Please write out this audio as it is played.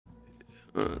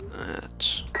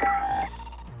That's...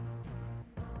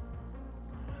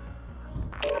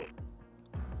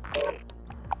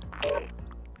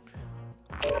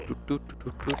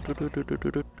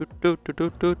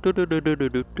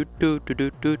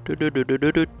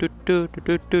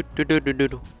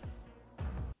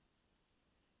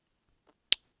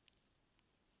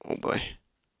 Oh boy.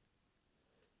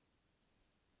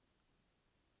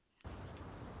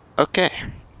 Okay.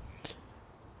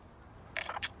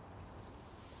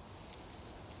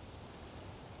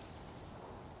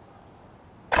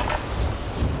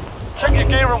 Check your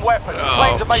gear and weapons.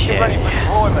 Planes are making ready for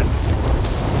deployment.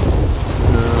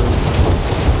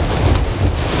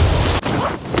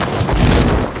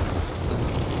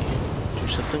 Do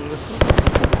something with it.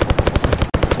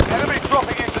 Enemy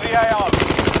dropping into the AO.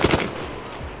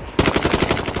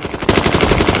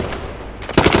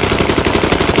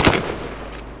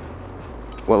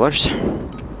 Wellers. I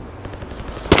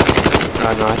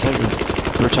don't know, I thought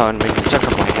you were talking to me. You took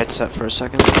up my headset for a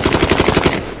second.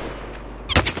 Okay.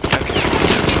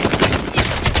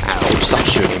 Ow, stop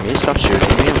shooting me, stop shooting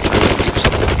me. I'm trying to do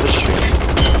something with the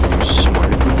stream. You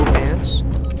smart Google pants.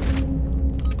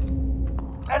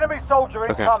 Enemy soldier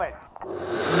incoming.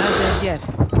 Not dead yet.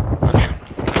 Okay.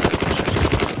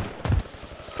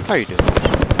 How are you doing? I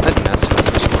didn't ask you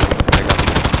this one. I got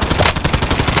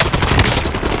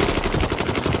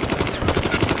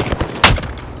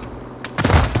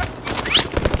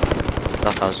I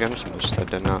thought I was gonna finish, I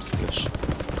did not finish.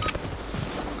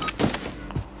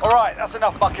 Alright, that's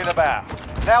enough mucking about.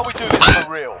 Now we do this for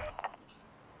real.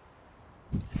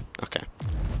 Okay.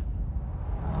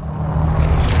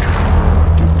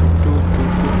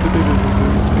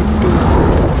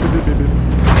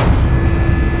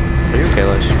 Are you okay,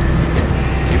 Liz? You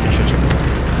can shut your mouth.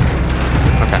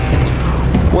 Okay.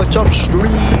 What's up,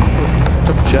 stream? What's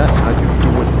up, chat? How you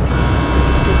doing?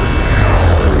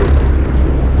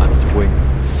 I'm doing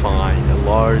fine.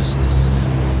 Lars is...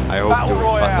 I hope Battle doing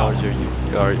fine. Royale. Lars, are you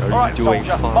Alright, doing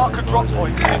soldier, fine? mark a drop Lars, are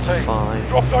point you for your doing team. fine?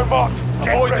 Drop zone marked.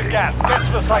 Avoid the gas. Get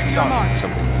to the safe zone.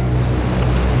 Something. I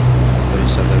thought you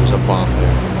said there was a bomb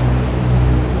there.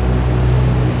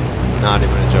 Not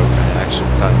even a joke. I actually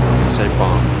thought you were going to say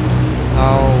bomb.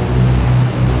 Oh.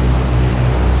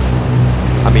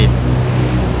 I mean,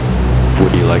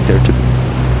 would you like there to be?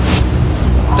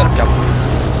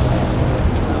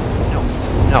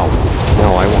 No. No,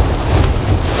 I won't.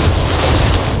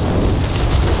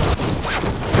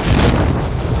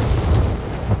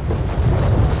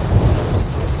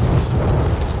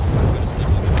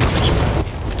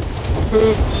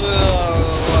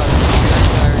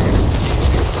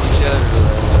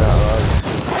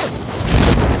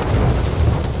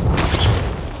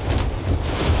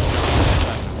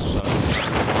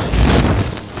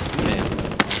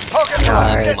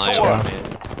 Get to work.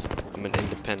 I'm an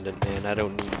independent man. I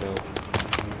don't need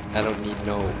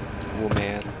no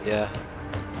woman. Yeah.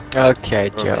 Okay,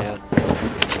 Or Joe. man.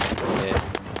 Yeah.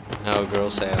 No,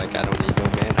 girls say like I don't need no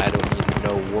man. I don't need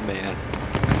no woman.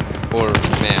 Or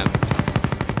man.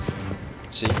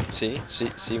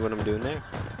 See what I'm doing there?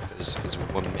 Because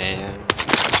one man.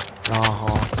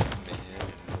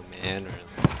 Man, or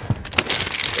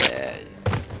yeah.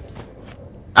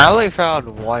 I only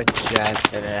found one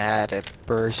chest and it had a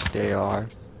birthday arm.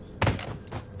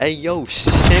 Hey yo,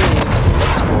 sing.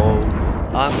 Let's go.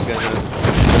 I'm gonna.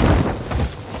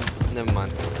 Never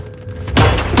mind.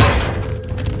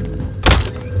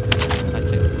 I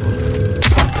can't.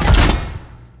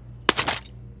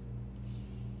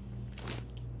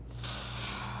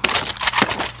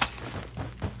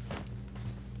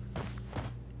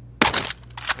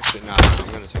 Actually, no.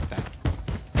 I'm gonna take that.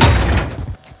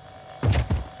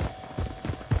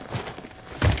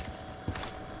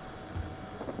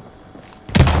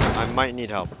 I might need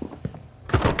help.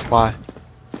 Why?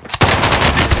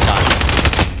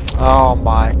 Oh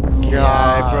my god. Yeah,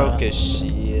 I broke his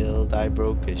shield.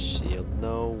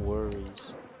 No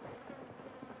worries.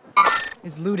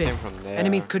 Is looted. Came from there.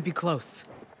 Enemies could be close.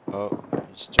 Oh,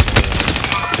 he's just there.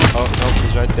 Oh, no,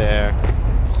 he's right there.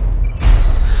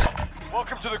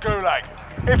 Welcome to the Gulag.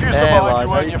 If you Hey, survive, Lars,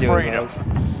 you how earn you your doing, freedom. Lars?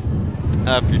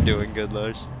 Hope you're doing good,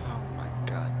 Lars. Oh my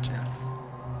god, Joe.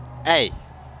 Hey,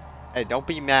 don't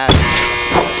be mad.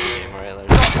 Game, right,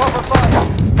 Lars? Proper fire.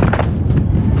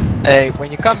 Hey,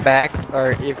 when you come back,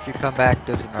 or if you come back,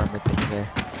 there's an armor thing there.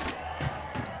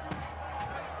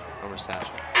 Armor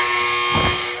satchel.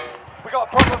 We got a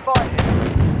proper fight here.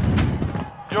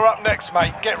 You're up next,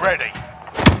 mate. Get ready.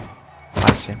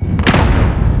 I see.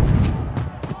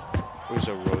 Who's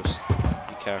a roast?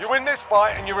 Be careful. You win this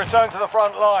fight and you return to the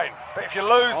front line. But if you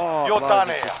lose, Oh, you're Lars, done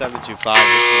it's here. a 725. Wish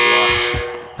me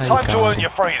luck. Time to earn your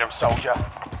freedom, soldier.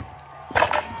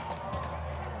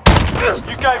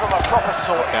 You gave him a proper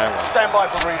sword. Okay. Stand by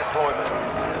for redeployment.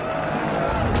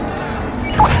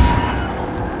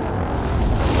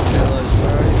 Fellas,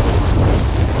 where are you?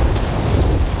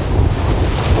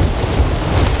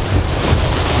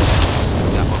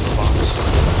 That on the box.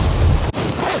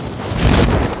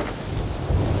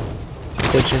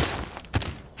 Switches.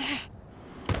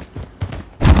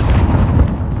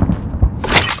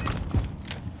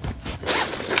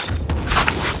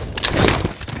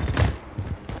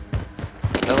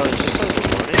 Fellas, just as a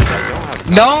warning, I don't have.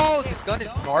 No, this gun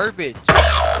is garbage.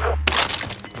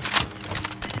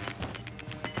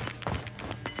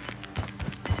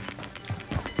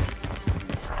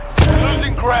 You're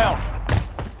losing ground.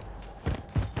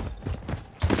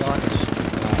 This gun is.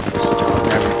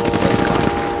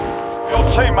 Your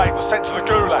teammate was sent to the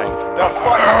gulag. Now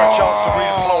fight for a chance to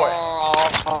redeploy.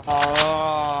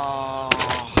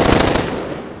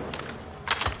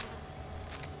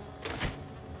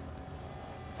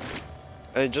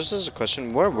 Hey, just as a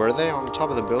question, where were they? On the top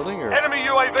of the building, or? Enemy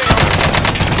UAV.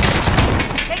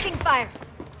 Taking fire.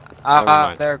 Never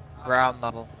mind. They're ground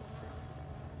level.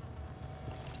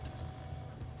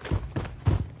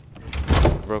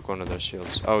 Broke one of their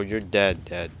shields. Oh, you're dead,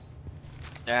 dead.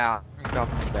 Yeah, I'm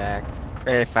coming back.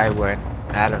 If I win,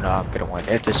 I don't know. I'm gonna win.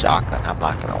 It's a shotgun. I'm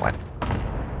not gonna win.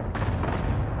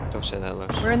 Don't say that,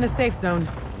 Lux. We're in the safe zone.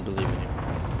 I believe in you.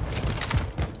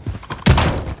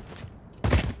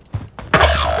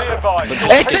 Be advised. your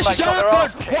It's a teammates got their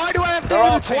ass shotgun! kicked. Why do I have to They're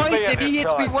hit him RTB twice at and he this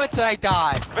hits me time. once and I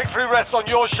die? Victory rests on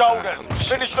your shoulders.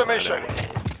 Finish the mission.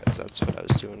 Because that's what I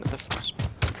was doing in the first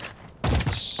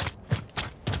place.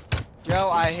 Joe,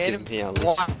 I Just hit give him me at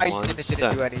twice least and one it didn't do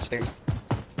cent. anything.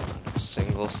 Not a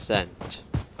single cent.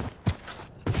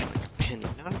 Not even like a penny.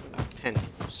 Not even a penny.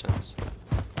 No sense.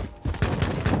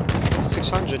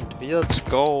 600. Yeah, let's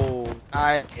go.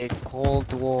 I a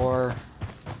Cold War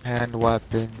and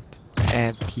weapons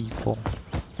and people.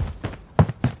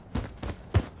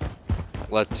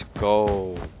 Let's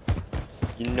go.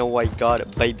 You know I got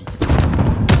it, baby. Give me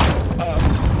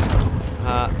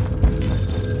that.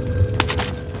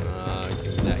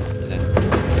 Give me that.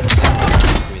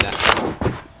 Give me that.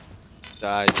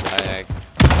 Die.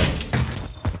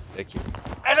 Thank you.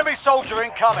 Enemy soldier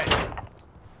incoming.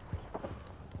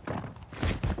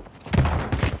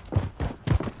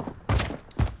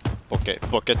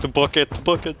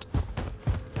 Bucket.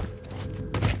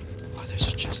 Oh, there's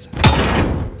a chest in there.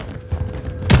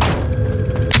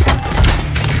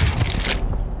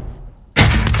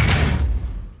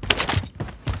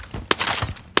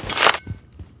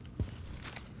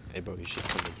 Hey, bro, you should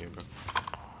come in here, bro.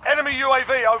 Enemy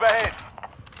UAV overhead.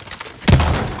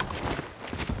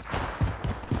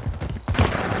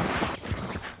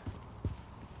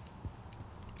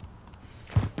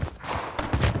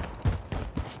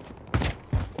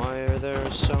 Why are there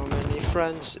so many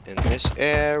friends in this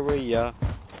area?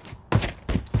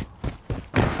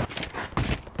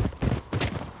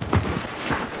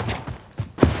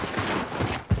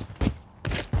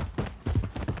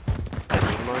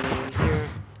 Any money in here?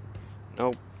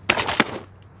 Nope.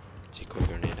 Decoy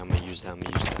grenade. I'm gonna use that.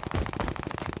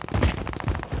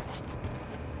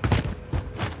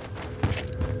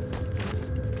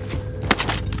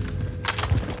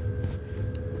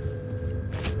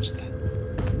 What's that?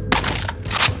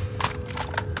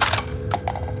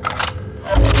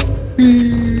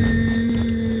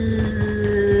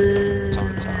 It's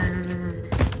on top.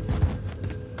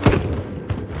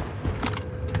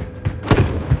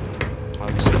 I'll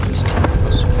just set this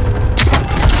up.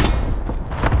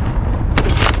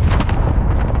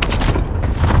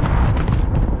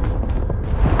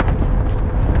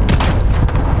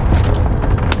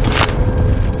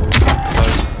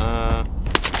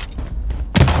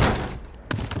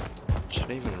 Should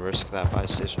I even risk that buy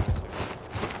station?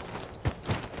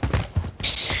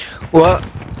 What?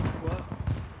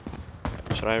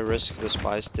 Should I risk this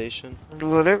buy station?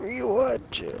 Whatever you want,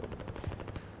 Joe.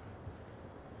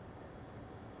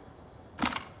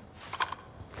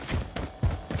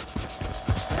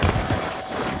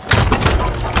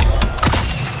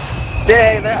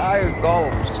 Dang, that iron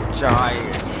golem's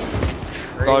giant.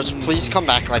 Guards, please come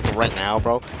back like right now,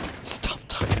 bro. Stop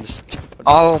talking to stupid.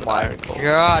 Oh stupid my iron golem.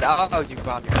 god. Oh, you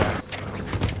bombed your head.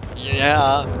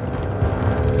 Yeah.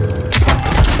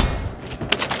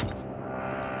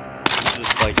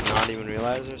 Just like not even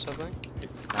realize or something?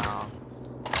 No.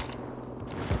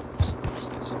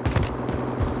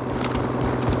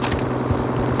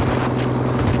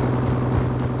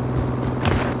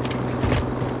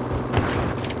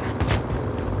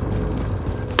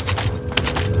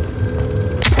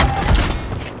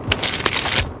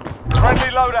 Friendly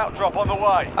loadout drop on the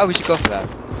way. Oh, we should go for that.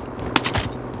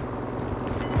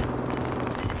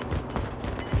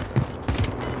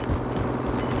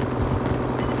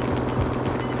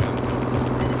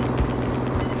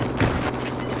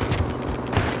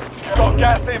 Got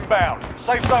gas inbound.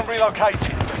 Safe zone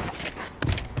relocated.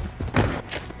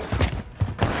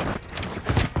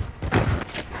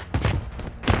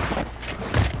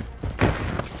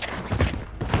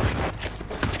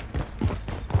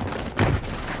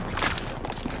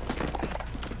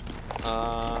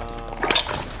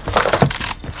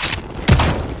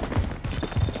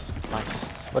 Nice.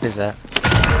 What is that?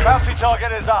 Bounty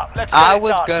target is up. Let's get I it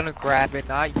was done. gonna grab it,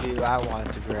 not you. I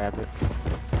wanted to grab it.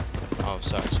 Oh,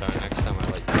 sorry. Next time I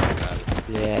let you grab it.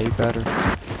 Yeah, you better.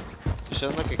 You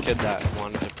sound like a kid that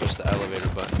wanted to push the elevator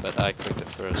button, but I clicked it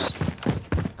first.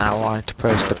 I wanted to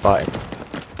press the button.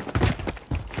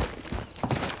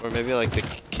 Or maybe like the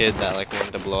kid that like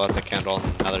wanted to blow out the candle on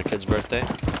another kid's birthday.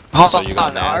 Hold So on, you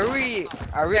got mad.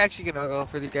 are we actually gonna go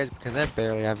for these guys? Because I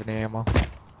barely have any ammo.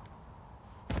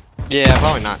 Yeah,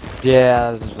 probably not. Yeah,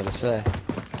 I was just gonna say.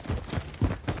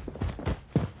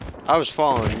 I was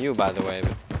following you, by the way,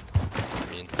 but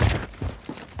I mean,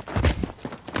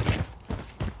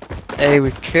 Hey, we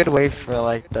could wait for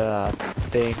like the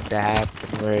thing to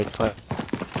happen where it's like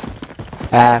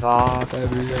half off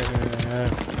everything.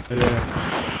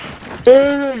 do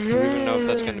you even know if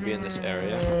that's gonna be in this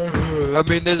area? I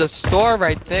mean, there's a store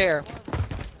right there.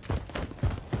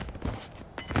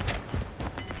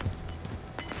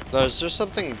 There's just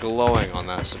something glowing on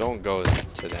that, so don't go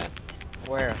to that.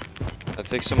 Where? I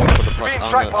think someone put a Being on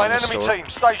tracked the, by on an the enemy store. team.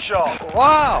 Stay sharp.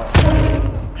 Wow!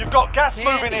 You've got gas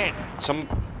moving in. Some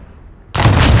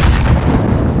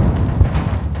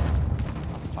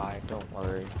Fine, don't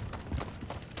worry.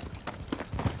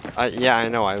 yeah, I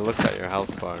know. I looked at your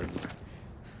health bar.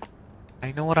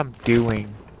 I know what I'm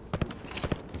doing.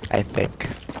 I think.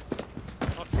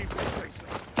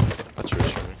 That's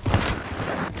reassuring.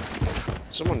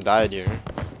 Someone died here.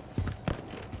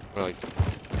 Or like,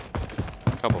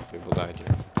 a couple of people died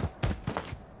here.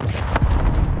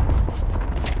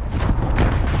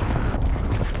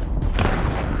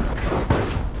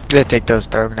 Yeah, take those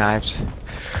throwing knives.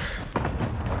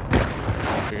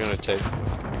 You're gonna take.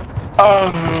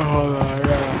 Oh my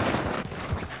god.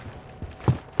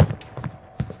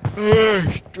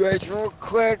 Stretch real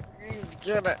quick. He's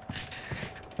gonna.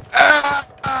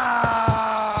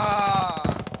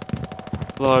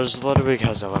 Lars, Ludwig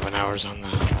has 11 hours on the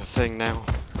thing now.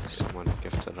 Someone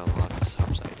gifted a lot of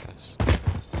subs, I guess.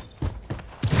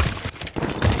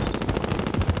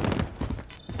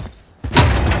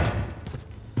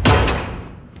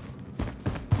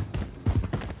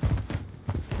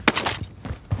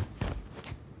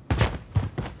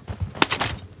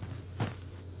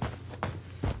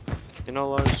 You know,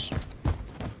 Lars?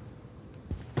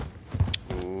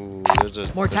 Ooh, there's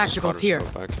a More there's a tacticals spotter here.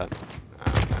 scope.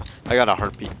 I got a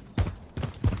heartbeat.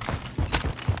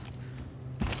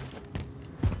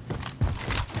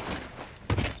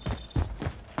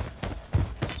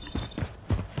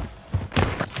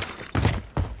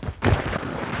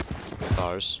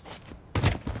 Lars.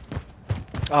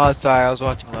 Oh, sorry, I was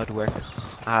watching Ludwig.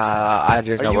 I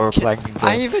didn't know we were playing.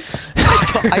 I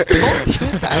told you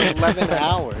it's at 11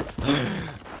 hours.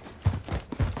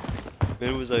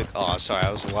 It was like, oh, sorry,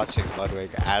 I was watching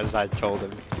Ludwig as I told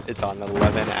him it's on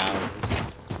 11 hours.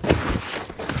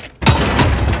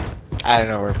 I don't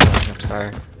know where we're playing. I'm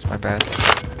sorry. It's my bad.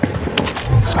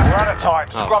 We're out of time.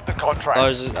 Oh. Scrub the contract.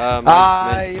 Lars, You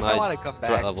my might want to come back.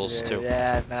 threat levels yeah, too.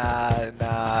 Yeah,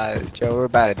 nah, Joe, we're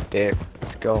about to dip.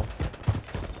 Let's go.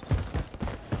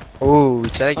 Ooh,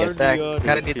 should I get that?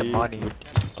 Kinda need the money.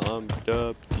 No,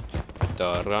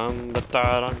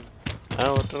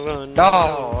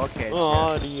 okay.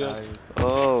 Sure.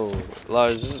 Oh,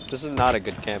 Lars, this is not a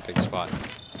good camping spot.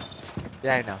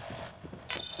 Yeah, I know.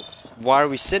 Why are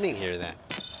we sitting here then?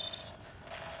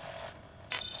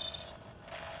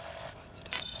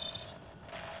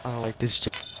 I don't like this,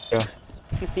 Joe.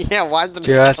 Yeah, why the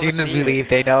Joe, as soon as we leave,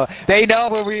 they know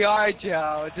where we are,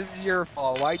 Joe. This is your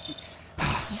fault. Why'd you?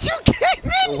 You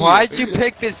came in Why'd you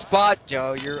pick this spot,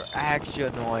 Joe? You're actually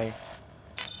annoying.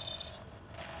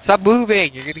 Stop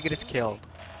moving! You're gonna get us killed.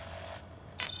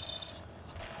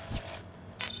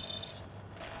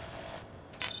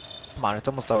 Come on, it's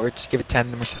almost over. Just give it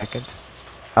 10 more seconds.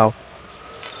 Oh.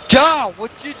 Joe,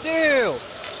 what'd you do?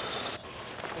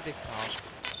 Where'd they come?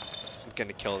 I'm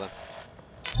gonna kill them.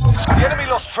 The enemy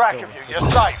lost track of you. You're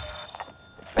safe.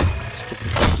 Just give it a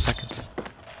couple seconds.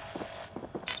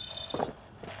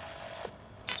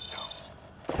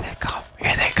 Here they come.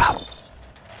 Here they come.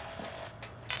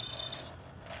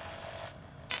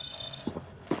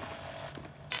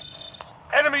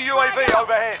 Enemy UAV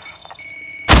overhead.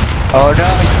 Oh no,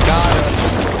 you got him.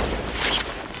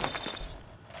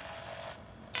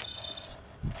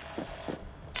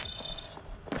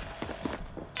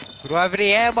 We don't have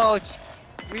any ammo. Just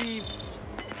leave.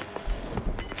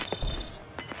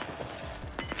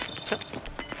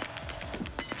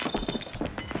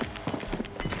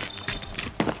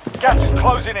 Gas is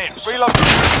closing in. Reload.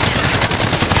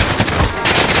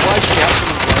 Why does she have to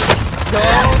move?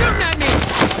 Shooting at me!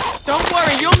 Don't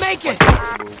worry, you'll make it!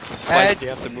 Why did you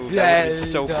have to move? That would have been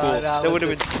so no, cool. no, That would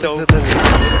have been so listen, cool.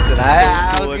 listen,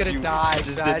 I cool was if gonna you die.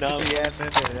 just Died did to not. the end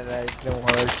and then it didn't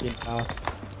work, you know.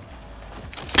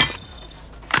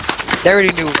 They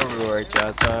already knew where we were,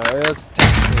 Joe, so it was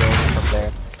technically over from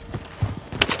there.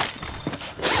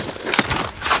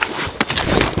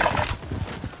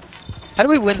 How do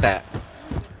we win that?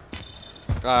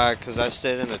 Cause I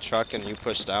stayed in the truck and you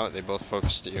pushed out. They both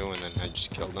focused at you, and then I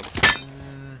just killed them.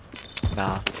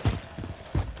 Nah.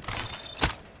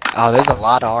 Oh, there's a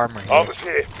lot of armor here. Armor's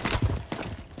here.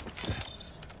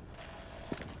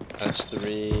 That's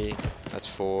 3. That's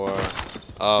 4.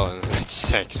 Oh, and that's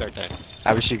 6. Okay.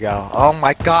 How we should go? Oh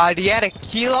my God, he had a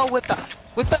kilo with the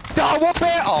double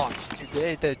barrel. Oh,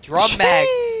 dude, the drum mag,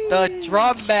 the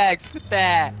drum mags. Look at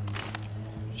that.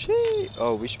 Gee.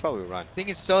 Oh, we should probably run. Thing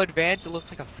is so advanced, it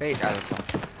looks like a face. Alright,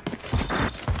 let's go.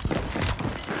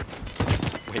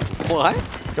 Wait, what?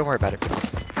 Don't worry about it.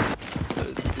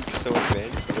 It's so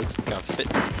advanced. It looks like a fit.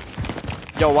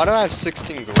 Yo, why do I have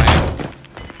 16 grand?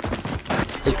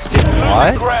 16 Losing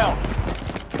what? ground.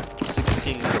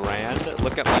 16 grand?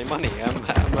 Look at my money. I'm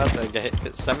about to get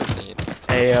 17.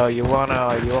 Hey yo, you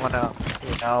wanna, you know,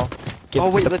 give Oh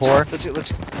to wait, the poor? let's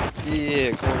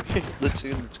yeah, come on. let's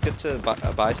get to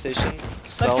a buy station.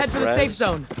 Let's head for the safe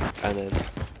zone. And then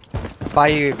Buy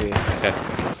UAV.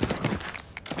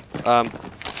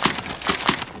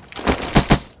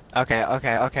 okay.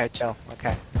 Okay, chill.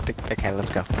 Okay, okay, let's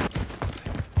go.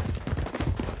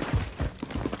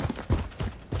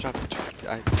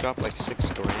 I dropped like 6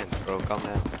 grand, bro. Calm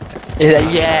down.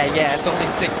 Yeah, it's only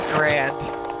 6 grand.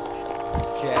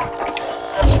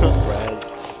 Yeah. So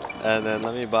Fraz. And then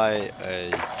let me buy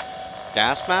a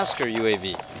gas mask or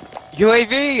UAV.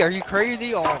 UAV? Are you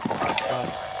crazy? Oh my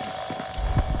God.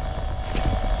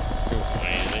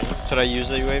 Should I use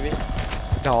the UAV?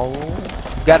 No.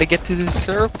 You gotta get to the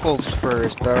circles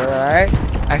first, alright?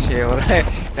 Actually, no,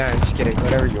 I'm just kidding.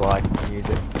 Whatever you want, you can use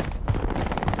it.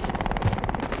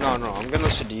 No, I'm gonna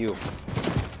listen to you.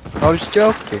 I was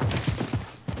joking.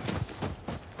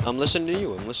 I'm listening to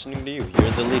you.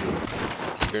 You're the leader.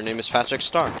 Your name is Patrick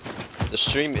Star. The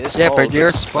stream is Yeah, called but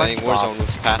you're Playing SpongeBob. Warzone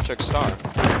with Patrick Star.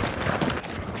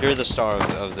 You're the star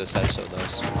of this episode, though.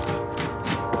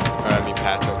 Or I mean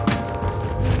Patrick.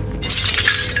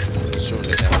 Surely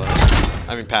that was.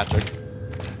 I mean Patrick.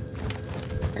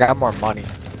 I got more money.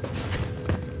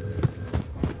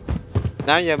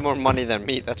 Now you have more money than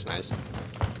me. That's nice.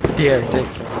 Here,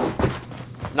 take some.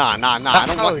 Nah. I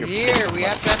don't want your here, pity we money.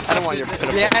 have that. I don't want your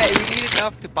pitiful. Yeah, we need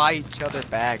enough to buy each other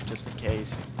back, just in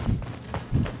case.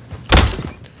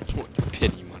 I want your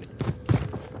pity money.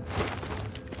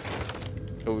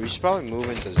 Oh, we should probably move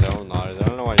into zone ladders. I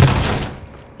don't know why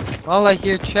you're. Well, I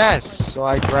hear chest, so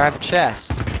I grab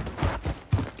chest.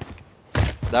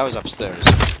 That was upstairs.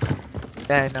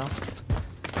 Yeah, I know.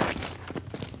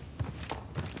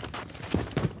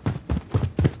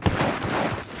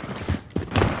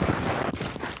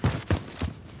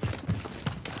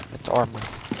 It's armor.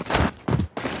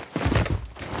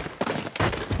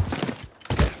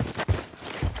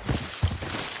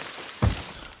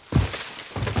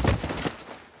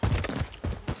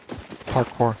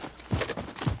 Parkour.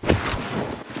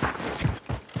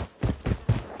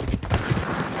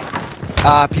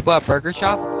 People at Burger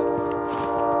Shop?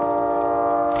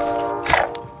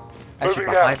 Actually,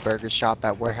 Moving behind out. Burger Shop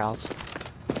at Warehouse.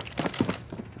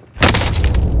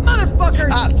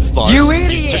 Motherfuckers! Lars, You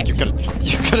idiot! You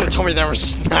could have told me they were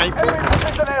sniping. Enemy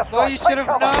precision airstrike. Well, you should have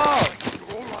Take cover. known!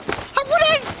 I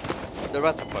wouldn't. They're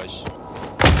about to push.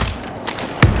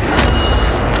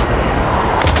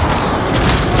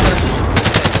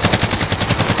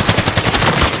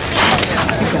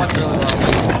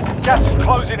 Gas is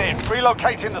closing in.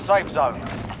 Relocating the safe zone.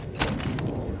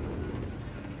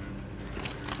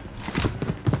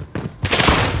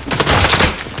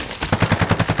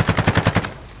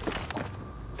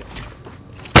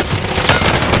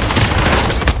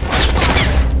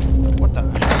 What the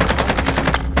heck?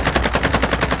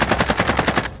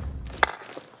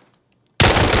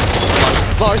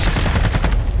 Lars!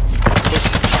 Push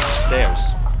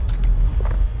stairs.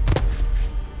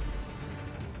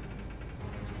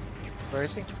 Where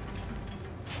is he?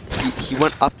 He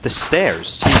went up the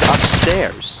stairs. He's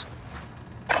upstairs.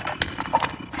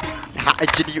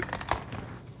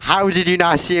 How did you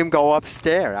not see him go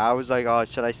upstairs? I was like, oh,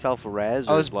 should I self-res?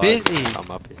 I was busy.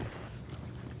 Come up here.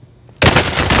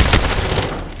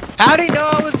 How do you know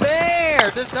I was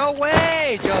there? There's no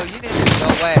way, Joe. You didn't. No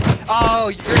way. Oh,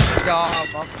 you're dumb.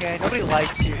 Okay, nobody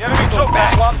likes you. The enemy took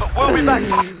that one, but we'll be back.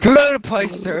 Come on to play,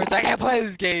 Surge. I can't play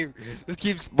this game. This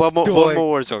game's One more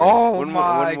Warzone. Oh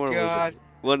my god.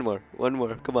 One more.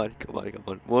 Come on.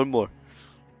 One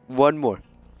more.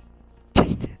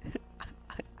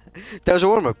 That was a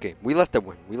warm-up game. We let them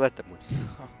win.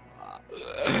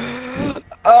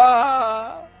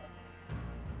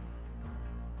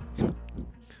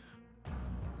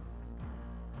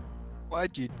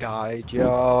 Why'd you die,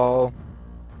 Joe?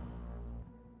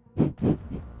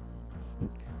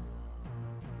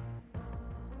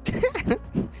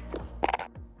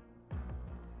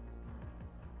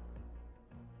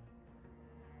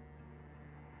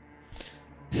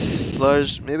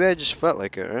 Lars, maybe I just felt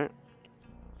like it, right?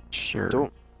 Sure.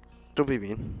 Don't be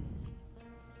mean.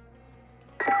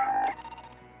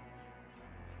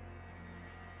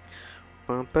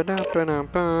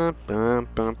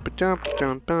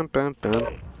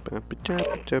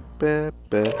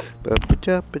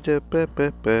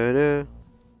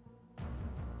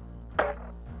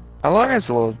 How long has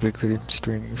Lord Big been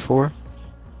streaming for?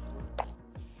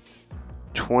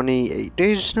 28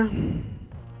 days now.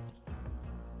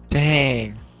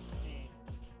 Dang.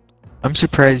 I'm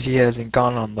surprised he hasn't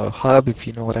gone on the hub, if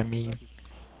you know what I mean.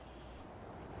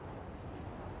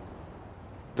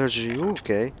 There's you,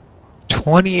 okay?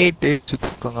 28 days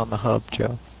with going on the hub,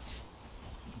 Joe.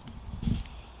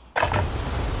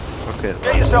 Okay,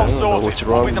 Get yourself I don't know sorted. what's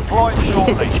We'll wrong be with deployed you.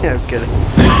 shortly. Yeah, I'm kidding.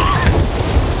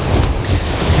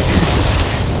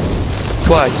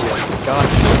 Why, Joe? God,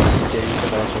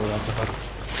 days also around the hub.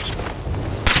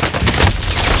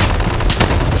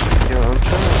 Yeah, I'm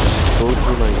trying to just go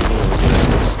through my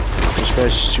emails. This guy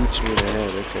shoots me in the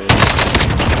head, okay.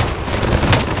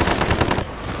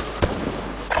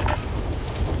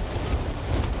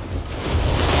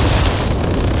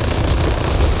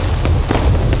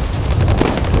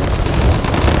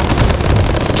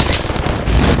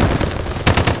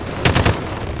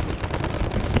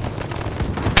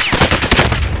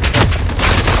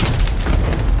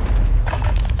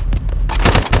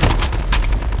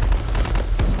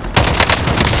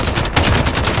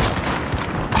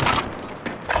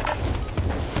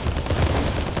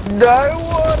 I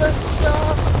wanna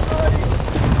die!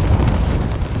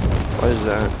 What is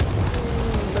that?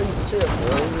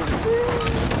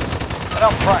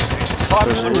 Enough practice. Time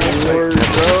There's for a the real mental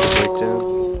breakdown.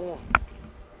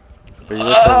 Are you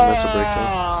looking at a mental breakdown?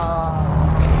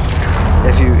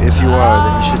 If you are,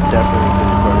 then you should definitely be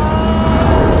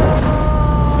recording.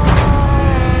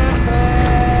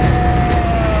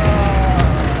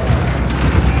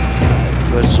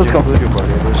 Let's go. Include your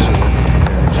party. Let's see.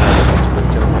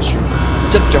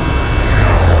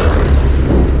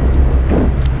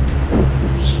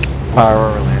 Alright, where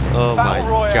are we landing? Oh my Battle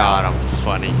Royale. god, I'm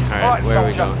funny. Alright, Right, where are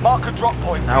we soldier, going? mark a drop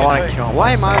point. I want to kill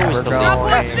Why am I always myself. the We're leader?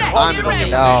 going- Drop point set, I'm get the ready.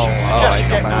 leader. No, Suggest I you know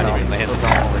get myself. moving. We're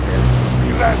going over here.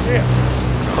 You land here.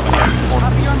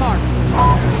 Copy your mark.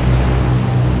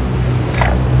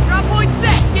 Drop point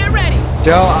set, get ready.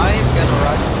 Joe, I am gonna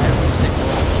rush every single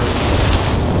person.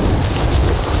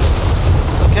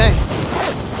 Okay.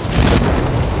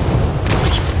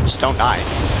 Just don't die.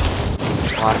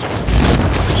 Watch me.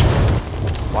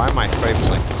 Why are my frames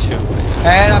like 2?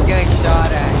 And I'm getting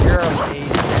shot at. You're amazing.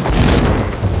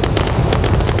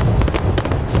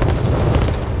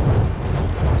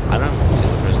 I don't even see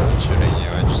the person that's shooting you.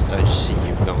 I just see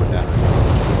you going down.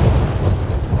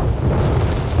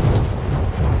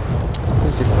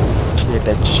 Who's the kid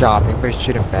that shot me? Better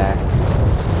shoot him back.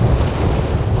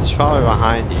 He's probably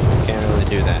behind you. You can't really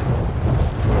do that.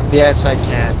 Yes, I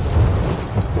can.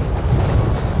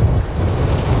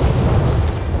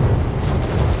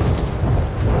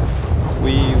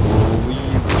 Wee woo, wee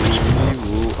woo, wee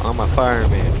woo. I'm a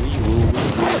fireman. Wee woo, wee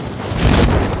woo.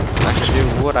 I can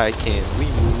do what I can. Wee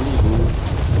woo, wee woo.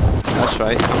 That's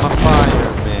right. I'm a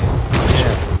fireman.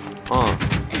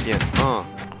 Yeah.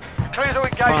 Clear to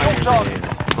engage all targets.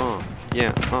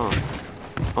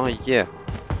 Yeah.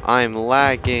 I'm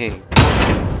lagging.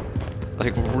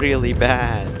 Like really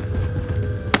bad.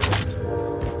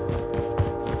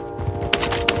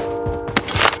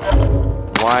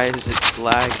 Why is it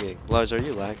lagging? Lars, are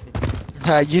you lagging?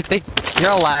 You think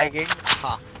you're lagging?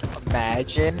 Huh.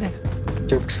 Imagine.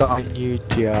 Joke's on you,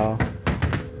 Joe.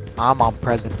 I'm on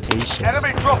presentation.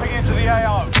 Enemy dropping into the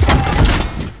AO.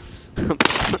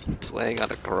 playing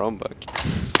on a Chromebook.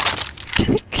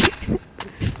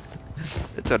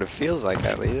 That's what it feels like,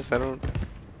 at least. I don't.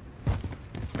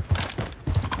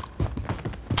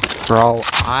 Bro,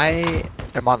 I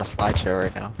am on a slideshow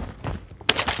right now.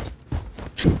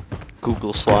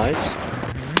 Google Slides.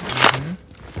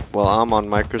 Well, I'm on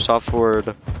Microsoft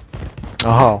Word.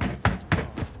 Oh.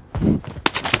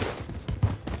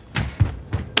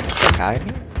 Guy in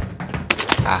here?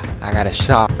 Ah, I got a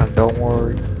shotgun, don't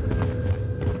worry.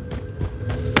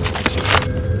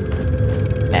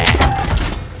 Nah.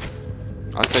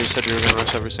 I thought you said you were gonna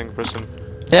rush every single person.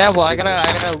 Yeah, well, I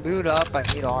gotta loot up. I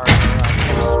need armor. I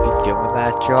can't be doing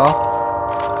that, Joe.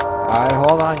 Alright,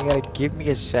 hold on. You gotta give me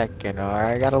a second,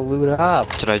 alright? I gotta loot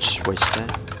up. Did I just waste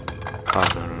that? Oh,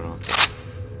 no.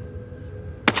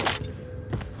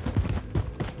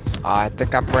 I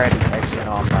think I'm ready. Actually,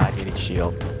 no, I'm not. I need a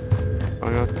shield. I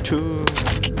got 2.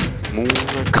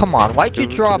 Come on, why'd you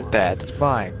drop that? It's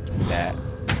mine. That.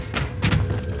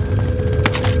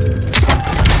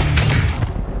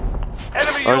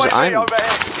 Enemy Or is it- UAV I'm-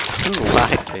 overhead. I'm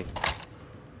lagging.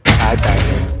 I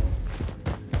died.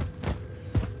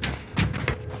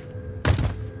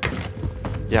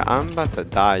 Yeah, I'm about to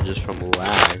die just from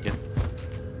lag.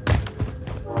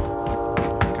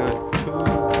 Got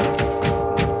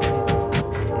 2.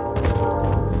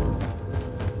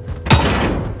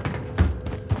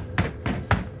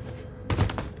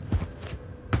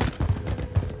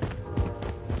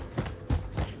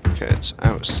 Okay, it's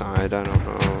outside. I don't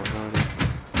know.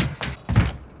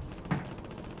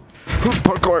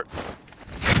 Parkour.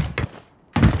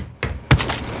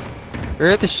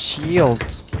 Where are the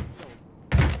shields?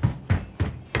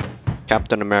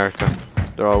 Captain America.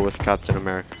 They're all with Captain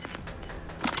America.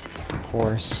 Of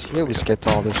course. He always gets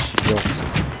all the shields.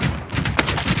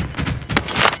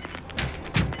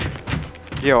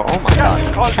 Yo, oh my Gas is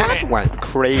god. closing Cat in. went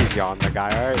crazy on the guy,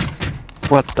 alright?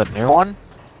 What, the new one?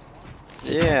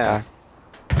 Yeah.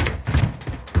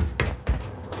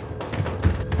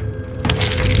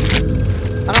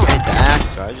 I don't hate the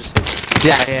actor, I just hate the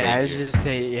Yeah, I just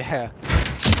yeah.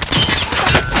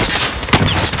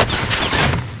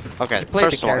 Okay, played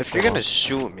first the of all, if character you're gonna well.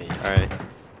 shoot me, alright,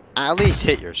 at least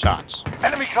hit your shots.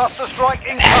 Enemy cluster strike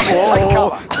incoming. Take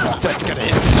cover. That's gonna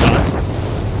hit your shots.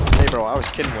 Hey bro, I was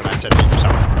kidding when I said hit your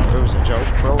shots, bro. It was a joke,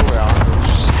 bro. I was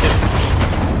just kidding.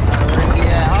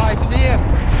 Yeah, oh, I see him!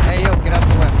 Hey, yo, get out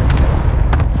the way.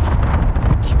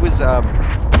 He was,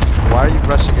 why are you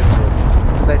rushing into him?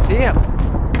 Because I see him.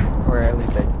 Or at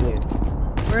least I did.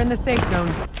 We're in the safe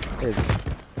zone. There's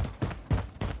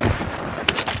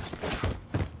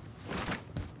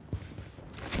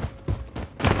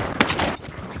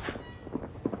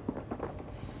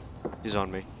He's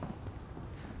on me.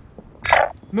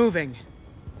 Moving.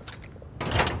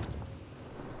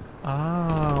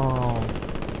 Oh.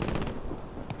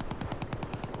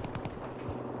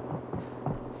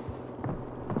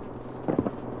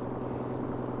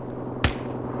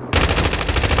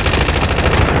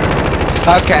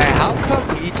 Okay, how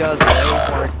come he does way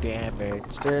more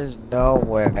damage? There's no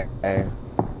way.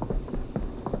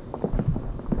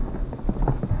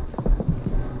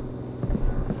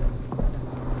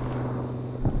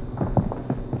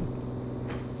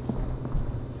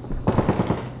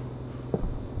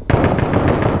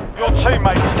 Your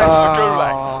teammate is sent to the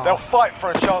gulag. They'll fight for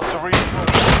a chance to redeploy.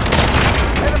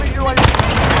 Enemy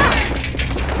UAV.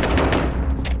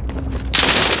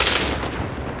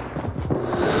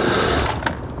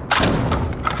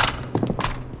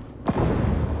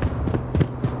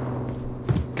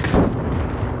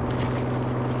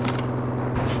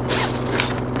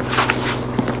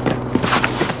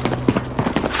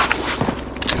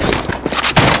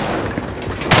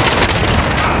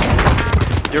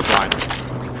 You're blind.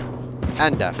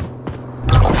 And deaf.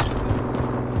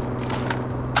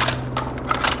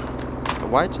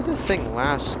 Why did the thing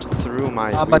last through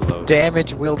my I'm reload? a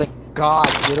damage wielding god.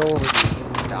 Get over here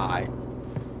and die.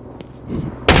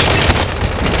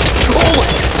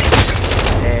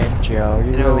 Damn, Joe,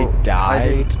 you really I died.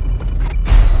 didn't-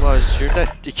 Was you're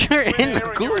dead? You're in the You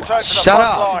gulag. return to the Shut front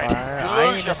up! line. Alright, You I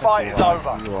lose, ain't your in the fight is gulag.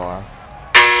 over. You are.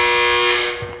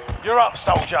 You're up,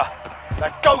 soldier.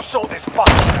 Now go sort this fucker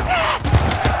out.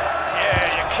 Yeah,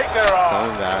 you kicked their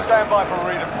ass. back. Stand by for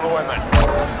redeployment.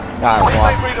 Alright,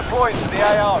 Teammate redeploying to the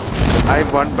AO. I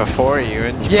won before you,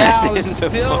 and you yeah, went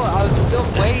in the I was still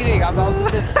waiting. I was in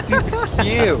this stupid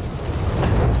queue.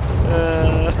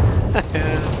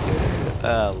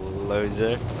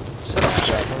 Loser. Shut up,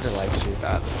 Joe. Nobody likes you,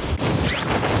 man.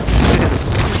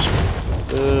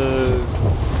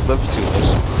 Love you too,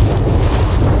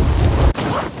 Loser.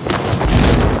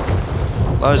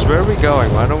 Lars, where are we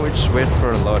going? Why don't we just wait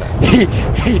for a loadout? He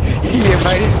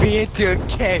invited me into a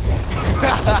cave.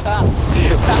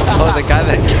 Oh, the guy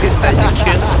that you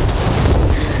killed?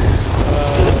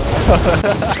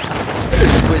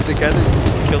 Wait, the guy that you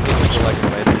just killed is like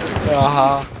invited to.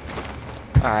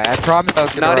 Alright, I promised I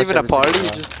was gonna Not rush even a every party, single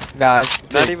one. just Nah,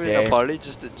 it's not even game. a party,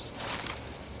 just.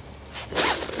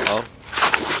 Oh.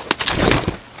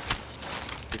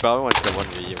 He probably wants the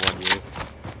 1v1 you.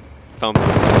 Thumb.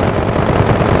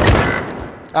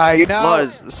 You know.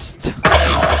 Lars, Your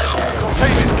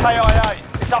team is KIA.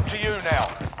 It's up to you now.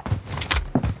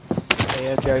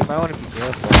 Yeah, Joe, you might want to be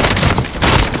careful.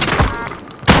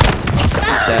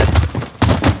 he's dead.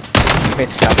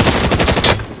 Teammates got it.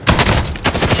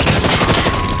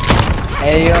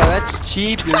 Hey yo, that's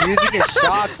cheap. You're using a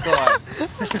shotgun.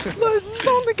 Lars, this is the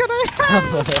only gun I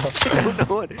have. I don't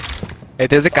know what. Hey,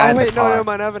 there's a guy Oh in wait, the no, car. never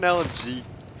mind. I have an LMG.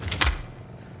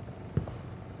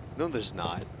 No, there's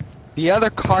not. The other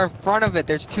car in front of it.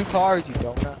 There's two cars, you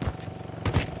donut.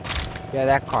 Yeah,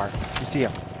 that car. You see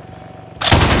him?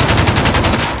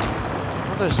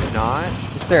 No, there's not.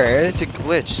 Yes, there It's is. a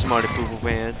glitch, smarty poo poo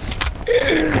pants.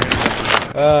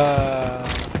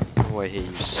 Oh, I hate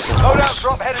you so Loadout much.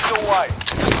 drop headed your way.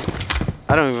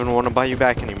 I don't even want to buy you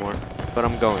back anymore, but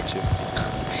I'm going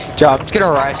to. Joe, I'm just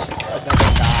gonna rush another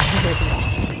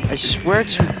guy. I swear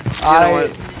to you. Know what?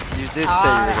 You did say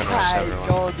you were gonna rush I everyone.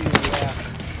 told you, yeah.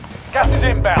 Gas is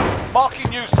inbound. Marking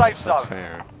new safe That's zone.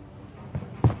 fair.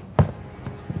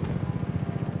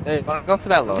 Hey, wanna go for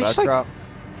that least, loadout like- drop?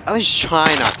 At least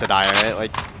try not to die, right?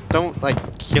 Like, don't like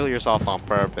kill yourself on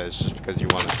purpose just because you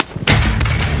want to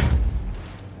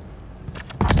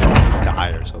die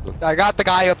or something. I got the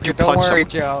guy up here. You Don't punch worry,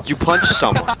 someone. Joe. You punched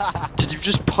someone. Did you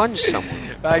just punch someone?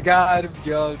 I got him,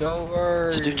 Joe. Don't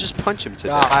worry. Did you just punch him today?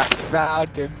 No, I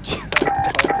found him, Joe.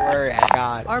 Don't worry, I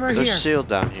got him. Armor There's a here. shield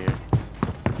down here.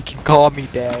 You can call me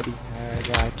Daddy. I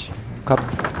got you. I'm coming.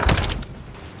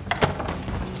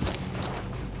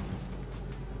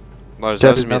 Lars, Joe,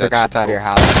 that there's was me another that guy just outside of your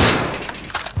pulled. house.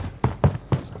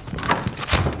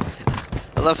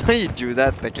 I love how you do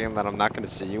that, thinking that I'm not gonna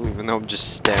see you, even though I'm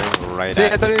just staring right See, I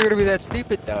at thought you. you were gonna be that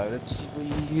stupid though. That's what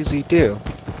you usually do.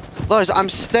 Lars, I'm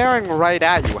staring right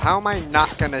at you. How am I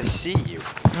not gonna see you?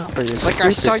 But you're Like,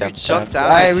 I stupid saw you sometimes. jumped out,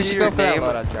 I Alright, we see should your go for that name.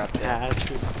 loadout drop. Yeah.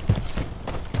 Patrick.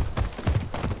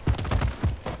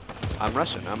 I'm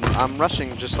rushing. I'm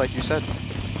rushing just like you said.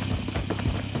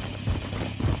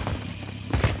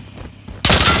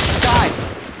 Die!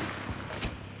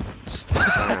 Stop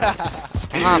that.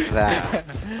 Stop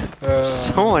that.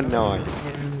 So annoying.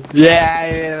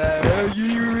 Yeah,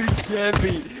 you really can't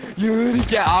be. You really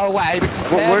can't. Oh, wait.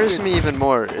 What worries me even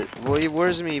more, what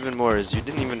worries me even more is you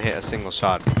didn't even hit a single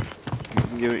shot.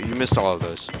 You missed all of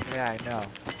those. Yeah, I know.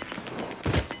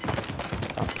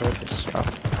 On purpose, so.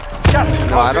 Gas is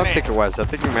No, I closing don't in. think it was. I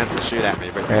think you meant to shoot at me,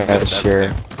 but you Yeah, missed sure.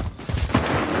 everything.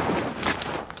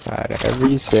 Whatever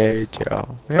you say,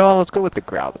 Joe. You know, let's go with the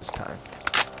growl this time.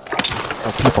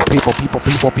 Oh,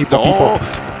 people. No.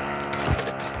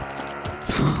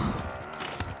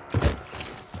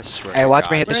 I swear. Hey, to watch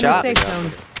God. me hit the We're in shot. the safe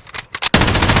zone.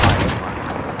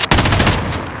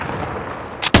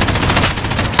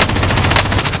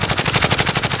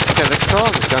 Okay, the control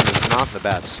on this gun is not the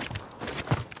best.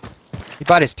 He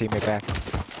bought his teammate back.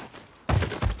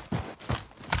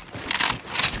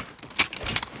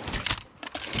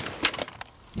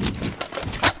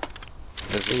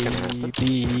 Is this gonna happen?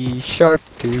 Baby shark,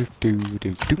 do do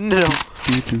do do. No.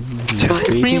 Do, do, do, Till I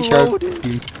baby shark, reload do,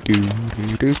 do,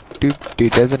 do, do, do, do.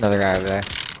 There's another guy over there.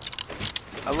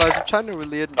 Otherwise, I'm trying to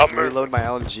reload my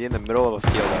LMG in the middle of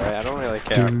a field, alright? I don't really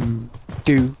care. Do,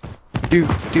 do, do,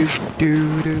 do,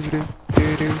 do, do, do,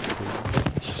 do, do.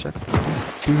 Shark,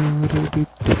 do, do, do,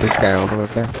 do. This guy all the way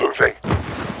over there. Moving.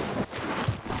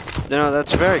 You know,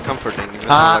 that's very comforting. Even though,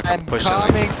 like, I'm I'm pushing. Like,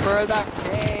 coming for the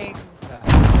king.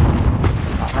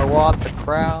 I want the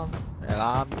crown, and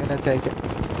I'm gonna take it.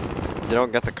 you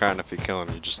don't get the crown if you kill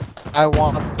him. You just. I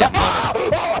want.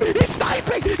 Oh, he's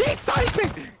sniping! He's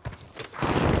sniping!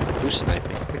 Who's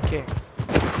sniping? The king.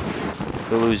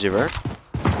 The Uzi Vert.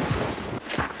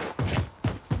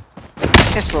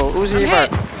 Pistol Uzi I'm Vert.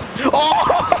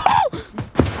 Oh!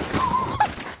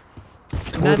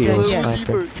 Not Told you dead he's yet.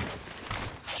 sniping.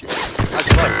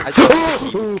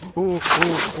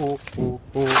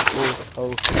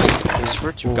 I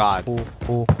swear to God.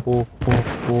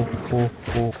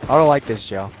 I don't like this,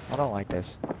 Joe. I don't like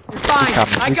this. You're fine. He's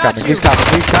coming. I He's got coming. you. He's coming.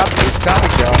 He's coming. He's coming,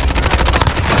 Joe.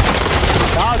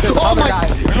 Oh, there's Oh another my-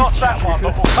 guy. We lost that one,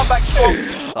 but we'll come back strong.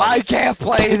 I can't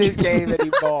play this game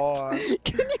anymore.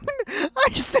 Can you? I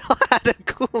still had a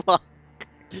gulag.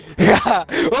 Yeah.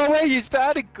 Oh wait, you still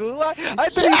had a gulag? I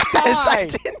thought Yes, I you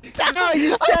died. didn't die. No,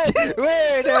 you I said.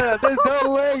 Wait, no, there's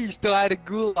no way you still had a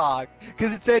gulag.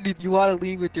 Because it said if you want to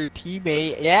leave with your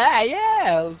teammate.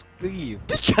 Yeah, let's leave.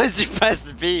 Because you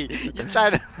pressed B. You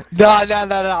tried to.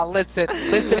 No. Listen.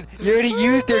 You already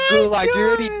used your Oh my gulag. You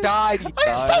already God. died. You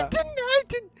I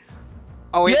didn't.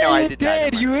 Oh wait, yeah, no, I you did die.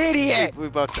 did. You idiot. We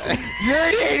both died. You're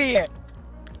an idiot.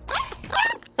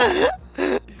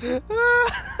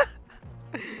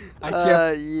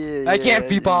 I can't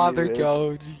be bothered,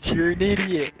 Joe. You're an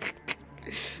idiot.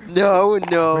 No.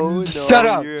 Shut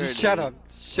up. you're Just an shut idiot. up.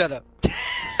 Shut up.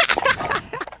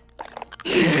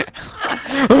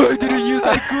 I didn't use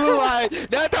my gulag.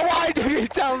 That's why did you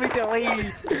tell me to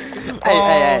leave?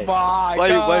 Hey. My Why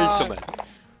God. are you so mad?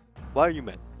 Why are you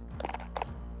mad?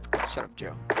 Shut up,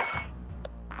 Joe.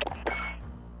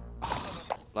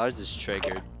 Lars is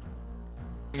triggered.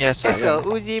 Yes, It's a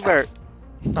Uzi Vert.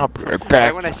 I'll be right Right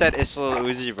back. when I said it's a little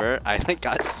Uzi Vert, I like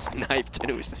got sniped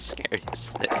and it was the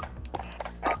scariest thing.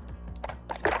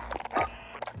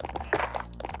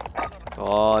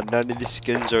 Oh, none of these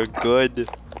skins are good.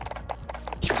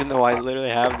 Even though I literally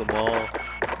have them all.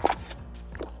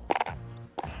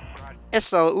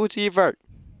 It's a Uzi Vert.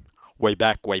 Way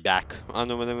back. On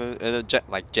the jet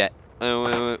like jet.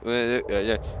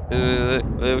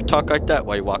 Talk like that.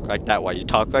 Why you walk like that? Why you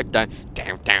talk like that?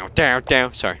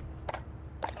 Down. Sorry.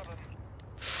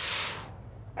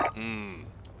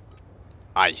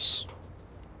 Ice.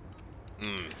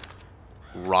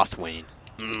 Rothwain.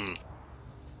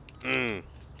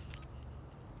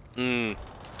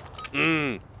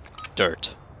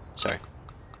 Dirt. Sorry.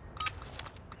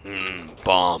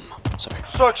 Bomb. Sorry.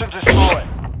 Search and destroy.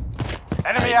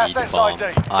 Enemy I need assets bomb. ID.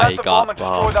 I Grab the got bomb and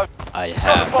destroy bomb. those. I Got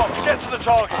have the bomb. bomb. Get to the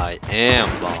target. I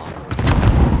am bomb.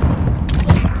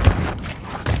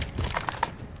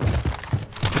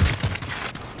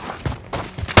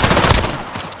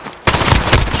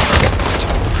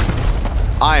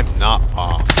 I'm not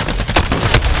bomb.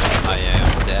 I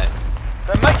am dead.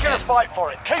 They're making us fight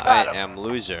for it. Keep I at 'em. am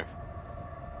loser.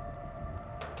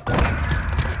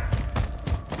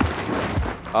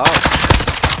 Oh.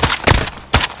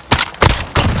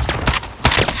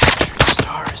 100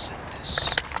 stars in this.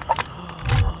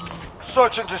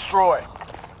 Search and destroy.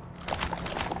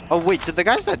 Oh wait, did the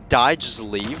guys that died just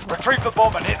leave? Retrieve the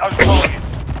bomb and hit those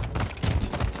targets.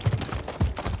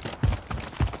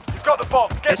 You've got the bomb.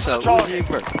 Get It's to a the target. Uzi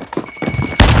Vert.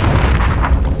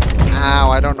 Ow,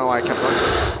 I don't know why I kept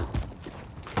running.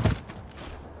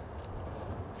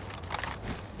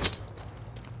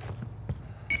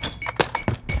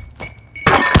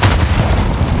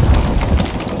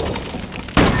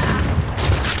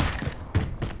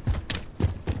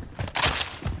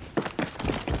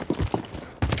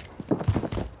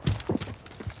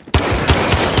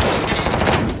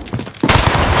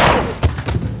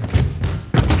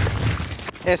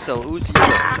 It's a Uzi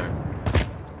Vert, sorry.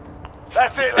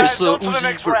 That's it, It's lads. a On to the Uzi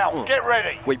next Vert. round. Get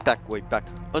ready. Wait back.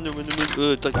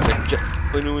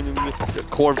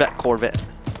 Corvette.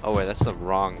 Oh wait, that's the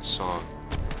wrong song.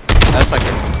 That's like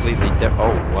a completely different.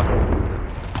 Oh what?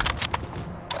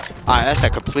 Alright, that's a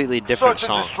completely different Search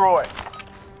and song. destroy.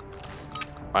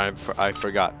 I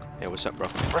forgot. Hey, what's up, bro?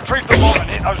 Retrieve the bomb and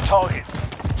hit those targets.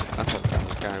 I thought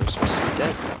that guy was supposed to be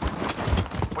dead.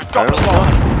 We've got the Apparently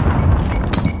bomb.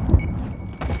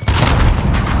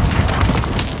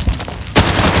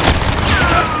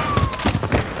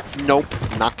 Nope,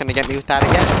 not gonna get me with that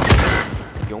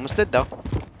again. You almost did though.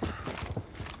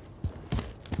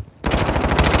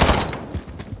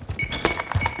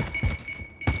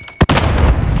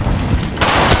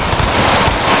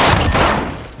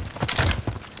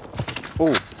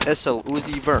 Oh, SL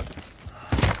Uzi Vert.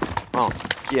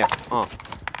 Yeah.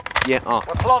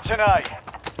 We're planting A.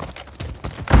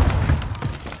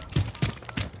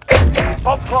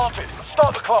 Bomb planted.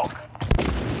 Start the clock.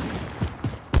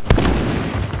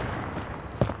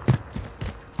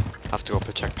 Have to go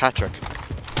protect Patrick.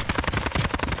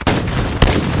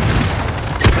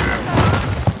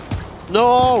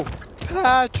 No!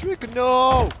 Patrick,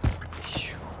 no!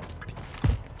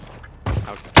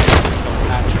 Okay.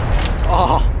 Patrick.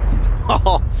 Oh!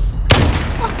 Oh!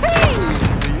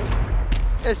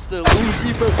 Hey! It's the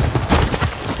Uzi Vert.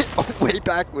 Oh, way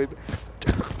back.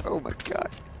 Oh my god.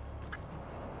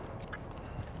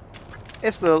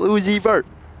 It's the Uzi Vert.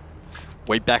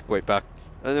 Way back.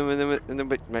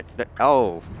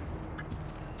 Oh.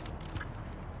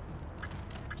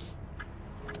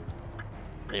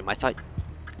 Damn, I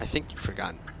think you've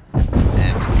forgotten.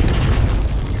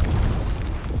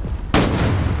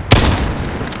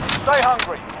 Stay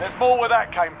hungry. There's more where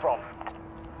that came from.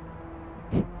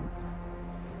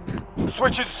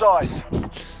 Switching sides.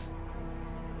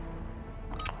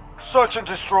 Search and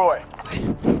destroy.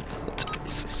 That's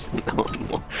racist. No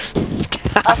more.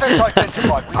 Assets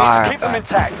identified. We need to keep them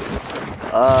intact.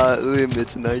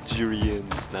 It's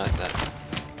Nigerians, not that.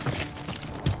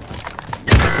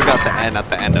 I forgot the N at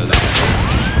the end of that.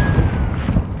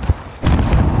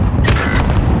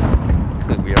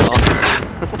 We're all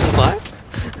what?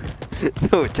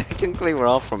 No, technically we're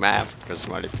all from Africa,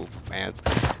 Smarty Poo fans.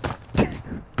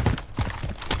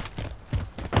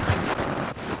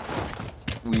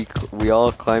 We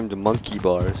all climbed monkey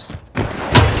bars.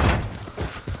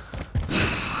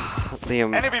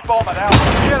 Liam, Enemy bomber now.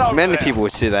 Get over many there. people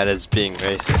would see that as being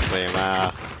racist,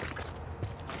 Liam.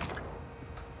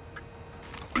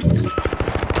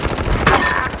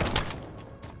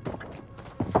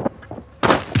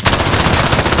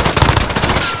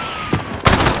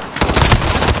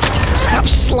 Stop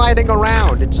sliding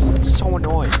around. It's so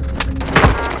annoying.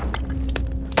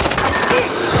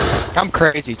 I'm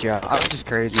crazy, Joe. I'm just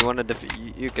crazy. You want to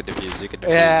you could defuse. You could defuse.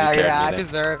 Yeah, you yeah, I me that.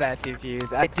 deserve that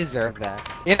defuse. I deserve that.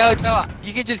 You know, Joe,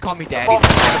 you can just call me daddy. Bomb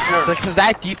secured. Because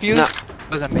that defuse No.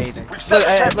 was amazing. We've set Look,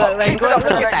 the tempo. look, Keep it up for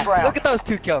the look at next that. round. Look at those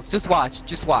 2 kills. Just watch.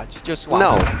 Just watch. Just watch.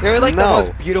 No. They were like the No.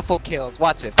 most beautiful kills.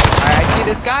 Watch this. Alright, I see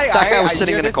this guy. That guy was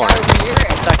sitting in the corner.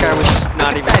 That guy was just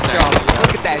not even standing. standing.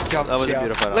 Look at that jump. That wasn't Joe.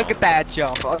 beautiful at Look all. at that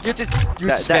jump. Oh, you're just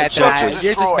That mad jump that was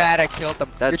You're just destroyed. mad I killed them.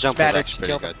 That You're jump just mad was I actually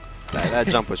pretty killed them. good. That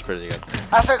jump was pretty good.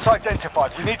 Assets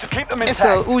identified. You need to keep them It's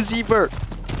intact. a Uzi Vert.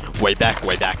 Way back,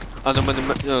 way back.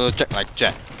 Jet like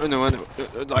jet.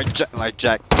 Like jet, like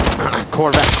jet.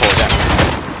 Corvette, Corvette.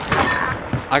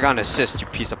 I got an assist, you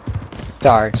piece of.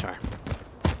 Sorry. Sorry.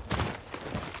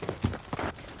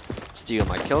 Steal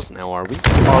my kills now, are we?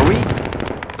 Are we?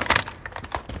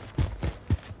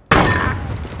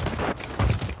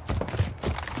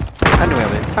 Anyway,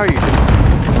 Liam, how are you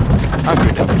doing?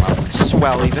 I'm doing well.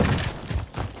 Swell even.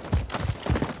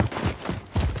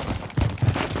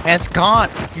 Man's gone.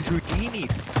 He's Houdini.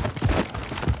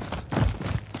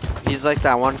 He's like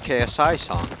that one KSI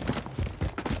song.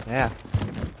 Yeah.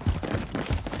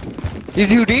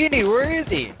 He's Houdini. Where is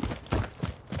he?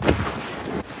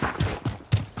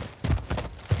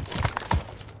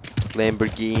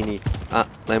 Lamborghini.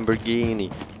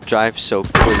 Lamborghini. Drive so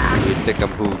quick, you think I'm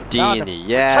Houdini.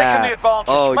 Yeah. Taking the advantage.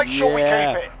 Oh, Make sure we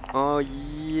yeah. keep it. Oh,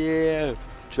 yeah.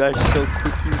 Drive so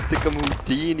quick, you think I'm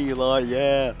Houdini, Lord.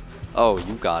 Yeah. Oh,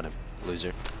 you got him,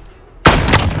 loser.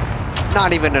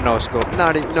 Not even a no-scope.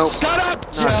 Not even. Nope. Shut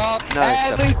up, Joe. Not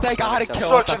At acceptable. least I Not got a acceptable.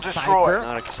 kill with Search the and destroy. sniper.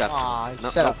 Not acceptable. Aw, No,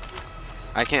 shut no. up.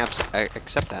 I can't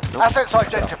accept that. Nope. Assets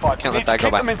identified. Can't We let need to that go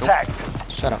keep by. them Nope.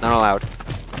 intact. Shut up. Not allowed.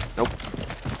 Nope.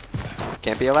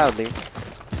 Can't be allowed, Liam.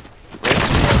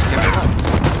 Can't be allowed.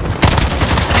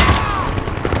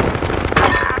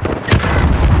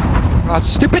 Oh,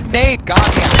 stupid nade got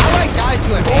me. How do I die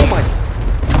to him? Oh my!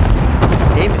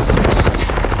 Aim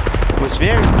assist was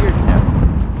very weird there.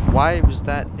 Why was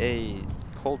that a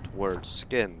Cold War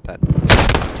skin? That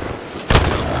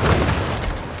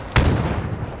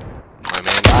my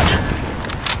man got it,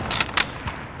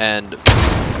 and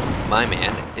my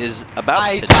man is about Ah,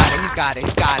 to. he's got it. He's got it.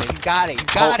 He's got it. He's got it. He's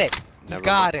got it. He's Never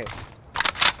got mind. it.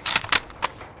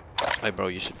 Hey, bro,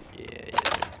 you should. Yeah.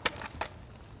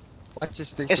 Watch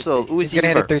this It's a 360. He's Uzi gonna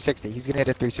hit a Vert. 360. He's gonna hit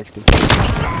a 360.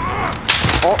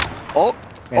 Oh, oh.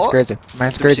 Man's crazy.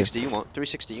 Man's crazy. 360 you want?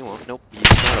 360 you want? Nope. He's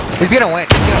not over. He's gonna win.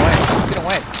 He's gonna win. He's gonna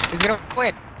win. He's gonna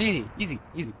win. Easy. Easy.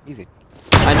 Easy. Easy.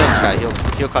 I know this guy.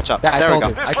 He'll catch up. Yeah, I There we told go.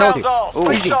 you. This I told round's you. ours. Ooh.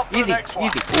 Stay Easy. sharp for the Easy. next one.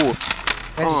 Easy. Ooh.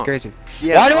 Man's just crazy.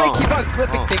 Yeah. Why do I keep on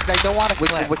clipping Oh. things I don't want to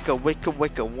Wicka, clip? wicka, wicka,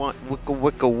 wicka, what? Wicka,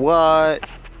 wicka, what?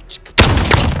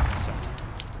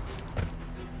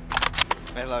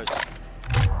 Hey, Lars.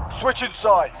 Switching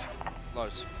sides.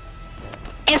 Lars.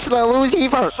 It's the Uzi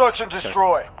Vert. Search and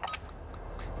destroy.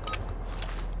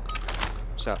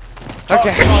 So,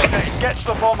 Okay. Target gets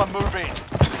the bomber moving.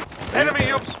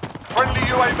 Enemy friendly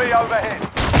UAV overhead.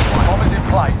 Bombers in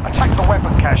play. Attack the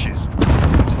weapon caches.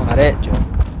 That's not it, Joe.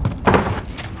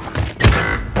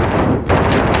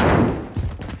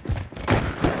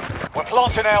 We're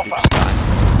planting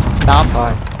Alpha. Nah, I'm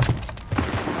fine.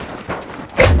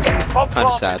 Bomb Kinda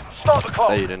planted. sad. Start the clock.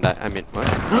 that you didn't die. I mean, what?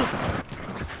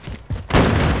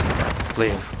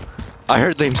 Liam. I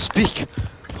heard Liam speak.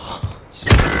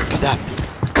 Could that be?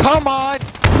 Come on!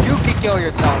 You can kill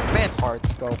yourself. Man's hard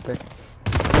scoping.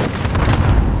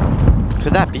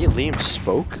 Could that be Liam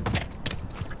spoke? The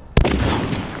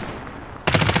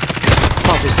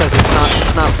puppy says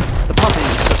it's not, the puppy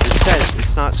says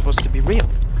it's not supposed to be real.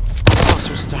 It's not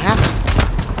supposed to happen.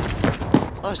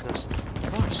 Lars,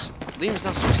 Liam's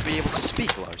not supposed to be able to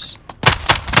speak, Lars.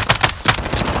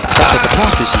 That's what the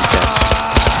prophecy said.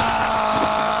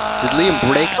 Did Liam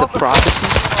break the prophecy?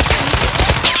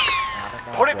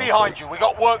 Put it behind you. We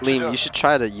got work to do. Liam, you should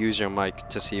try to use your mic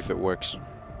to see if it works.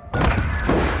 Oh,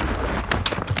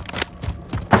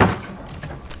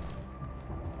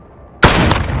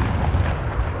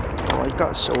 I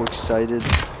got so excited.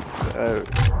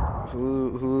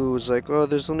 Who was like, oh,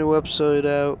 there's a new episode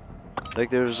out. Like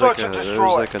there was like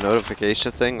a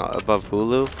notification thing above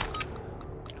Hulu.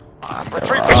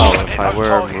 Retreat Oh, position. if Hit I those were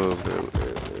targets. moved,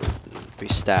 it'd be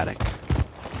static.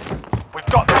 We've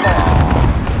got the bomb.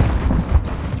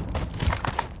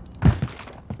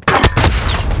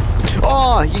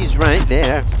 Oh, he's right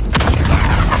there.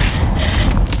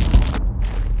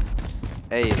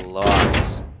 Hey,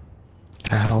 Loss.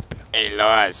 Can I help you? Hey,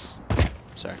 Loss.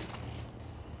 Sorry.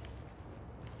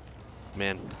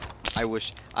 Man, I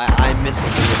wish I miss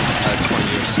Liam's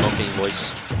 20-year smoking voice,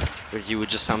 where he would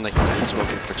just sound like he's been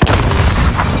smoking for 20 years.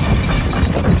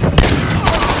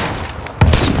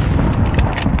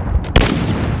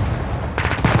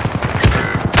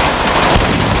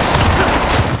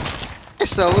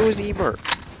 So who's Ebert?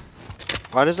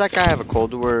 Why does that guy have a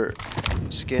Cold War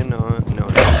skin on? No.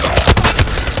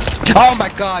 Oh my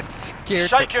God! Scared.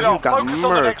 Shake it You off. got Focus on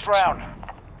the next murked. round.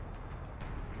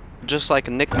 Just like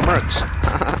Nick Merckx.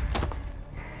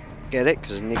 Get it?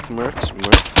 Cause Nick Merckx.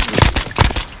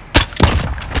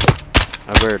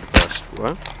 I heard this.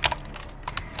 What?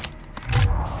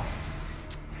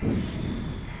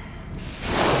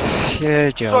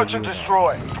 Yeah, Joe. Search and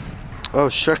destroy. Oh,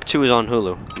 Shrek 2 is on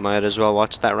Hulu. Might as well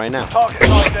watch that right now. Target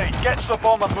ID. Get to the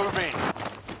bomb and move in.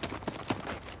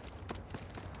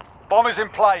 Bomb is in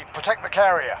play. Protect the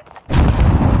carrier.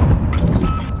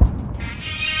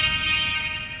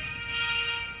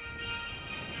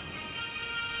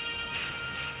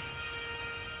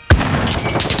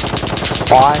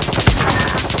 Why?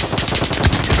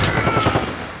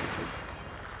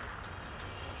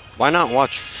 Why not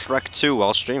watch Shrek 2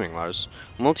 while streaming, Lars?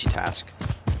 Multitask.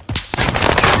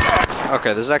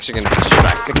 Okay, this is actually gonna be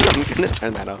distracting. I'm gonna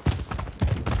turn that off.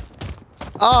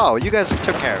 Oh, you guys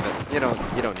took care of it. You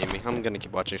don't need me. I'm gonna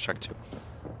keep watching Shrek 2.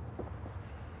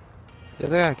 The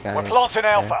other guy. We're planting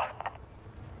Alpha.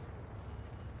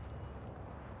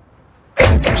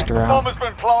 First Bomb round. has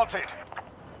been planted.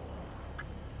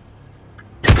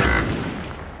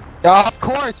 Oh, of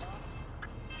course.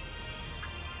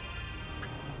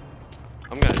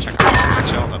 I'm gonna check out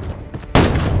Sheldon.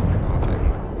 Okay.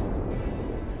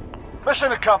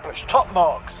 Mission accomplished. Top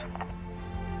marks.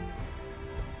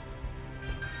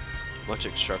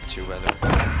 Watching Shrek 2 rather.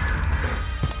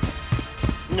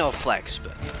 No flex,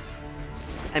 but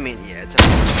I mean, yeah, it's a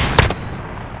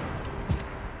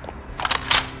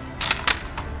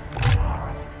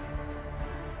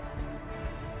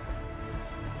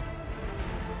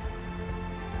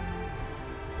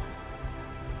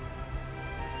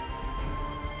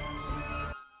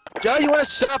Joe, you wanna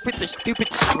shut up with the stupid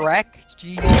Shrek?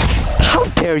 Jeez. How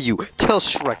dare you tell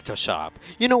Shrek to shut up?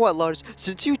 You know what, Lars?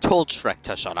 Since you told Shrek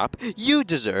to shut up, you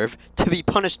deserve to be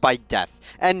punished by death.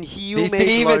 And you They made say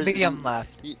even Lars... Liam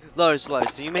left.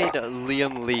 Lars, you made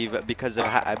Liam leave because of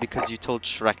because you told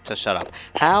Shrek to shut up.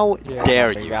 How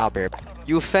dare you?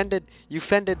 You offended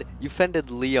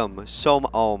Liam so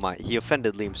oh my, he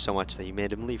offended Liam so much that you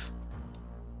made him leave.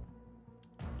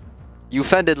 You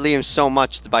offended Liam so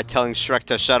much by telling Shrek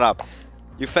to shut up.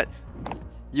 You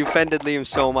offended Liam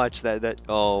so much that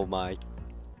oh my.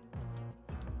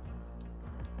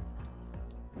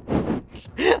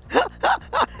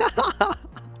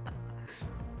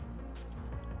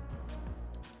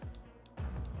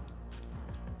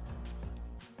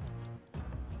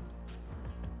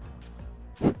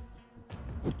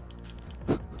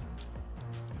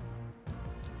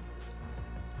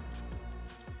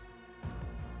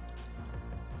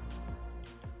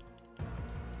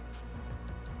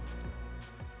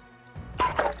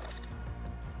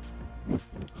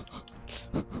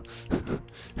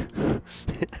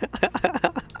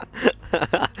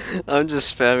 I'm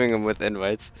just spamming him with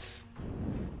invites.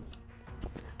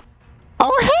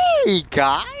 Oh hey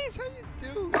guys, how you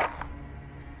doing?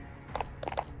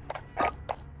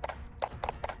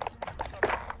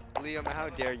 Liam, how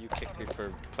dare you kick me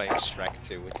for playing Shrek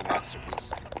 2? It's a masterpiece.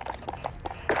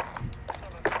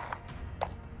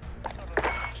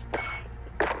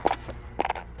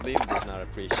 Liam does not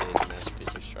appreciate the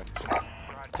masterpiece of Shrek 2.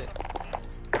 That's it.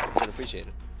 He doesn't appreciate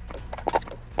it.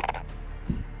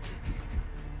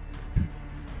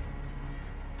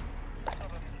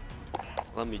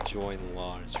 Let me join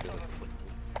Lars really quickly.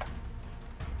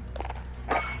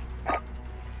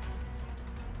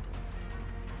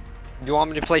 You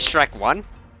want me to play Shrek 1?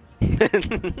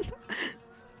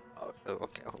 Oh,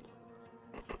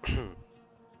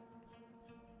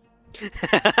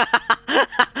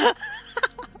 I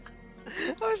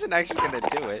wasn't actually gonna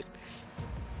do it.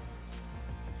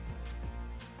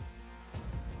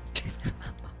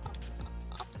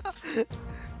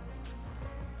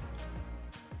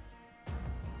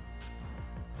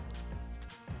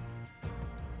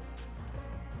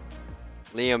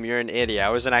 Liam, you're an idiot. I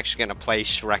wasn't actually gonna play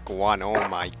Shrek 1. Oh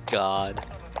my god.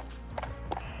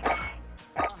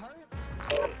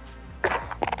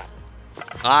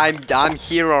 I'm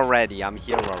here already. I'm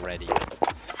here already.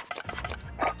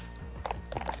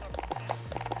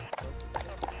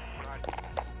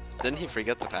 Didn't he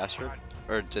forget the password?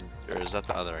 Or is that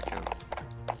the other account?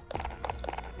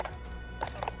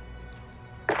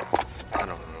 I don't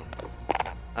know.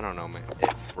 I don't know, man.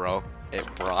 It broke. It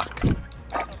broke.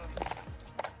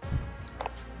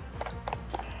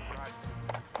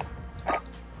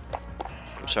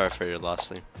 I'm sorry for your loss,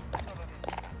 Liam.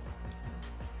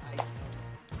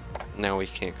 No, we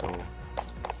can't go.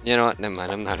 You know what? Never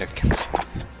mind. I'm not even concerned.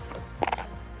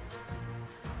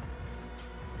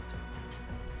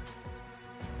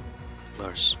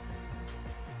 Lars.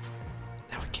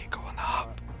 Now we can't go on the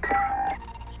hub.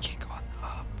 You can't go on the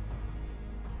hub.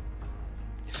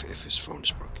 If his phone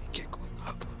is broken, you can't go on the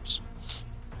hub, Lars.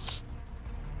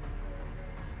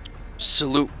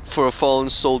 Salute for a fallen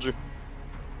soldier.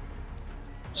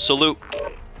 Salute.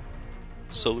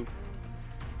 Salute.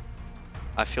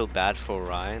 I feel bad for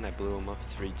Ryan. I blew him up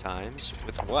 3 times.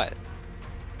 With what?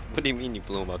 What do you mean you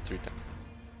blew him up 3 times?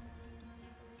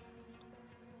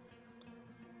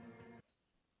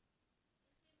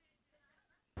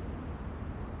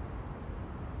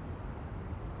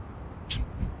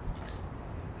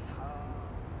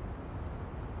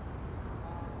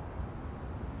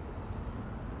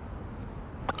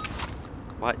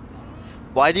 What?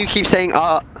 Why do you keep saying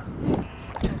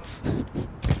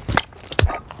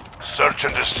Search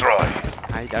and destroy.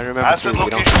 I remember Acid too, we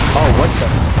don't. location. Oh, what the?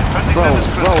 Defending Bro, them is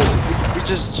critical. we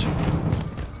just.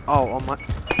 Oh, on my.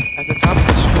 At the top of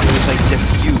the screen, it was like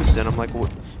diffused, and I'm like,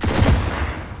 what?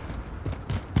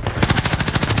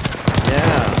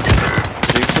 Yeah.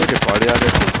 Did you include your party out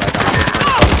there? Because like, I'm just trying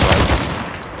to party twice.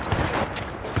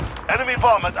 Enemy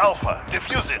bomb at Alpha.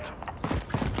 Defuse it.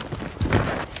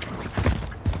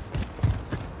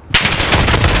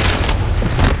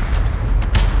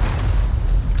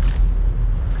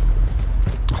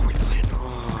 Oh, we playing.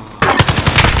 Oh.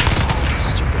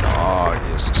 Stupid dog.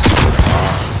 Yes, stupid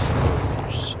dog.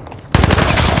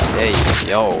 Hey,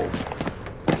 yo.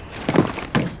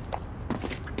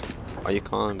 Why are you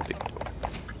calling Big Dog?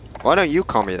 Why don't you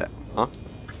call me that, huh?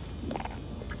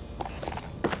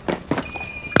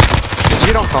 Because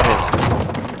you don't call me that.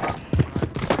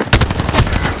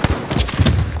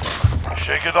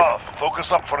 Shake it off.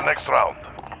 Focus up for next round.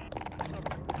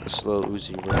 A slow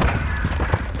Uzi round.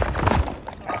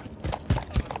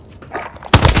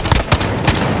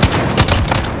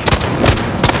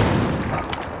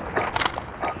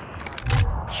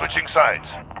 Switching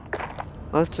sides.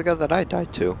 Well, that's the guy that I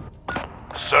died to.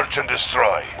 Search and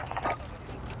destroy.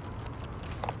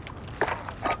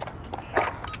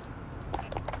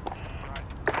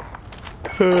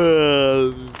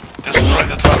 Destroy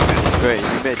the target. Great,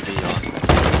 you made me on.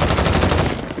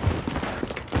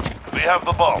 We have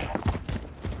the bomb.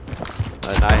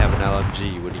 And I have an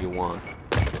LMG, what do you want?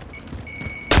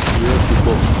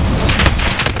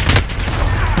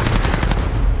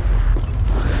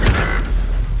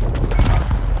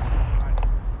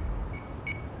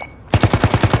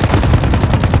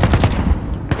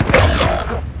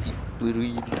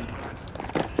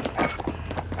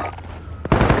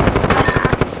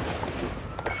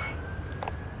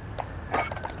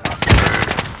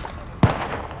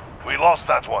 We lost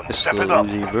that one. Step it up.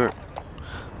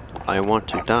 I want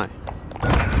to die.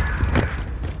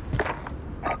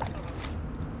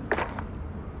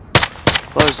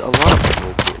 Well, there's a lot of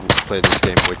people who play this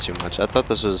game way too much. I thought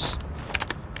this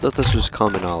was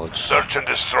common knowledge. Search and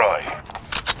destroy.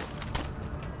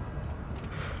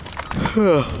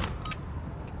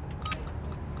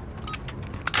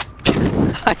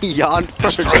 I yawned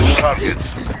first. Destroy the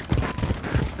targets.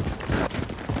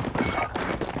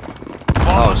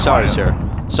 Oh, sorry, sir.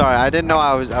 Sorry, I didn't know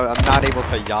I'm not able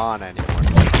to yawn anymore.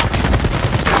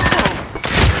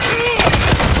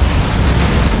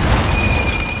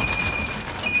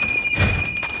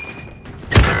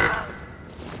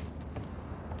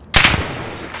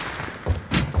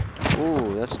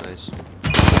 Ooh, that's nice.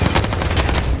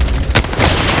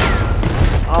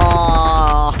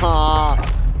 Ah,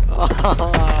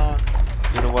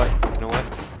 you know what? You know what?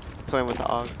 Playing with the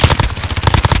AUG.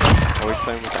 Are we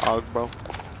playing with the AUG, bro?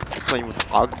 Playing with the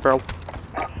AUG, bro?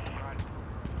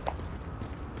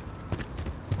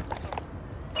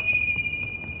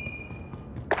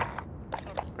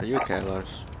 Are you okay,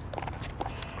 Lars?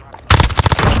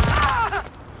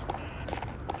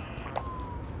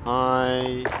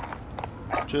 I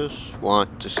just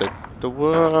want to set the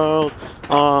world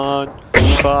on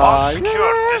Bomb fire.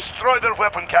 secured. Destroy their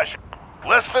weapon cache.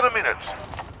 Less than a minute.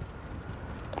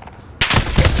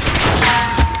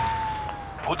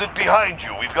 Put it behind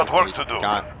you. We've got work to do.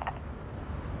 God.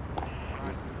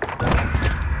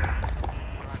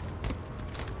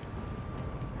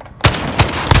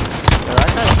 Yeah, that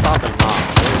guy's probably not.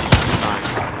 Maybe he's just trying.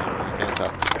 I don't know, you can't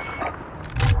tell.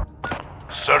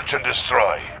 Search and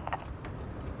destroy.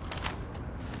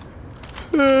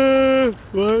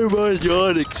 Why am I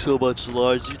yawning so much,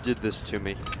 Lars? You did this to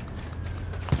me.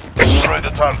 Destroy the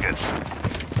targets.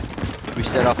 We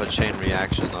set off a chain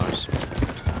reaction, Lars.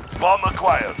 Bomb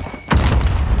acquired.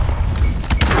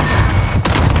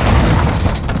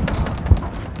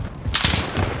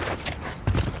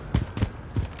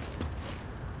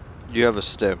 You have a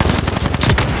stim.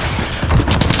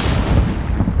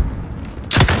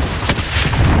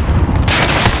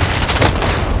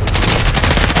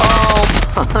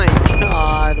 Oh my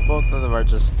god, both of them are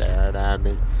just staring at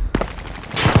me.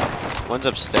 One's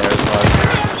upstairs,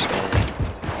 Lars.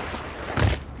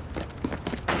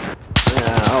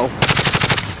 Ow.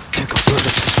 Tickle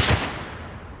burger.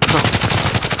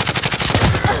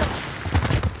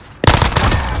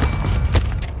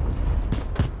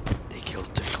 They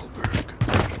killed Tickleberg.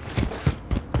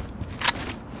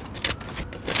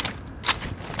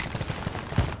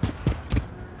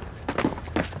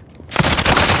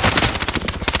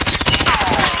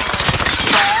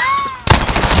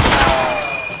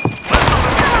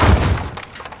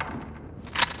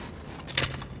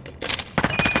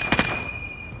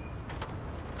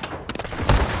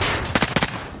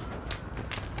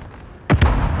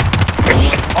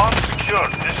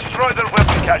 Destroy their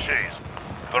weapon caches.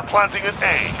 They're planting at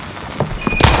A.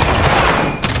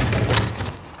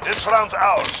 This round's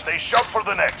ours. Stay sharp for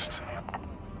the next.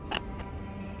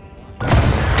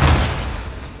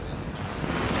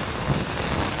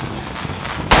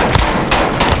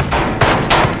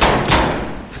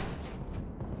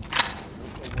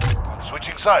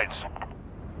 Switching sides.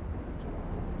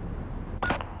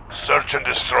 Search and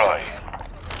destroy.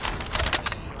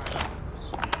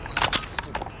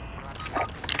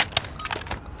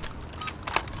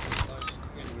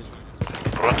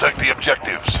 Protect the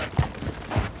objectives.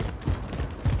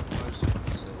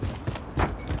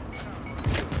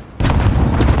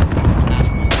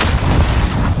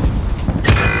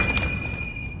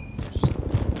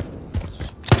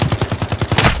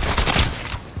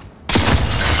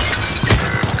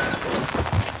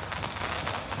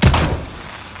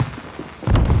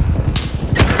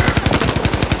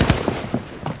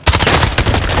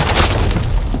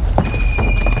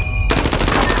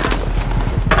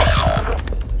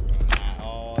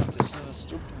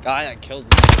 Guy that killed me.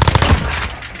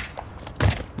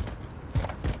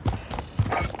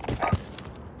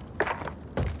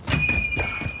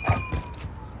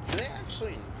 Do they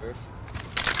actually nerf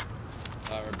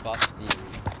or buff the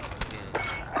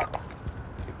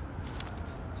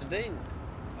did they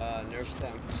nerf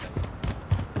them?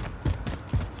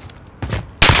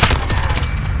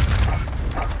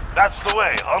 That's the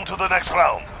way. On to the next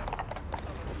round.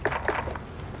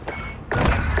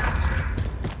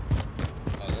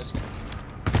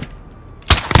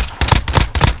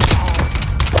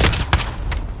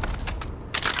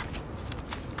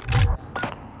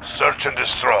 Search and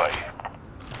destroy.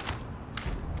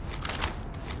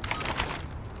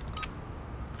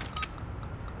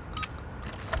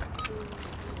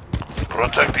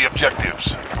 Protect the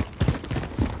objectives.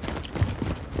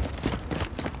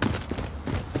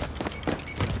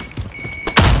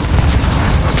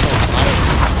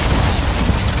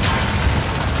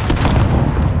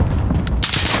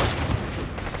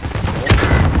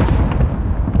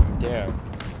 Dare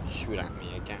shoot at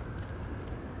me again.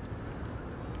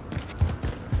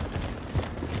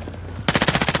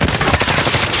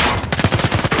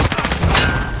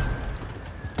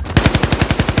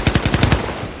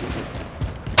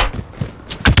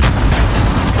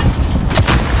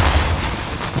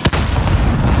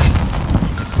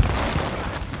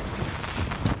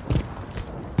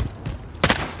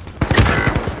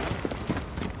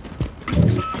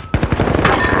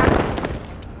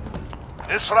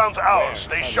 This round's ours.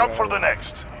 Stay sharp for the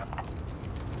next.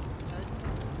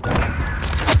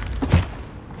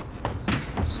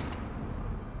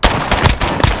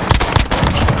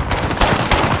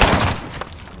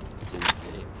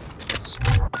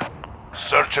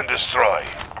 Search and destroy.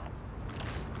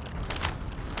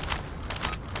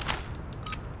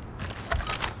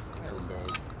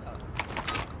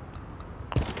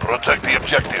 Protect the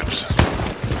objectives.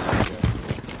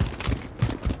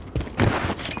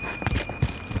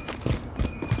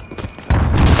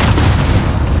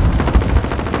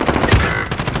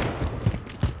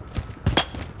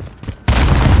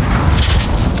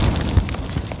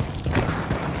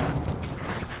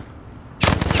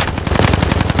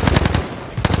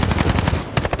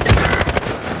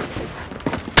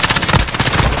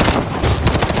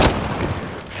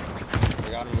 I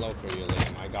got him low for you,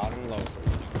 Liam. I got him low for you.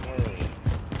 Don't worry.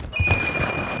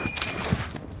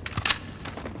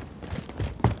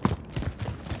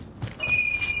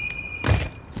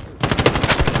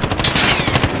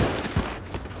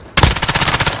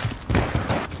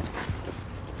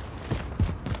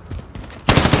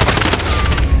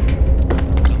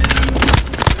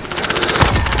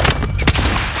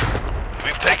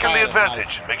 We've taken the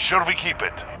advantage. Make sure we keep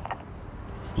it.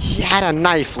 He had a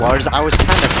knife, Lars. I was kind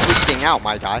of freaking out,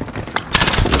 my guy.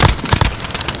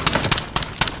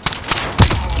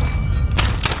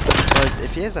 Lars,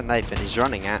 if he has a knife and he's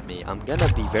running at me, I'm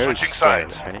gonna be very Switching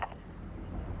scared, sides. right?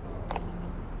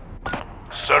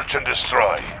 Search and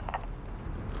destroy.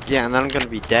 Yeah, and then I'm gonna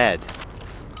be dead.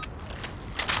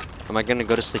 Am I gonna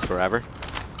go to sleep forever?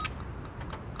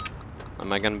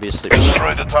 Am I gonna be asleep forever?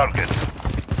 Destroy the targets.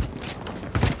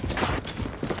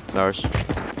 Lars?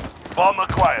 Bomb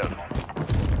acquired.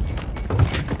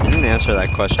 You didn't answer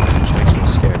that question, it just makes me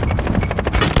scared.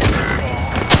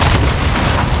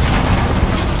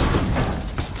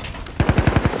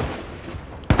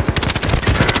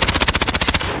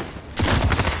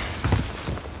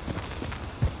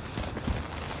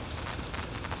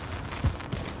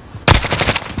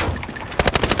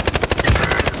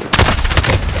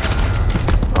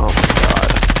 Oh my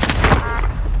god.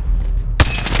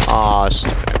 Aw,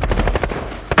 stupid.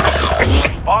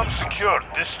 Bomb secured.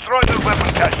 Destroy the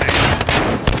weapon cache.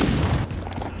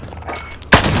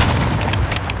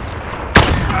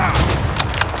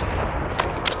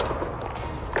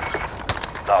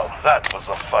 Now that was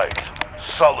a fight.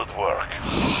 Solid work.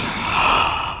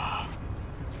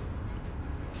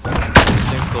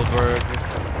 Dinkelberg.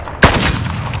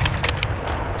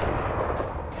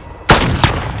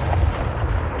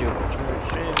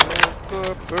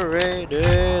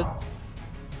 Incorporated.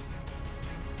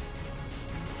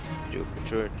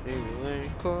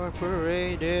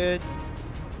 Incorporated.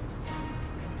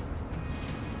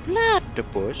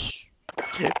 Platypus.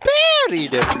 Bury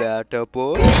the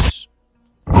platypus.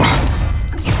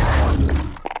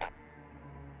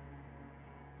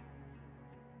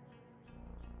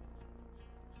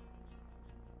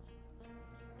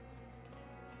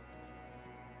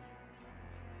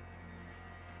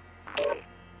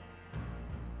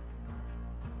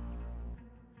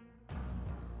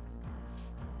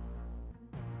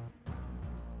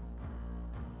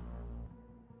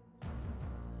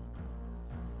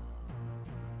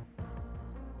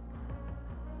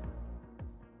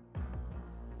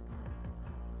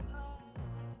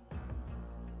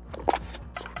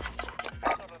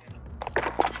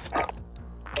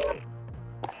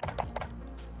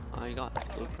 I got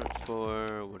blueprint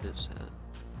for what is that?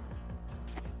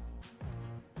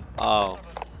 Oh.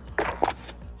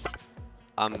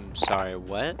 I'm sorry,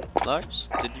 what? Lars?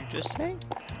 Did you just say?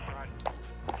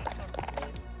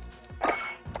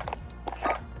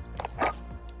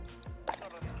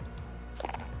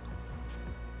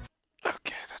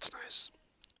 Okay, that's nice.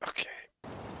 Okay.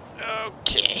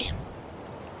 Okay.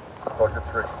 Roger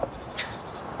 3.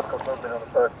 Got movement on the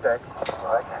first deck.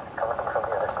 Right, coming from the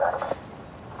other side.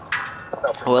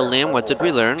 Well, Liam, what did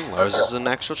we learn? Lars is an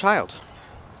actual child.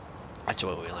 That's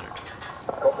what we learned.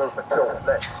 Got movement, kill the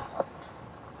next.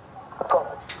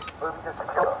 Got it. Moving to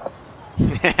secure.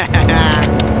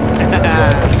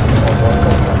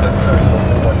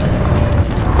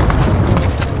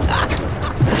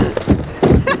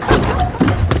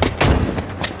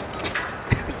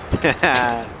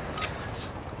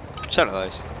 Shut up,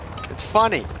 Lars. It's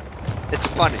funny. It's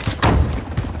funny.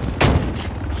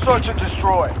 Search and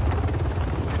destroy.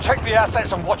 Protect the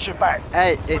assets and watch your back.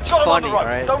 Hey, it's Got 'em on funny, the road.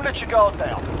 right? Don't let your guard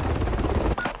down.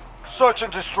 Search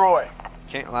and destroy.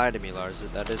 Can't lie to me, Lars.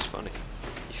 That is funny.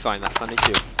 You find that funny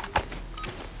too.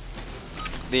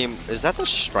 Liam, is that the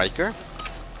striker?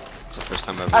 It's the first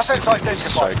time I've ever Assets seen a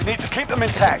identified. striker We need to keep them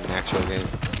intact. in an actual game.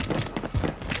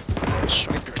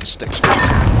 Striker and sticks.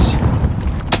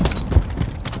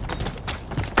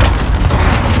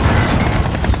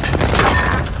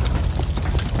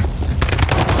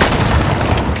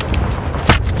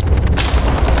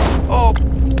 Oh!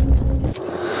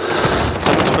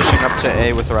 Someone's pushing up to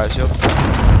A with a riot shield.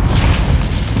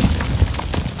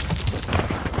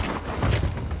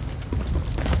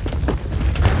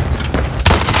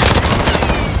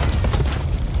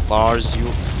 Lars, you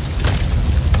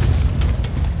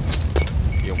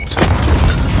almost.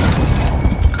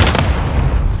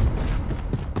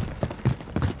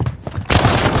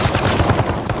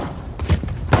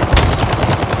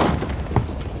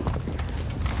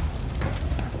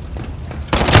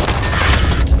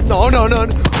 No, no, no,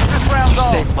 no. This round's You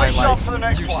off. saved my Play sharp life. for the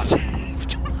next You one.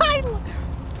 saved my life.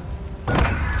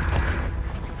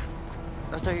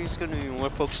 I thought he was gonna be more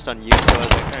focused on you, so I was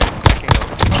like, alright, I can't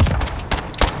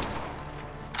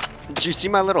go. Did you see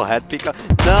my little head peek up?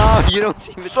 No, you don't even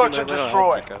see my Search and little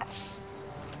destroy. head peek up.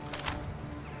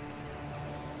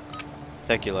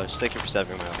 Thank you, Lars. Thank you for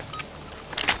saving my life.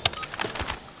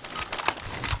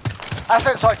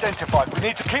 Assets identified. We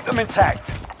need to keep them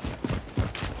intact.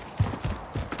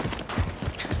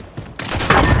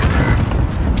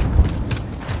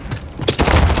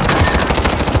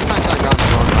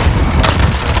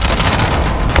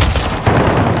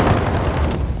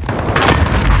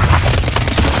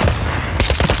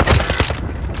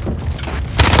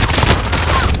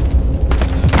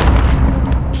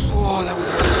 Oh, that one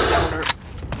hurt. That one hurt.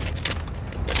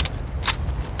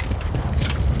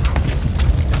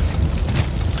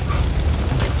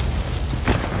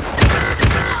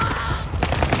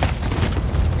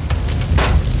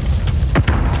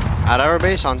 At our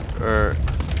base on, or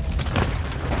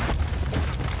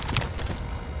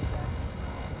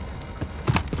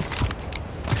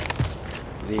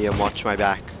Liam, watch my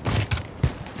back.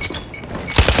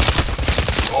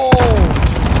 Oh!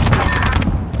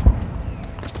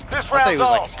 This I thought he round's was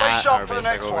off. like Play at sharp our for the base,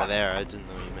 like next over one. there. I didn't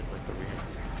know he meant like over here.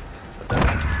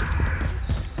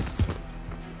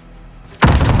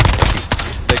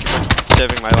 Thank you for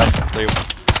saving my life, Liam.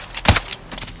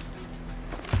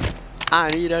 I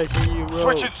need a hero.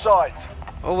 Switching sides.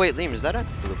 Oh wait, Liam, is that a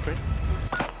blueprint?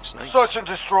 Looks nice. Search and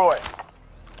destroy.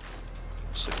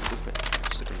 Nice looking blueprint.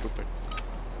 Nice looking blueprint.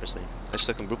 Where's Liam? Nice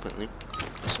looking blueprint, Liam.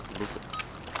 Nice looking blueprint.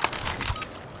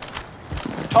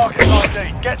 Target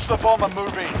ID. Get to the bomb and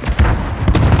move in.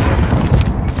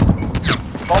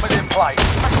 Bomb is in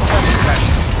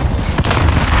place.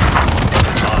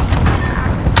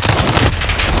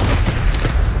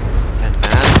 And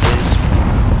that is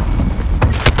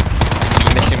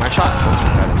me missing my shots. That's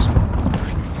what that is.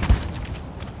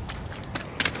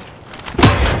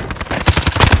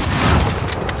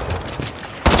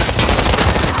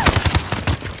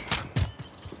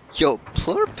 Yo,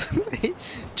 Plurp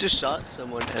just shot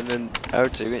someone and then our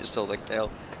teammate stole like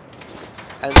tail.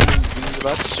 And then he was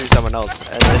about to shoot someone else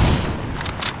and then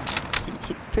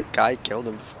the guy killed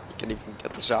him before he could even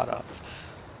get the shot off.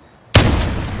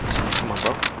 Come on,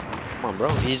 bro. Come on, bro.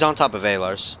 He's on top of A,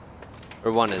 Lars.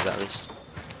 Or one is, at least.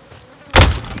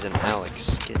 He's an Alex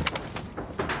skid.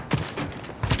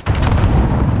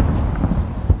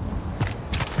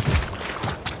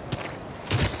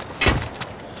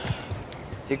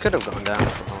 He could have gone down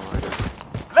for all I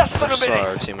know. Less I than a saw our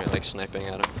minute. teammate like sniping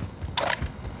at him.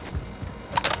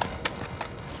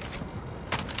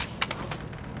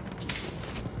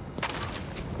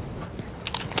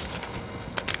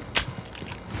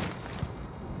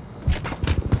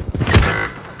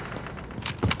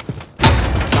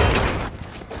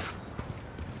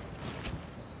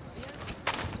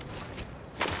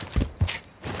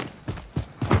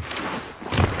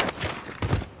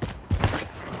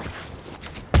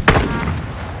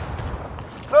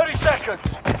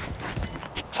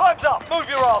 Time's up. Move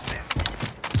your asses.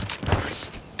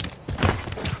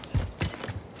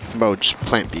 Bro, just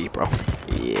plant B, bro.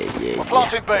 Yeah, We're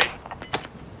planting B.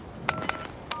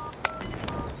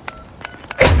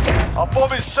 Our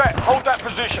bomb is set. Hold that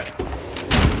position.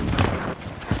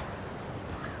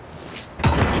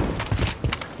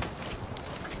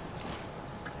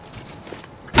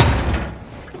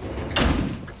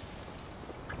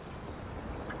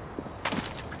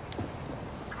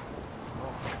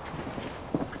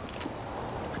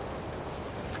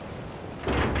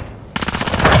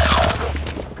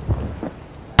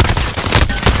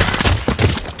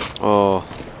 Oh.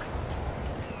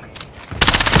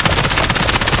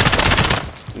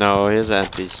 No, his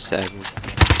MP7.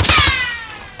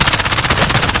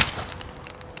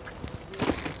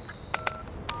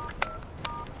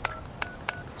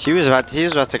 He was about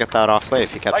to get that off late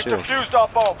if he kept They've shooting. defused our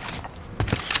bomb.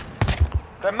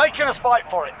 They're making us fight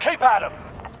for it. Keep at them.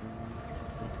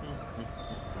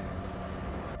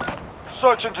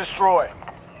 Search and destroy.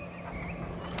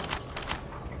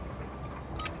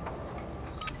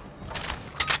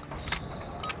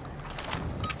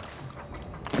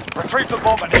 Retrieve the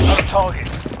bomb and hit those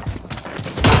targets.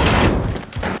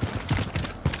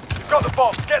 You've got the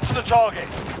bomb. Get to the target.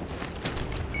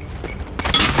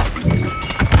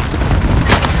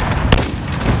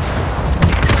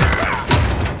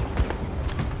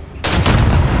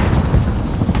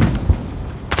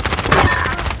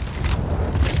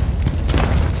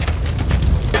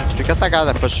 that guy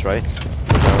that pushed right?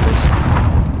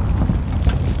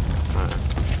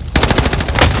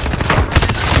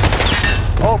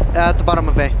 Oh, at the bottom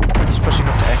of A. He's pushing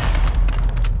up to A.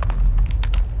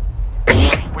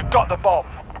 We've got the bomb.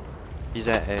 He's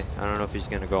at A. I don't know if he's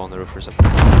gonna go on the roof or something.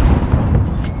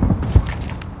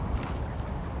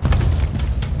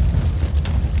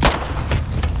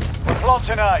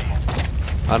 Planting A.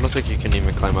 I don't think you can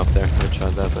even climb up there. I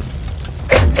tried that, but...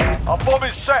 Our bomb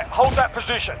is set. Hold that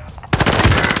position.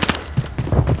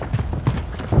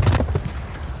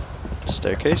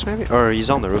 Staircase, maybe? Or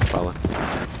he's on the roof, probably.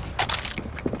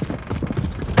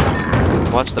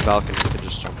 Watch the balcony. You can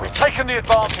just jump We've up. taken the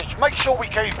advantage. Make sure we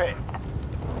keep it.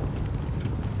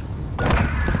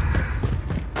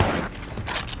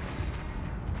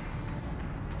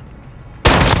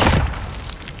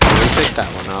 We picked that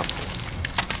one up.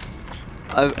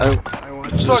 I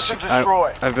watched Search and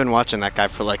destroy. I've been watching that guy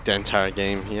for like the entire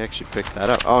game. He actually picked that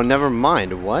up. Oh, never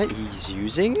mind. What? He's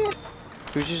using it?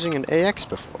 He was using an AX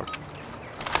before.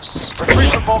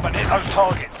 Retrieve the bomb and hit those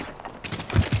targets.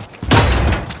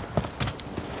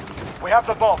 We have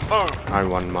the bomb. Move. I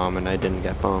won, Mom, and I didn't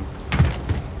get bombed.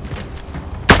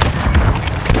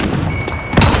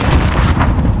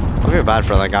 I feel bad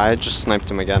for that guy. I just sniped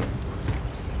him again.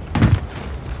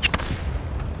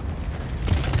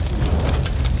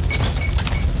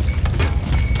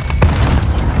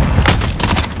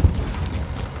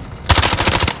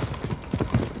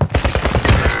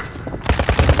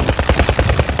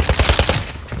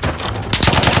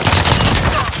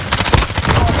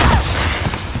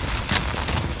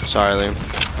 Sorry, Liam.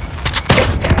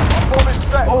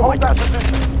 Oh my God.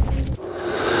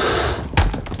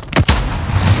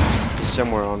 He's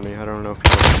somewhere on me. I don't know if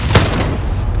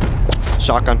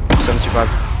shotgun, 725.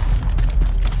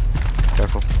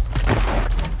 Careful.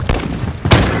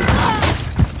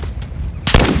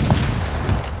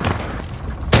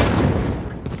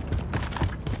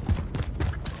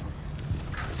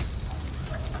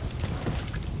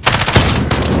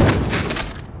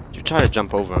 Try to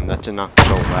jump over him. That did not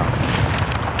go well.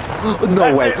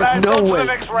 No way! No way!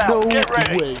 No way!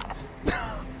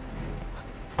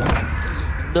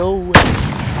 No way!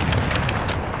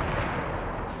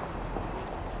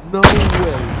 No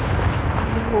way!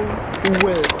 No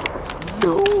way!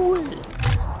 No way!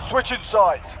 Switching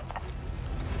sides.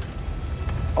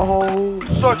 Oh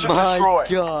Search and my destroy.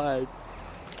 God!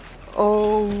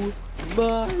 Oh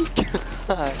my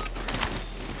God!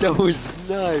 That was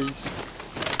nice.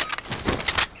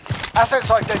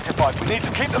 Assets identified. We need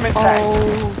to keep them intact.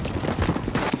 Oh,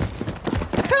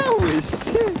 that was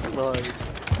sick, Lars.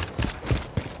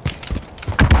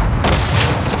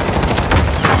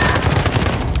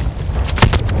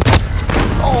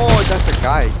 Oh, that's a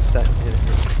guy. Set hit.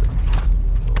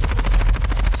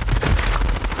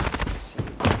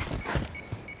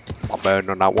 I'm bad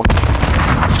on that one.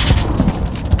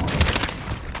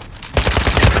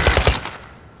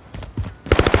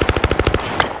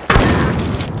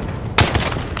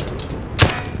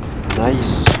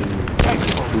 Nice.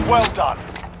 Well done.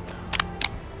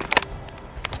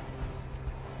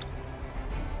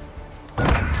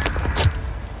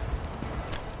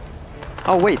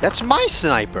 Oh wait, that's my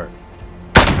sniper.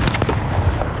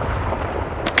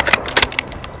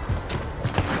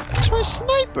 That's my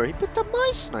sniper. He picked up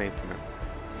my sniper.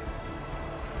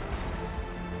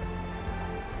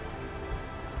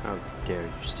 How dare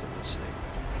you steal my sniper?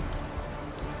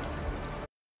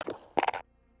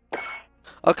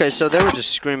 Okay, so they were just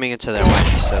screaming into their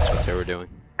mics. That's what they were doing.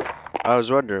 I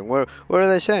was wondering, what are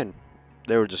they saying?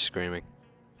 They were just screaming.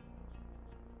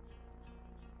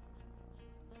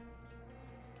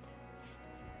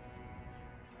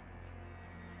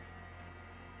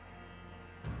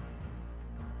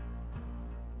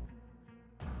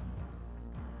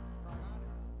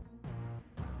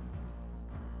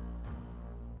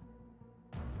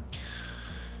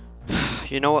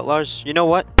 You know what, Lars? You know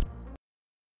what?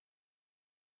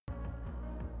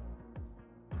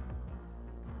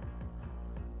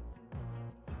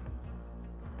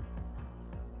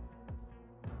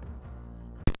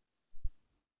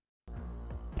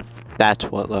 That's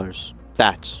what, Lars.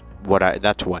 That's what.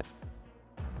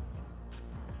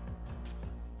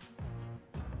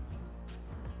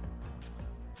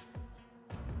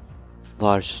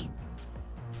 Lars.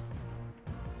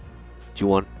 Do you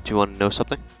want to know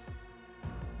something?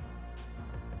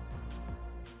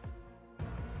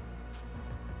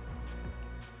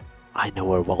 I know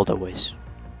where Waldo is.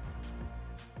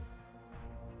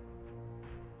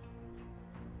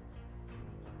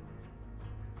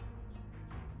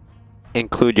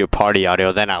 Include your party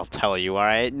audio, then I'll tell you,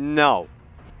 alright? No.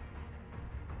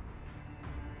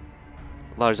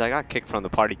 Lars, I got kicked from the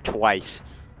party twice.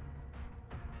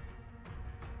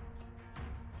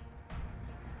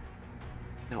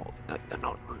 No.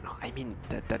 I mean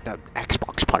the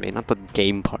Xbox party, not the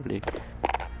game party.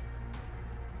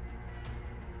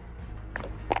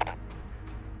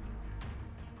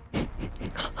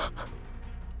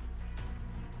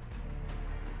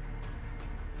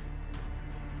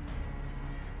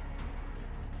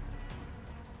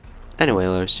 Anyway,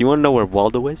 Lars, you wanna know where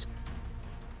Waldo is?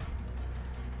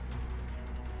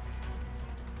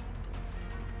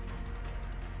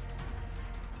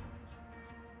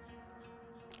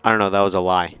 I don't know, that was a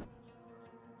lie.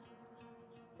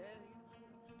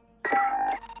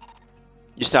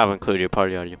 You still haven't included your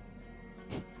party audio.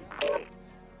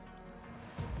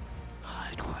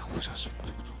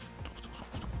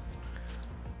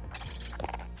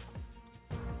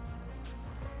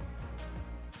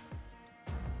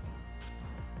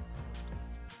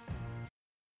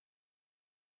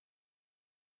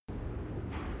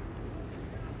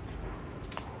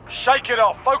 Shake it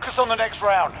off. Focus on the next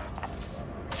round.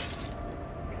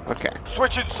 Okay.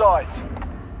 Switching sides.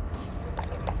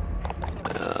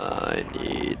 I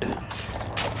need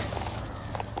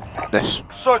this.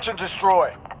 Search and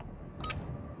destroy.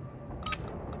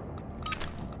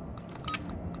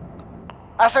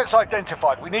 Assets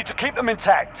identified. We need to keep them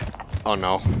intact. Oh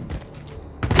no.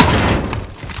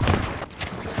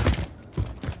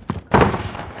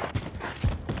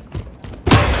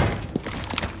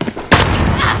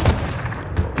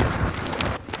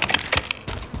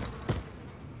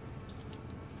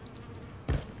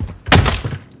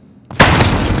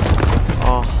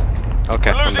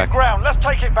 Okay, We're losing ground. Let's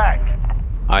take it back.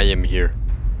 I am here.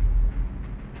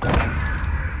 I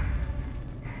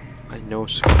know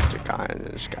someone's a guy, and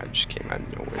this guy just came out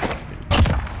of nowhere.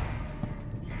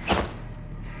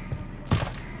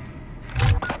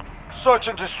 Search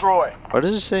and destroy. Why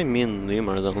does it say me and Liam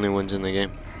are the only ones in the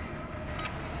game?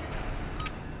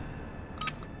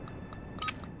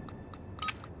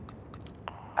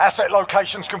 Asset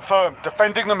locations confirmed.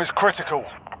 Defending them is critical.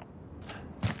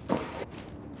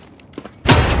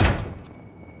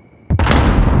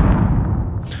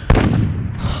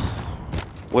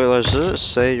 Wait, does it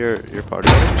say your party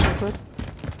audio or something?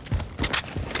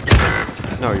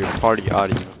 No, your party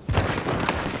audio.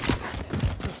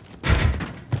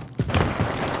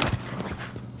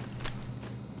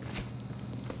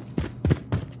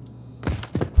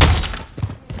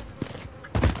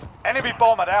 Enemy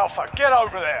bomb at Alpha. Get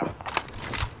over there.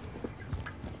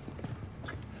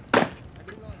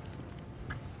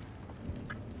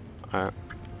 Alright.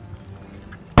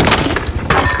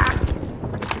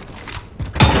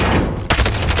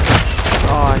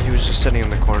 Oh, he was just sitting in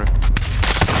the corner.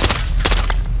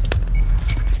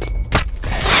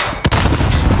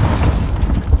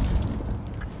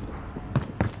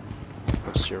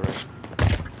 That's your right.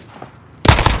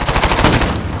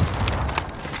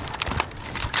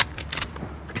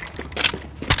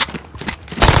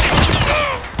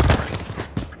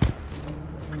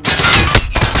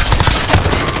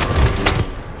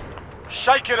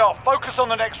 Shake it off. Focus on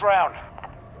the next round.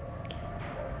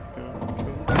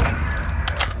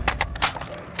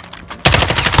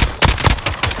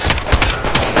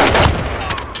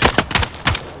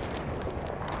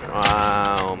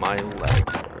 Wow, my leg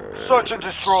hurts. Search and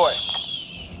destroy.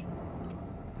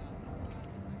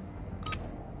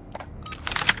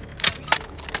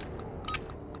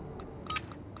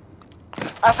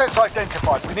 Assets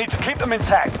identified. We need to keep them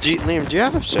intact. Liam, do you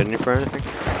have obsidian for anything?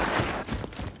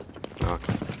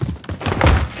 Okay.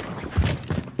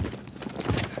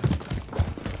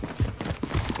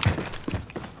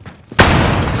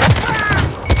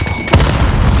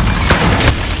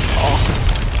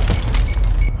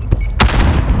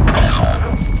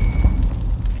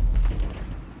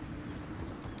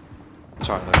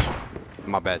 Sorry, that's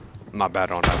my bad. My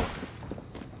bad on that one.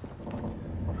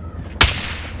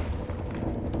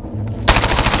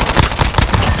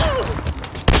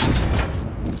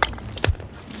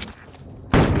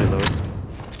 Reload.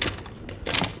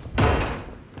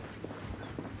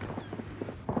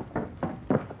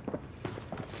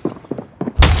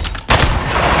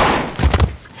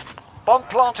 Bomb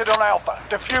planted on Alpha.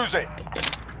 Defuse it.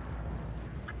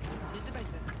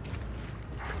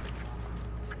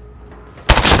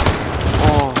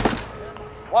 Oh,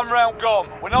 One round gone.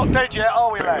 We're not dead yet,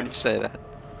 are we, why would you lads? say that?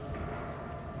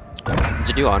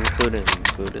 Did you uninclude it and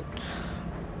include it?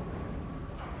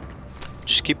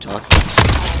 Just keep talking.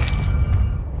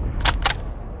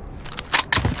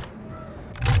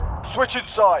 Switching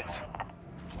sides.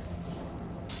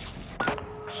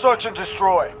 Search and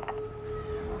destroy.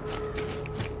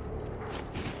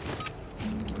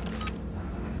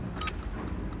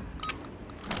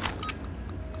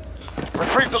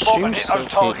 Retrieve The the bomb stream and hit still those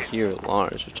can't targets. hear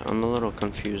Lars, which I'm a little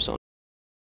confused on.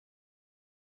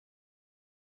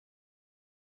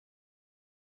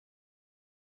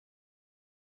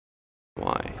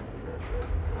 Why?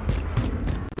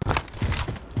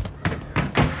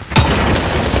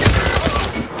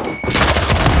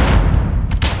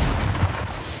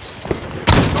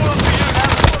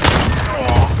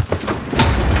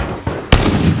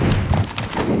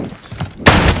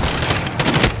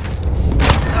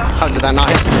 How did that not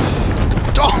hit?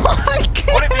 Oh my god!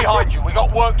 Put it behind you, we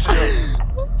got work to do.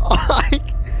 Oh my...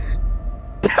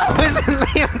 That wasn't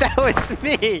Liam, that was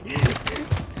me!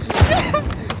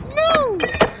 No!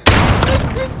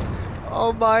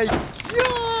 Oh my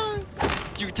god!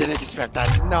 You didn't expect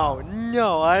that. No,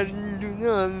 no, I'm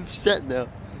upset now.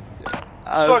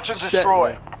 I'm Search and upset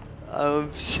destroy. now. I'm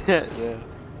upset now.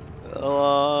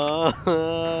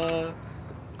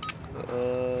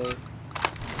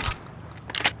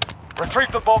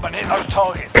 Retrieve the bomb and hit those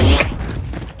targets.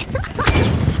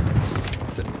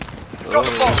 So, Got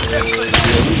the bomb, get to the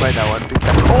yeah, we might not want to pick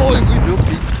that. Oh, we do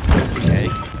pick A.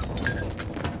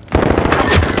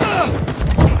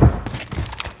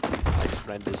 My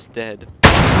friend is dead.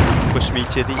 Push me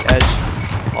to the edge.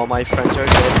 All my friends are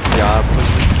dead. Yeah,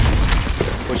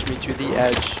 push me to the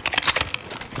edge.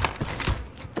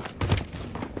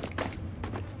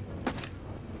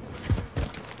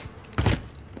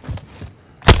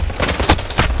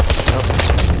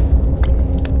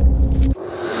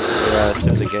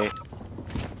 Through the gate.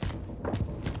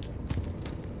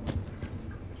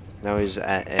 Now he's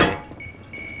at A.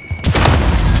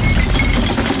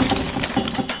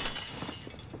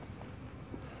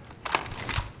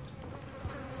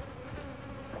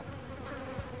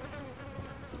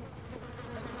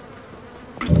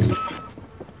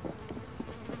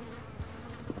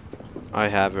 I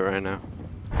have it right now.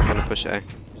 I'm gonna push A.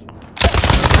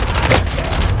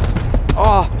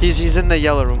 Oh, he's in the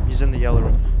yellow room. He's in the yellow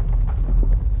room.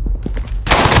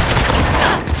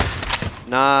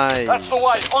 Nice. That's the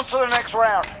way, on to the next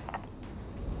round.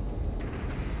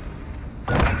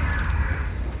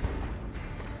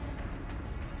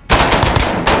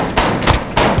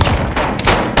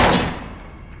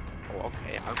 Oh,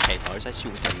 okay, Lars, I see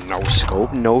with the no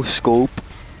scope, no scope.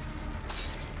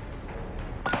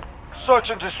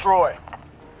 Search and destroy.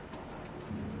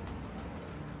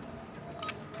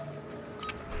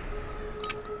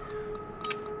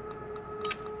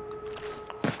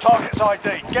 Target's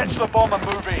ID. Get to the bomb and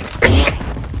move in.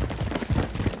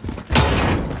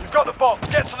 You've got the bomb.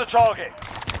 Get to the target.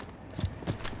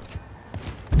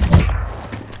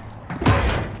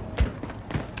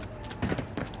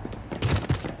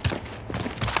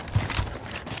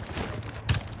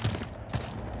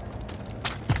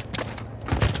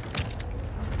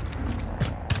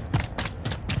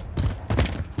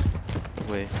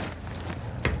 Wait.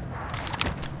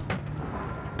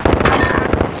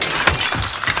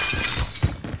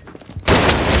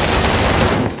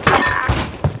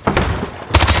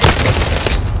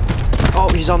 Oh,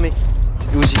 he's on me.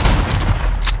 Uzi.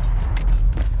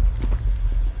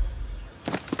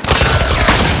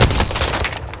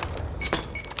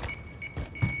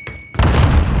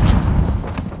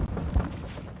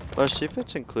 Let's see if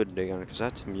it's included again, because I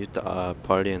had to mute the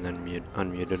party and then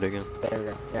unmute it again. There we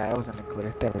go. Yeah, it wasn't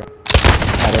included. There we go.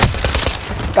 That is.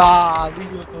 Ah,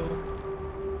 Leo.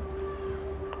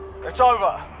 It's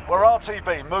over. We're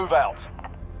RTB. Move out.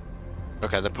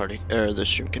 Okay, the party, or the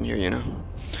stream can hear you now.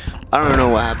 I don't know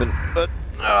what happened, but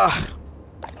ow.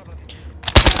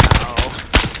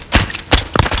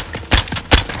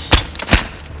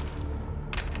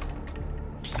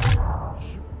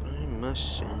 I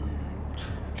mustn't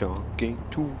jogging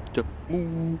to the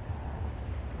moon.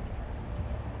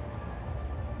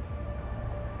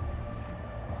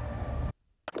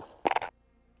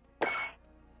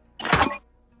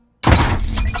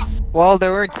 Well, they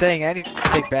weren't saying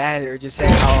anything bad. They were just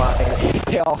saying how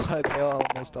they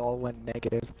almost all went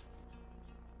negative.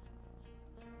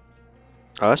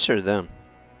 Us or them?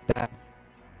 Yeah.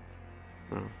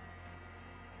 Oh.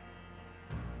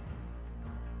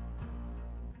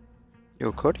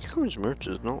 Yo, Cody Cohen's merch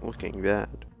is not looking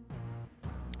bad.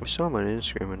 I saw him on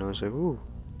Instagram and I was like, ooh,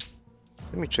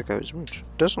 let me check out his merch.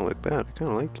 Doesn't look bad. I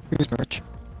kind of like it. Who's merch?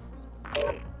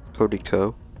 Cody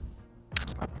Co.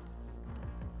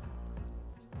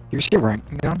 You see your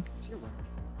ranking down?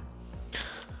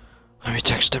 Let me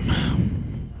text him.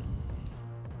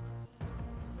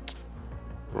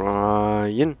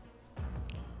 Ryan,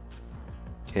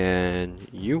 can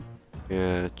you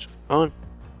get on?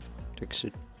 Text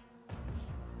it.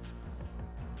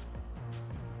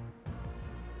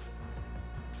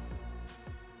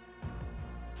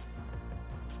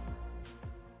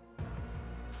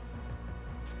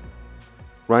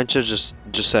 Rancha just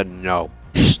said no.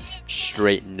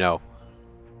 Straight no.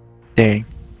 Dang.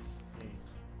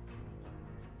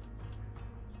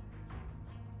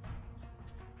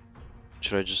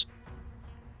 Should I just...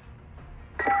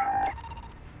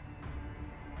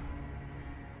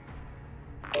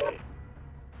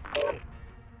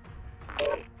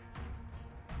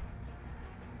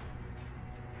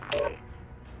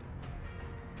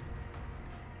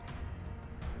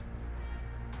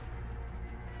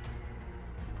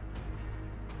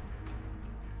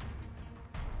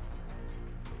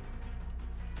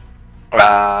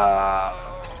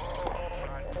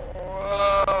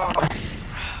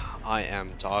 I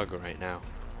am dog right now.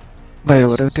 Wait,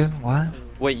 what do I do? What?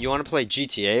 Wait, you want to play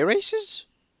GTA races?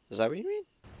 Is that what you mean?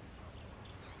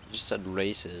 You just said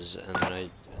races, and then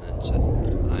said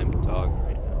I'm dog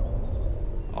right now.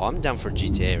 Oh, I'm down for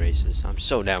GTA races. I'm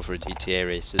so down for GTA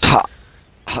races. I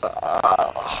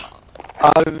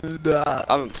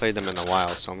haven't played them in a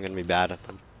while, so I'm gonna be bad at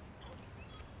them.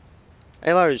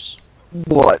 Hey, Lars.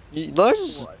 What?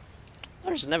 Lars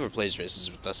never plays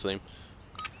races with us, Liam.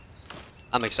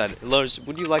 I'm excited. Lars,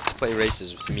 would you like to play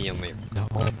races with me and Liam? No,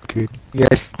 I'm good.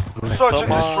 Yes. Search and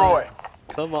destroy.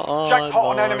 Come on, Jackpot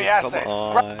on Lars, enemy come assets.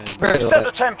 on. Set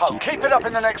the tempo. Keep it up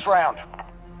in the next round.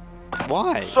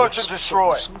 Why? Search and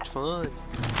destroy. So much fun.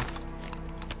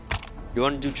 You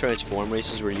want to do transform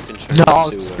races where you can turn No,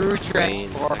 into screw a plane?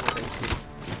 transform races.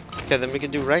 Okay, then we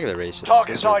can do regular races.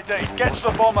 Target's Those are- ID. Get to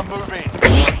the bomb and move in.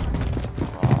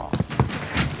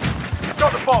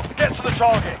 Got the bomb. Get to the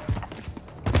target.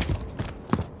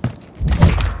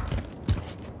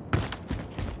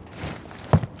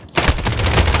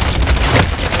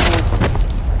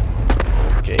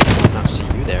 Okay, did not see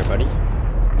you there, buddy.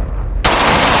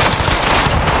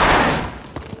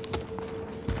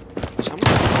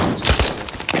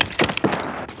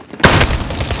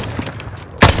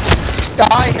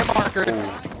 Die, hit marker.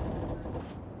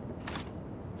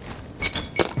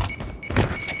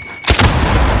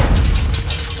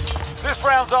 This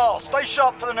round's ours. Stay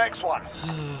sharp for the next one.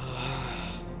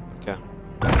 Okay.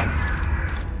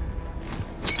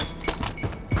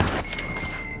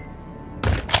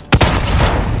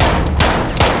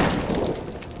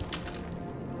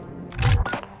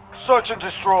 Search and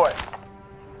destroy.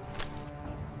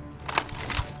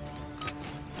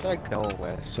 Should I go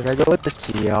with? Should I go with the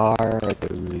CR or the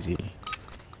Uzi?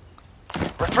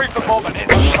 Retrieve the bomb and hit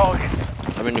those targets.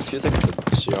 I mean, if you think the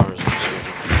CR is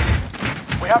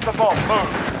absurd. We have the bomb.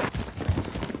 Move.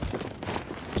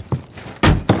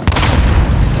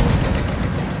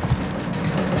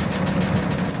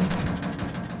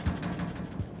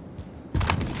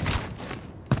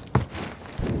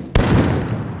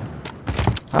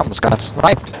 I almost got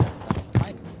sniped.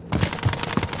 Where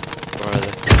are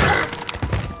they?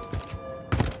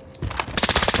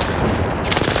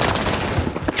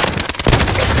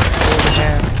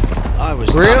 I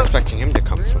was Really? not expecting him to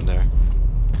come from there.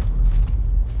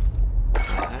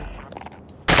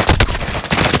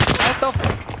 What the?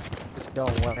 Just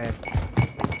don't win.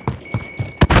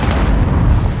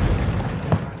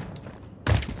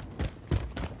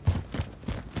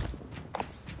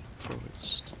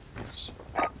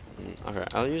 Okay,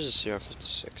 I'll use a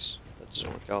CR-56. That doesn't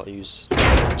work. I'll use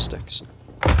sticks.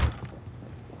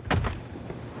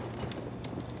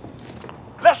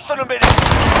 Less than a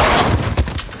minute.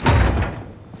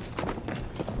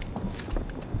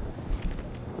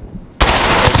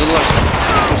 There's the last one.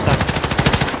 Push that.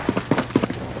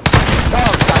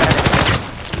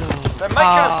 They're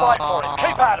making us fight for it.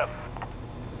 Keep at them.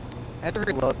 I had to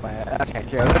reload my. Okay,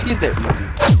 here, let's use the Uzi.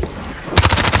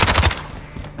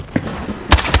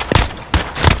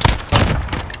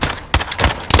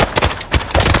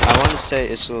 I want to say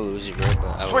it's a little Uzi Vert,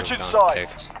 but I would Switching have gotten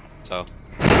sides. kicked. So,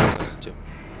 I'm going to.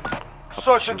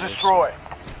 Search and destroy.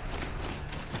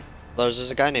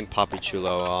 There's a guy named Papi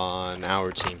Chulo on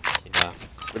our team. Yeah.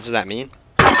 What does that mean?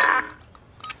 Alright.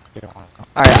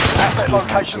 Asset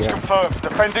locations confirmed.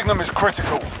 Defending them is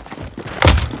critical.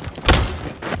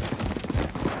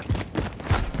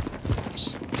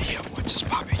 Yeah, what does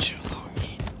Papi Chulo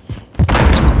mean?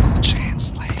 Let's Google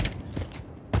Translate.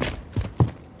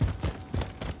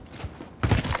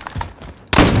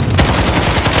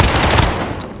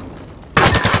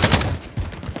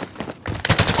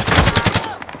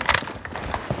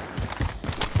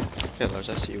 Okay, Lars,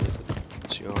 I see you with it.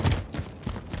 It's your arm.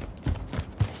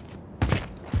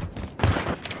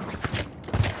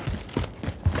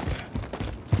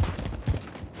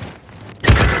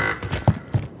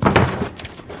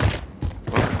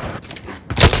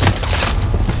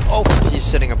 Oh, he's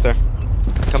sitting up there.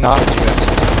 Coming towards you guys.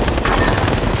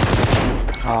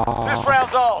 This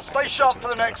round's ours. Stay sharp for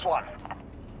the next one.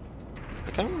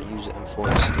 Like, I don't want to use M4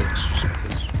 and sticks just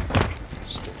because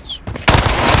sticks.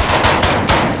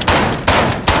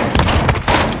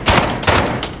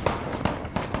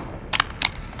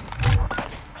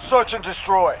 Search and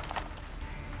destroy.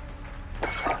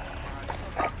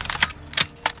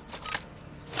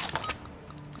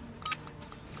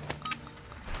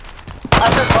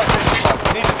 Assets identified.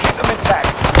 We need to keep them intact.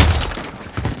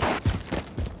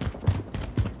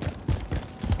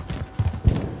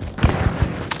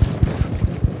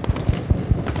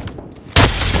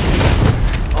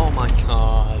 Oh my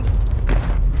god.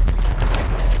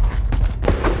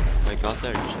 I got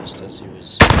there just as he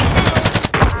was.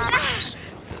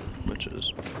 Which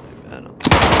is really bad.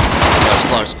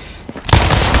 Lars.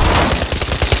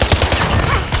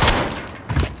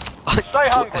 Stay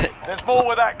hungry. There's more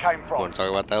where that came from. Want to talk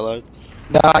about that, Lars?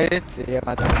 No, I didn't see him.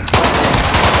 I didn't see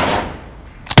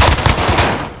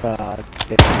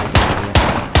him.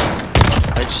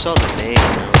 I just saw the name.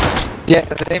 And I was like, Yeah,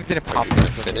 the name didn't are pop you gonna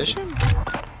up. finish him?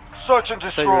 Search and I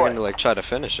thought you were destroy. gonna like try to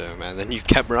finish him, and then you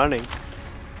kept running.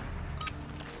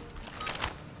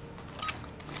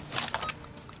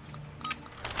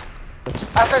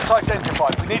 Assets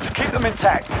identified. We need to keep them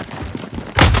intact.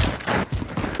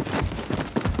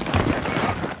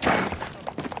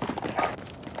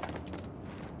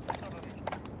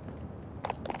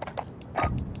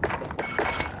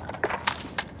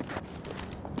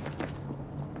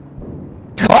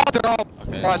 Oh, they're all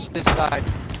Okay. across this side.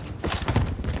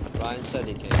 Ryan said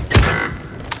he came.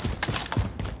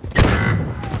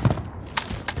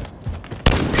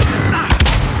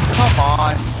 Come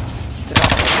on.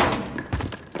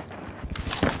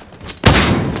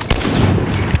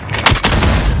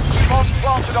 Bomb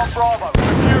planted on Bravo.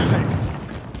 Defusing.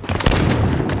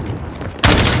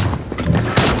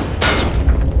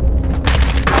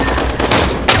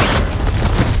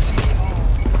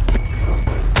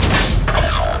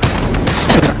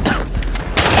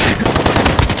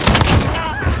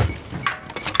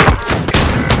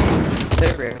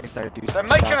 They really started doing They're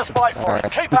making a spike for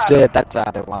it. Keep at it. That's the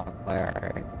other one.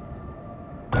 Alright.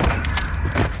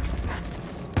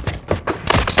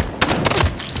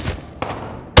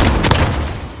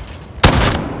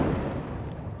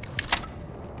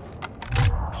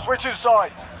 Switching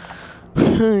sides.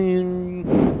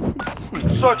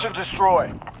 Search and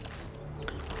destroy.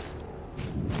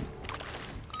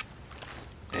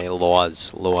 Hey,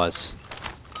 laws.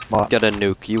 What? Get a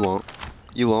nuke. You won't.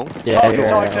 You won't. Yeah, Target's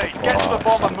yeah, ID. Get to the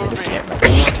bomb and move in.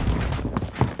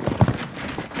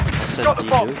 I said Got the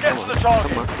bomb. D-nuke. Get to the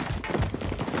target. Come on.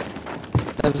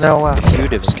 There's no way. If you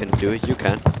divs can do it, you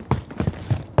can.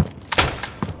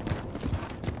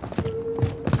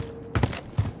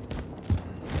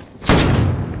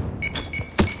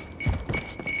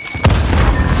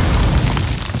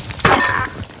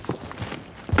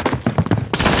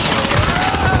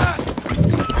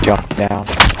 Jump down.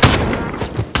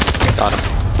 Got him.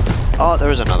 Oh, there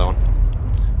was another one.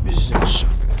 He's just gonna shoot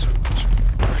me this one.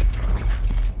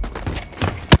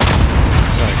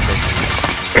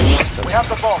 We have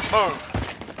the bomb. Move.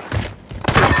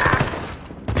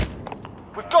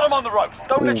 We've got them on the ropes.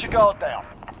 Don't let your guard down.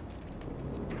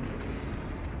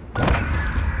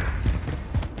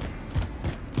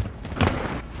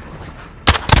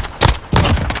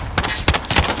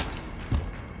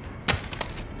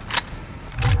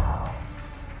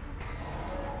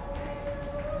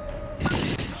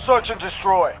 Search and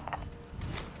destroy.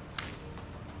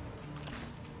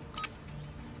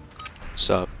 What's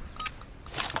up?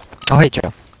 Oh, hey,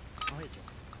 Joe.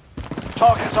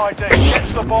 Target's ID. Get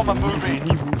to the bomb and move in.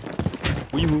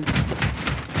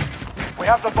 We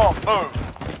have the bomb. Move.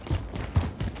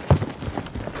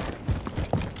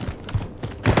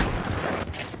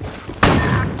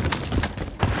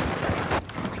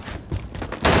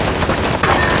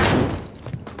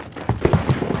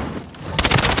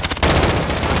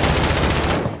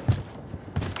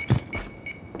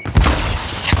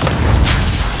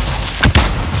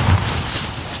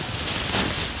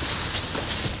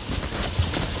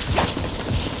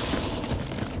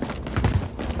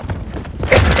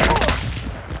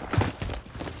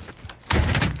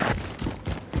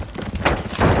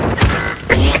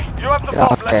 You have the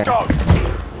bomb. Okay. Let's go.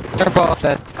 They're both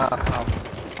at,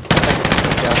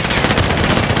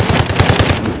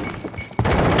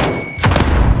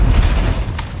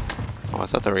 Oh, I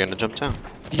thought they were gonna jump down.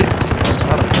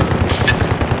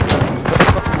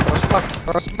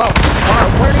 Throw smoke.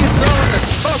 Where are you throwing the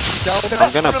smoke, Joe?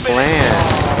 I'm gonna plan.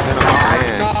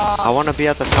 I wanna be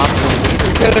at the top of the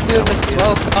leaderboard. You're gonna do the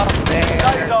smoke up there.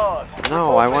 That's ours.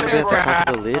 No, I wanna be at the top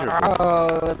of the leaderboard.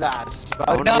 Oh, that's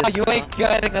I wanna no, be at you the ain't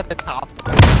getting at the top.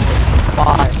 It's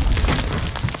fine.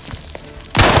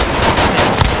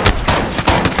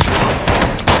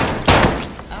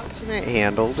 I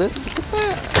handled it. Look at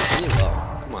that. Halo.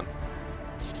 Come on.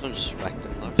 Don't just wreck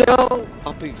them. No!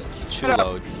 Puppy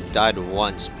Chulo died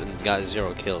once and got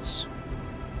 0 kills.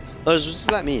 What does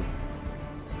that mean?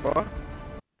 What?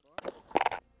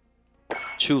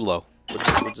 Chulo.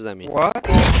 What does that mean? What?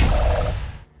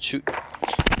 Chulo.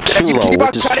 Keep What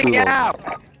on does cutting chulo out!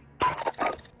 mean?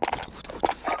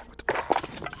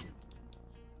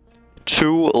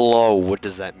 Chulo. What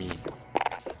does that mean?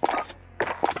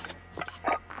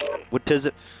 What does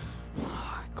it?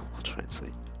 Google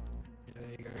Translate. Yeah,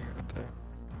 you got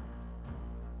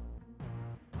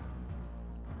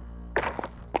that.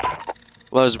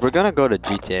 Lowe's, we're gonna go to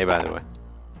GTA, by the way.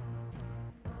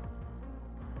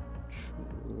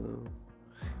 Chulo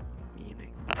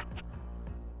meaning.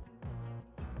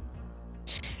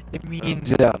 It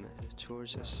means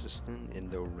Tour's assistant in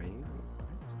the ring.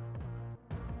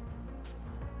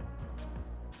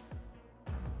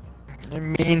 it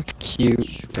means cute,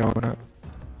 donut.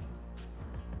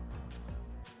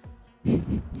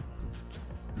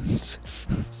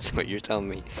 So you're telling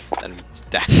me that means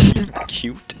daddy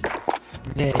cute?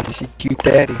 Yeah, he's a cute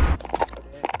daddy.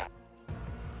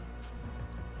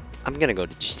 I'm gonna go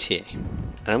to GTA,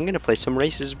 and I'm gonna play some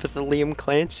races with Liam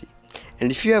Clancy.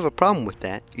 And if you have a problem with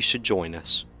that, you should join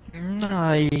us.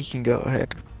 Nah, you can go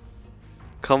ahead.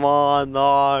 Come on,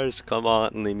 Lars. Come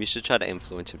on, Liam. You should try to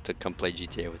influence him to come play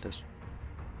GTA with us.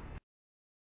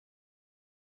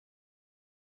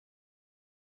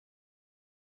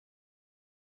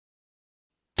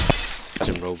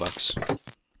 In Robux.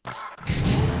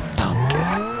 I'm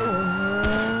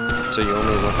kidding. So you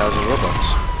only 1,000 Robux.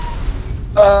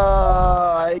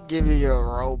 I give you your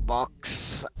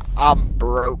Robux. I'm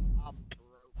broke.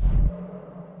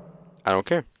 I don't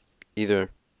care.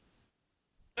 Either.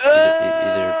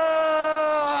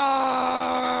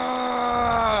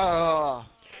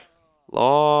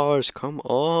 Lars, come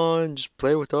on. Just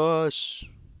play with us.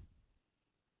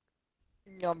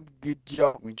 I'm good,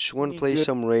 job. We just want to play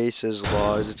some races,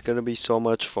 Lars. It's gonna be so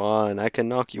much fun. I can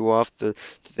knock you off the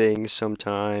thing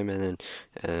sometime, and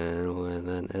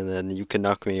then you can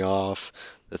knock me off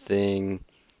the thing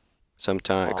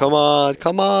sometime. Come on,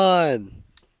 come on.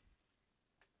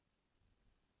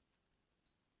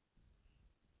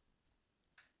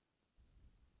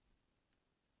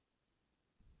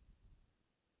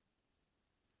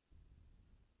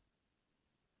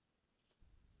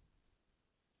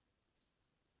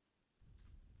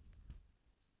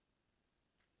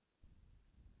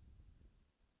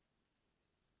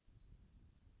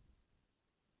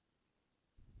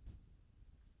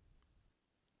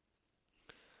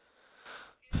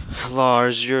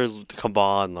 Lars, come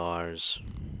on, Lars.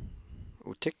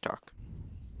 Oh, TikTok.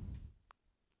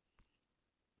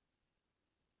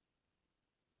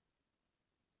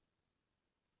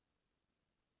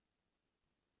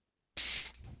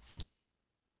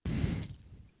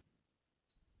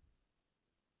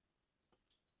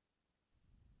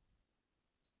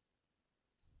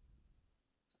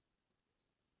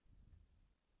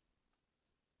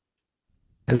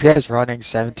 This guy's running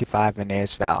 75 in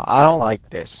ASVAL. I don't like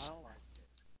this.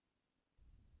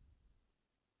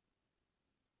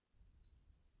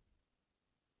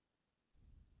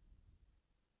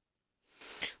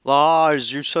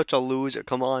 Lars, you're such a loser.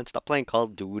 Come on, stop playing Call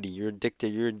of Duty. You're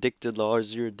addicted. You're addicted,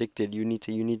 Lars. You're addicted. You need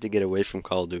to get away from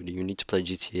Call of Duty. You need to play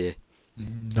GTA.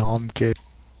 No, I'm good.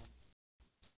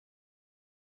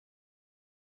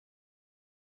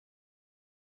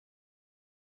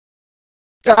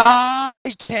 Ah, I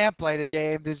can't play the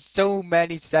game. There's so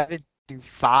many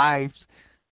 7-5s.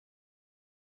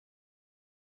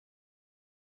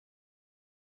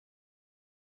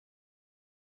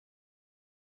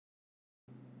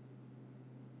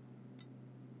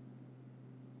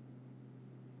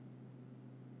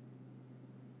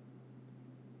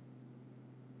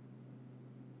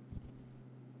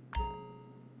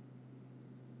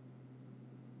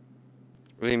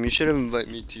 William, you should invite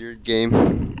me to your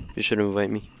game. You should invite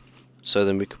me. So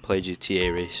then we could play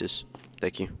GTA races.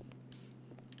 Thank you.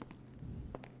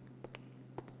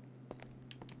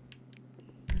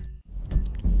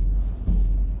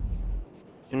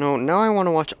 You know, now I want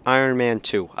to watch Iron Man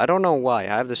 2. I don't know why. I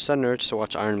have the sudden urge to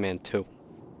watch Iron Man 2.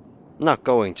 I'm not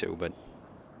going to, but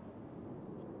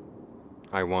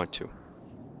I want to.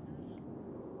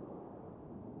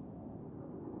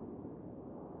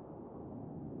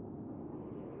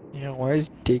 Yeah, why is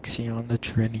Dixie on the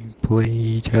trending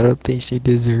page? I don't think she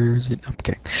deserves it. I'm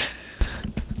kidding.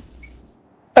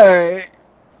 Alright.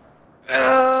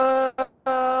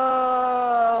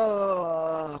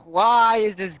 Why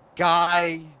is this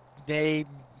guy's name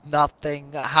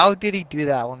nothing? How did he do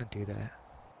that? I want to do that.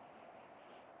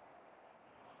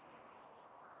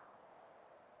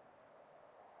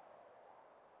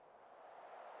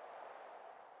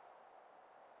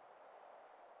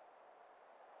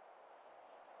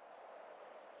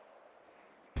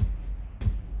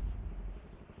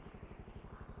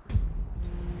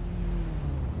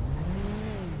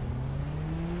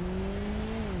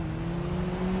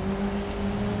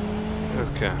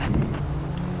 Okay.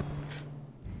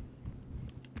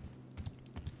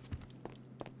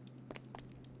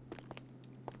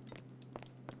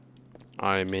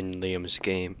 I'm in Liam's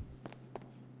game.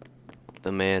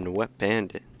 The man Wet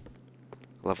Bandit,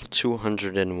 level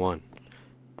 201,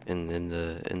 and in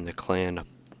the clan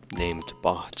named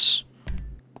Bots.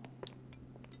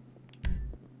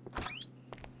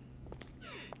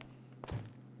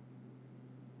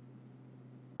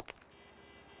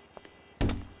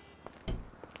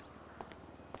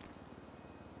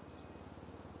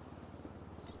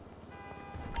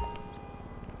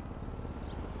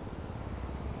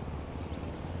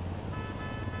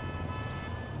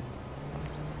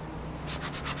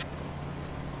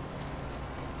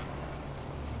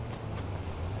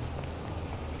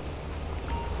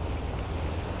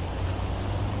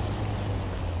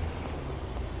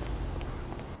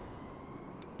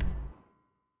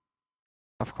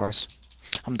 Of course.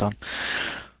 I'm done.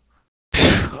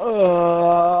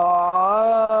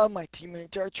 My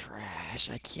teammates are trash.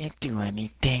 I can't do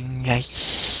anything.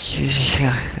 That's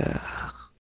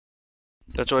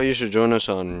why you should join us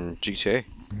on GTA.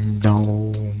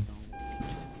 No.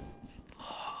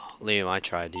 Liam, I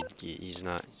tried. He's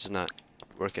not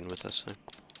working with us. Huh?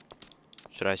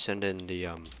 Should I send in the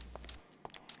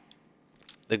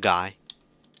guy?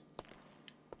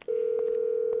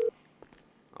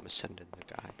 I'm gonna send in the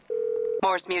guy.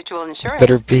 Morse Mutual Insurance.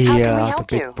 Better be How can we the help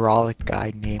big you? brolic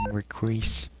guy named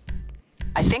Recrease.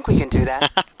 I think we can do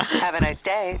that. Have a nice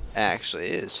day. Actually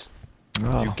is.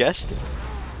 Oh. You guessed it.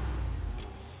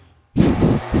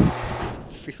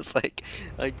 Feels like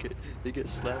they get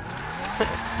slapped.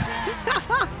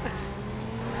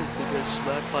 They get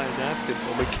slapped by a napkin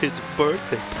for my kid's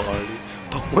birthday party.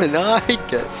 But when I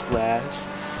get flashed.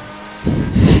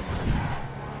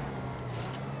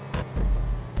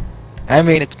 I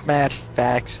mean, it's mad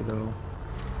facts though.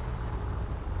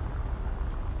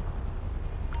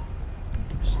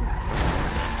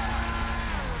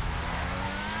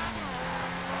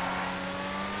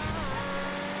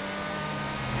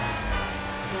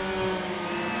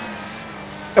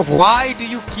 Why do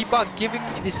you keep on giving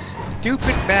me this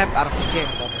stupid map? I don't care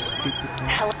about this stupid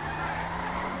map.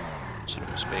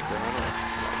 Cinema speaker, I don't know.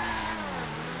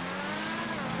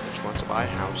 Which wants to buy a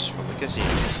house from the casino.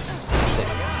 That's it.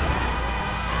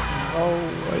 Oh,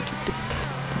 why'd you do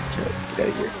that? Get out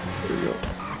of here. Here we go.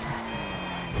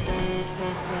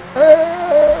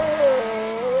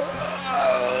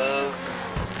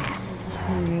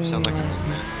 You sound like a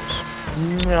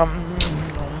good man.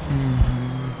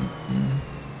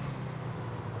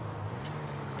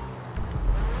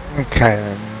 Okay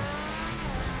then.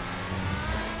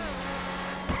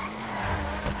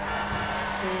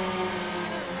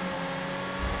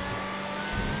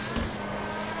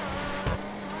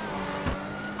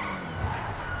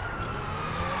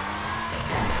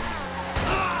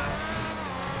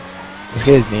 This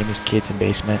guy's name is Kids in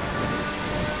Basement.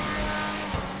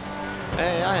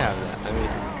 Hey, I have that. I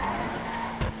mean,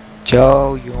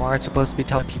 Joe, you aren't supposed to be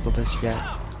telling people this yet.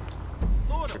 I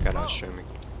forgot I was streaming.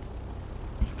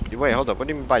 Wait, hold up. What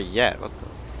do you mean by yet? What the?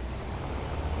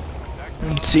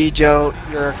 See, Joe,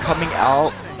 you're coming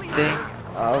out thing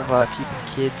of keeping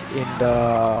kids in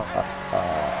the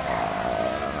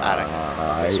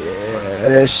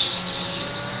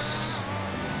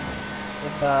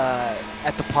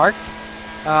at the park.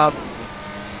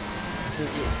 So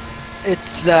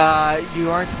it's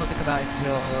you aren't supposed to come out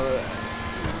until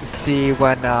see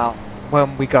when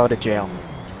we go to jail.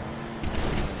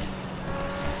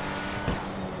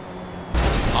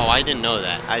 Oh, I didn't know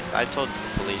that. I told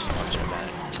the police officer about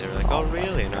it. They were like, "Oh,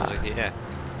 really?" And I was like, "Yeah."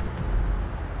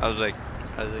 I was like,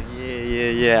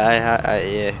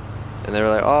 yeah. And they were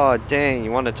like, "Oh, dang,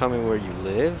 you want to tell me where you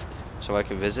live, so I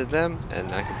can visit them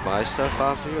and I can buy stuff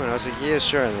off of you?" And I was like, "Yeah,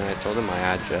 sure." And then I told him my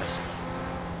address.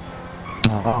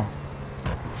 Oh.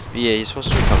 Yeah, he's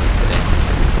supposed to be coming today.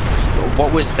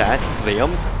 What was that,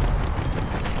 Liam?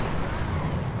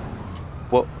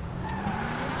 What?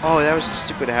 Oh, that was a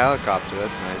stupid helicopter.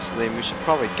 That's nice. Liam, we should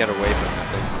probably get away from that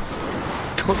thing.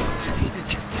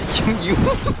 you.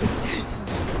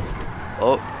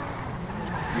 Oh.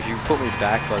 You put me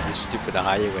back on this stupid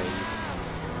highway.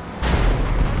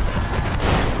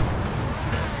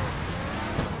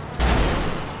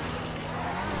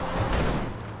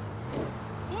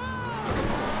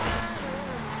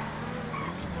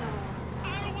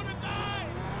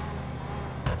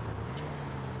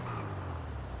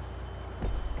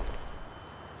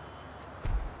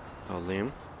 Oh,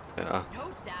 Liam? Yeah.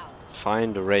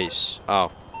 Find a race. Oh.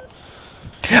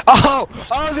 Oh,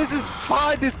 this is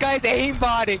fun. This guy's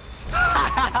aimbotting.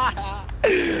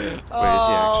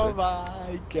 Oh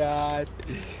my god.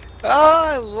 Oh,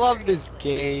 I love this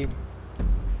game.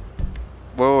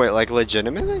 Wait, like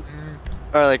legitimately?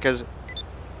 Or like, cause...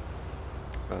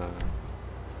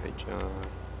 Hey, John.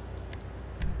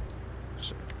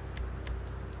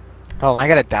 Oh, I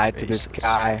gotta die to this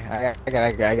guy.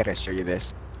 I gotta show you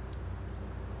this.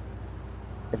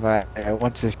 If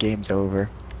once this game's over.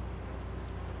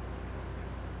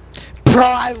 Bro,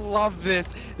 I love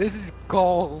this. This is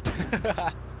gold.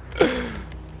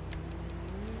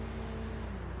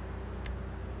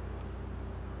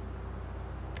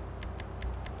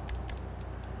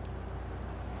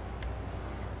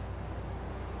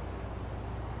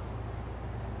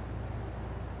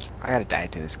 I gotta die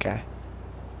to this guy.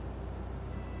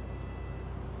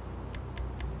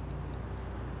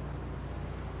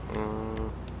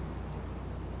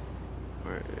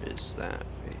 Where is that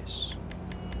base?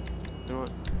 You know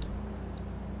what?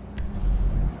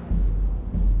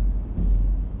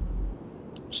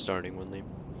 Starting one, Liam.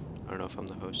 I don't know if I'm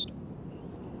the host.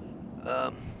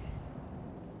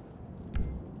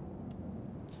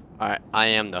 Alright, I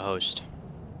am the host.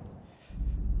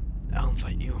 I'll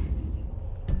invite you.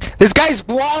 This guy's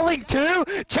walling too!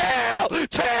 Chill!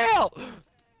 Chill!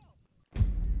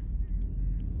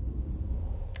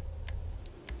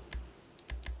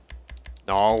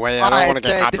 No way, I don't want to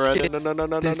get this copyrighted. kid's-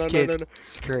 No. This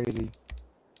kid's crazy.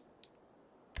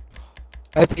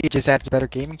 I think he just has a better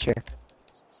gaming chair.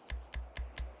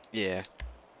 Yeah,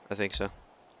 I think so.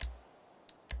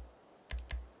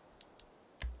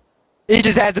 He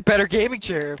just has a better gaming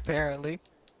chair, apparently.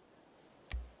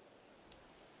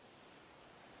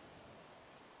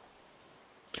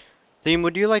 Liam,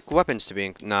 would you like weapons to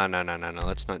be No,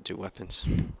 let's not do weapons.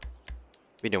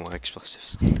 We don't want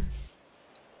explosives.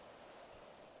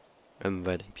 I'm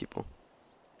inviting people.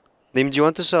 Liam, do you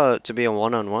want this to be a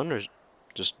one-on-one or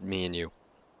just me and you?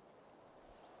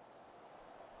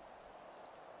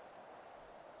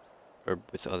 Or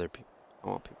with other people? I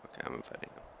want people. Okay, I'm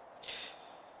inviting them.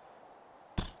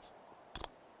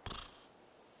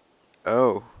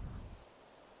 Oh.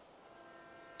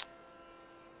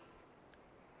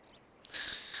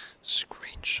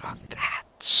 Screenshot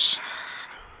that.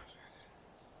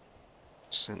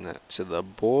 Send that to the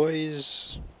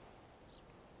boys.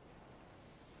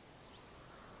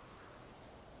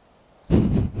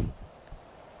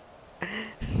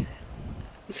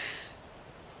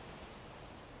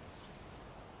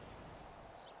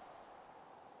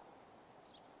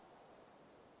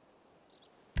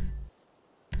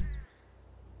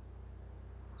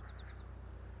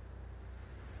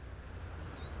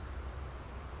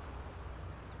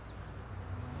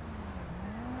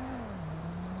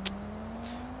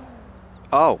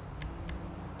 Oh.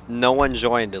 No one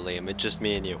joined, Liam. It's just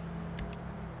me and you.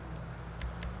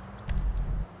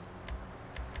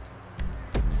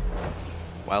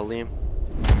 Well, Liam.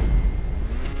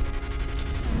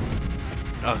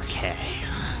 Okay.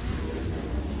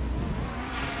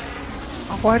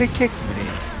 Oh, why'd it kick me?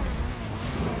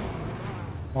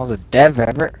 Was a dev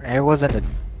error? It wasn't a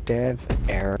dev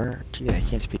error. Gee, I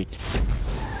can't speak.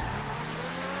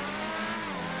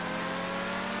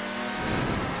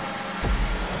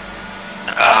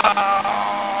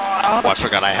 Oh, I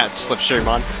forgot I had slipstream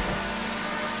on.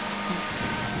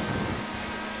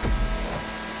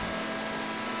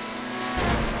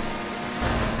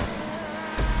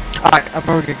 Alright, I'm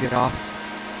already gonna get off.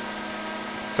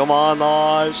 Come on,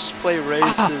 Lars. Just play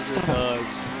races with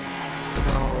us.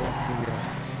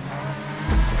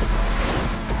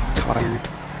 Tired.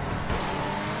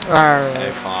 Alright.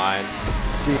 Hey, fine.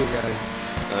 See you guys.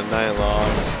 Good night,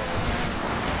 Lars.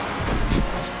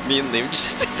 Me and Liam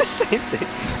just did the same thing.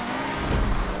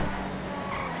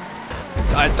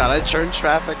 I thought I turned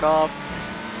traffic off.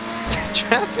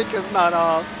 Traffic is not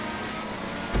off.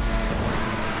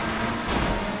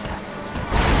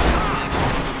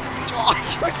 Oh,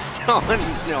 you're so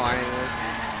annoying.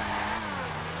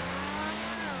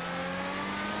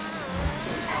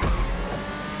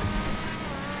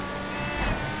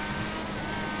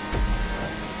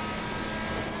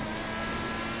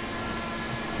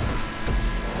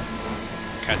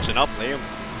 Catching up, Liam.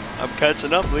 I'm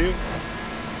catching up, Liam.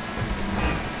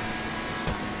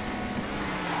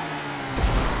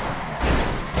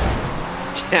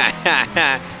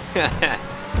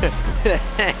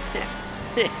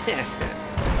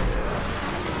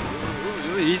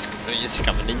 He's coming.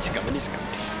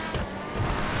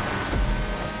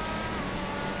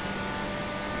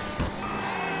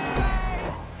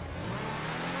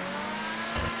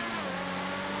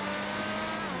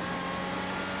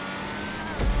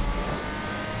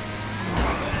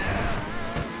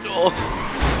 Oh.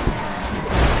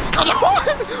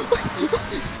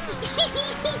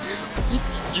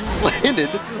 You landed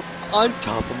on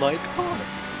top of my car.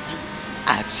 You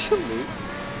absolute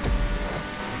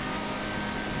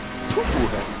poo-poo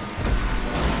head.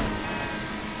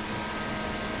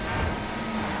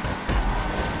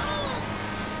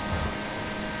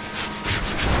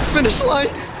 Finish line!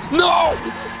 No!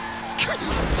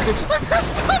 I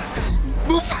messed up!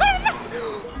 Move out!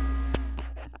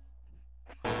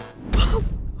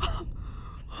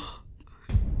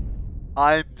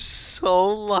 I'm so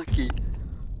lucky.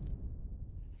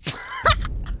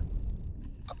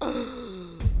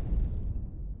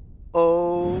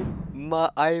 Oh my,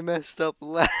 I messed up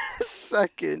last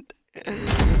second.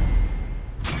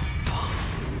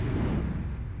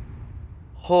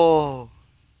 Oh.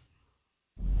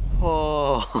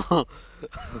 Oh.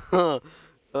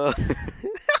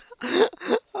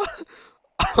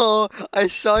 Oh, I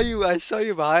saw you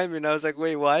behind me and I was like,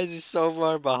 wait, why is he so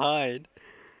far behind?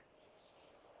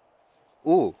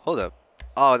 Ooh, hold up.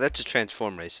 Oh, that's a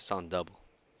transform race. It's on double.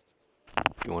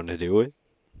 You want to do it?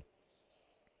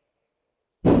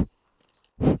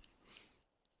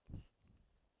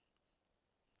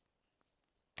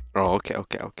 Oh, okay.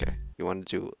 You want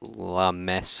to do La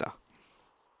Mesa.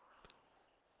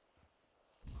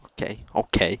 Okay.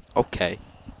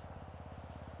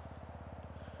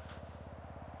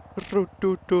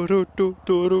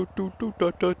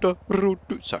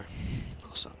 Sorry.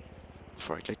 Hold on.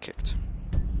 Before I get kicked.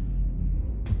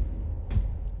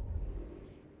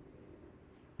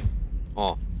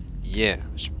 Oh, yeah.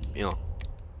 You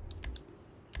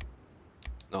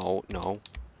know. No.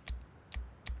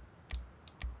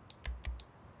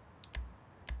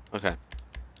 Okay.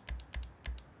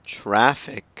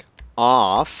 Traffic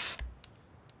off.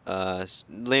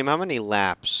 Liam, how many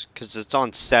laps? Because it's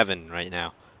on 7 right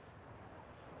now.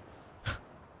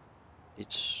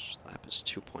 Each lap is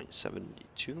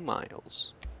 2.72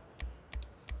 miles.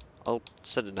 I'll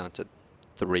set it down to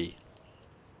 3.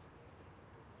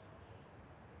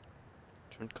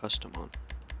 Turn custom on.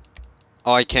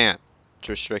 Oh, I can't. It's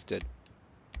restricted.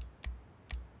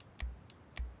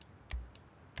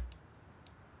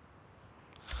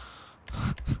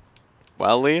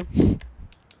 Well, Liam,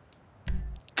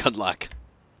 good luck.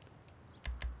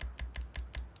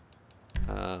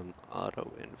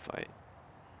 Auto invite.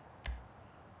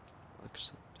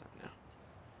 Accept that now.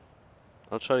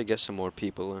 I'll try to get some more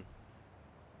people in.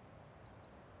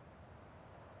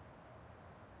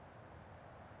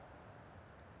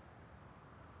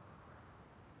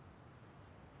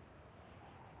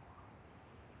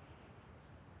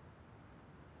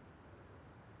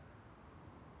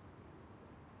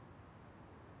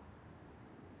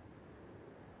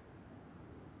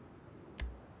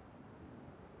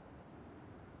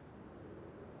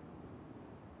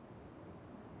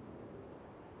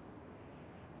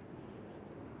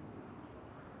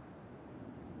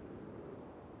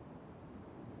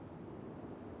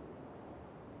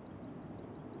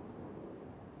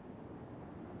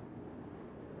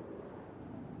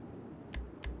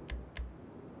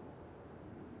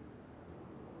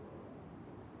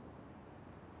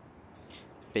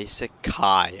 Basic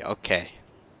Kai, okay.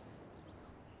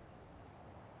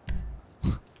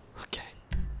 Okay.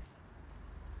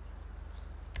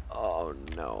 Oh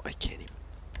no, I can't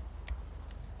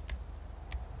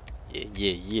even.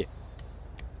 Yeah.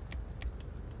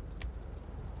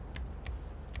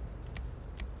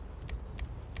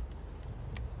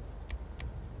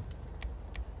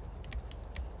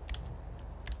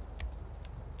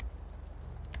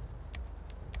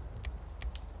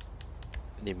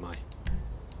 I need my.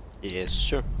 Yes,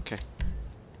 sure, okay.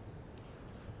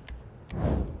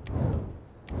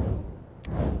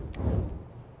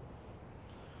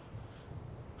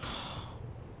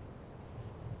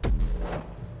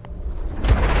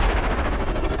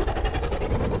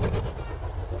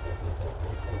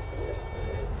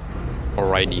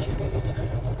 Alrighty.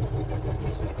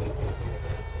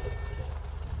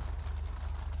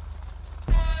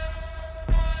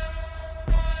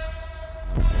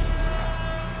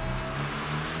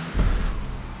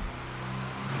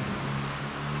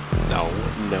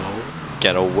 No.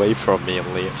 Get away from me,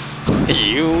 Liam.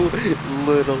 You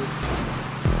little.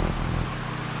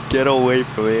 Get away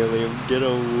from me, Liam. Get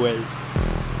away.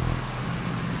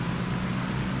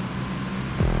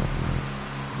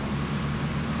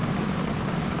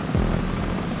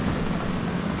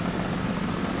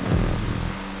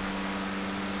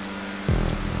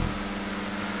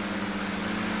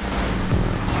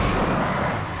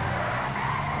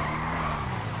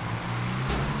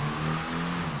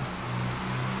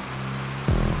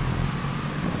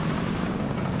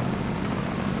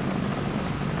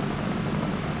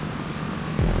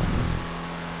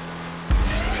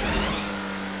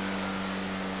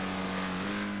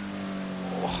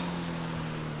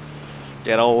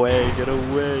 Get away, get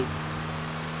away.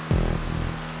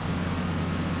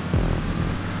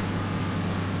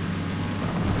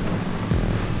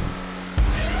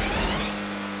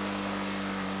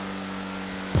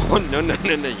 Oh no, no,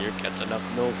 no, no, you're catching up.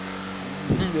 No.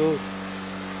 No.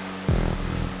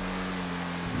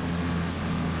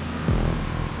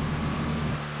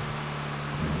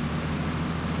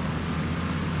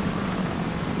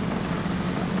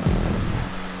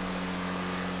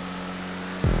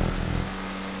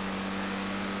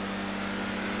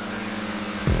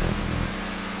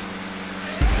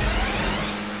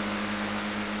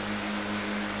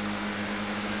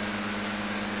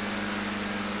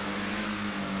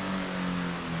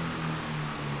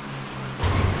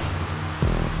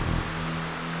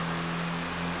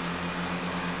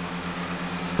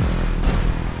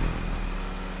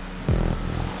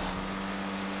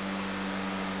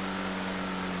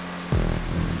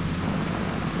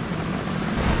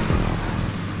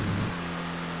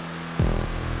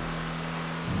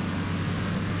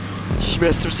 She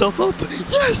messed herself up.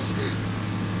 Yes!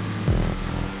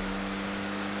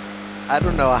 I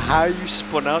don't know how you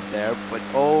spun out there, but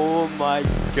oh my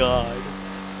god.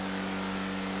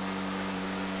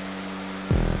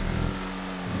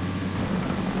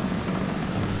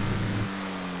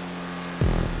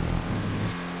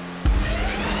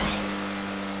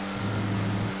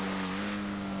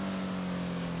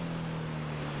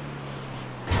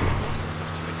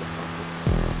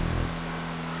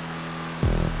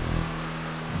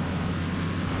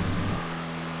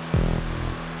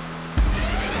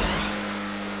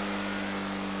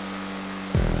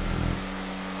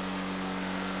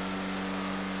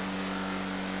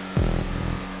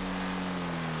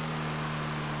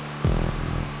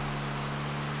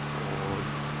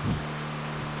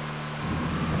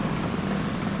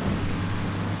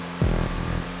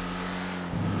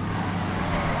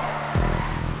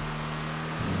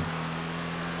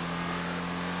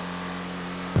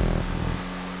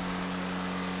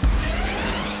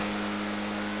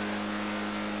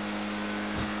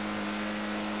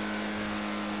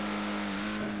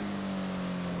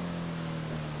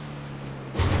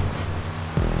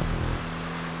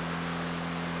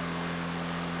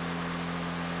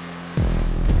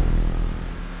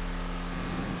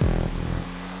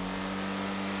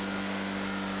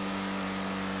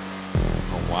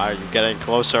 Why are you getting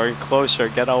closer and closer?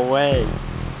 Get away.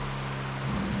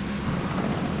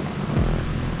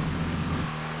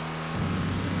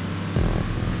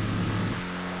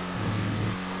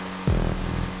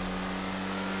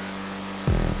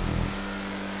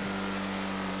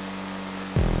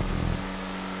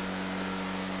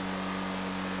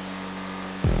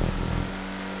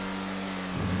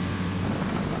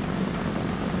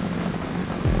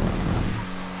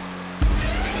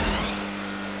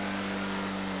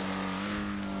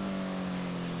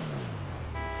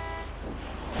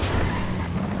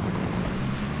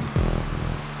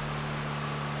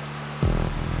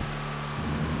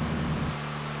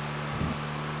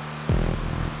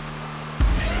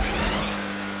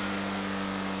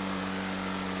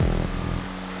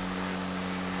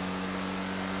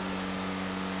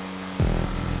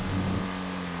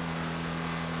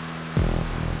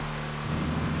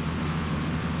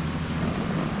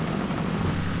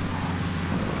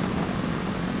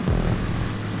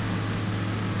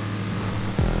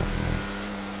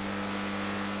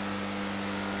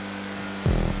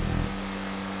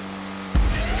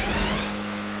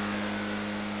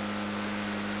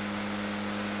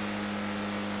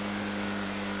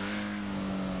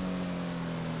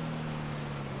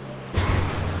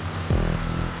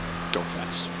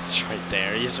 It's right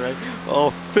there, he's right. Oh,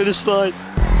 finish line.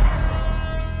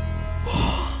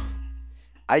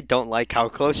 I don't like how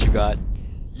close you got.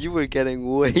 You were getting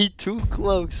way too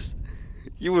close.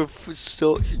 You were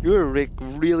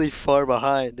really far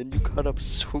behind and you got up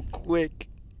so quick.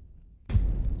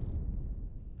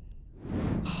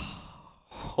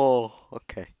 Oh,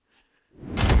 okay.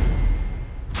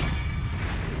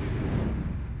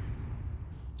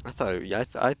 I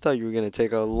thought you were gonna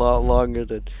take a lot longer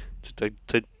to.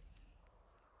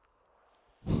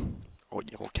 Oh,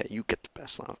 yeah, okay, you get the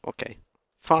best now. Okay,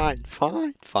 fine. Oh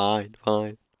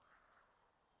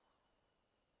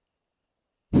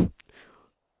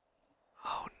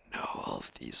no, all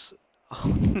of these.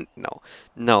 Oh,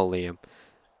 no, Liam.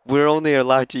 We're only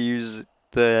allowed to use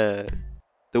the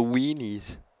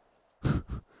weenies.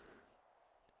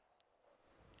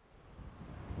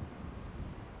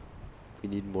 We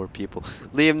need more people.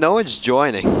 Liam, no one's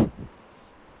joining.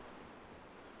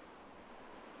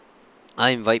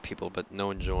 I invite people, but no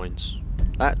one joins.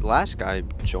 That last guy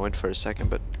joined for a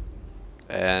second,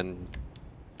 and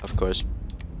Of course,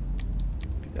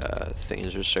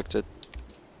 things restricted.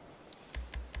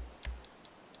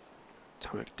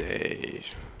 Time of day.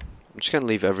 I'm just gonna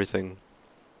leave everything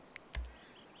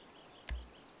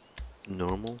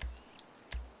normal.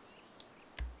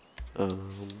 Okay.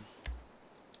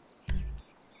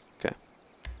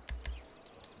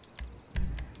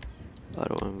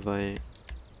 Auto invite.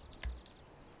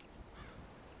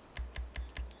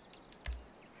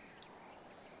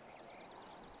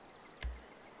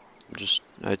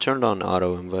 I turned on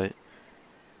auto invite.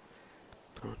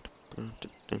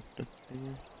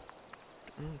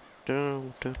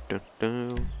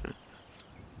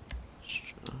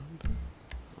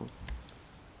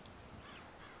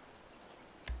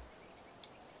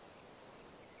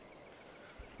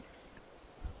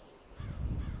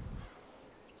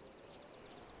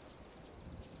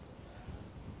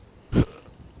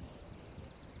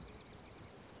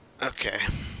 Okay.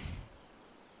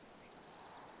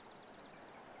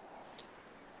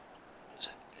 Is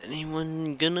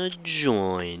anyone gonna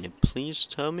join? Please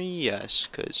tell me yes,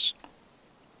 cause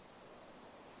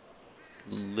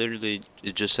literally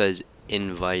it just says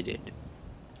invited.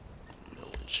 No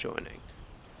one's joining.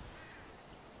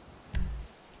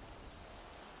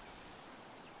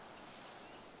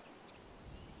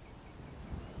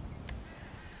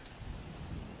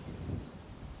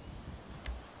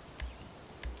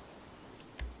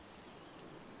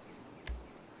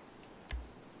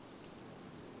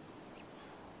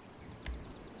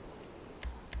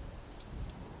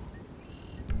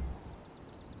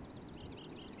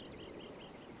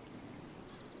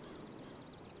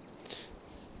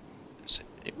 Is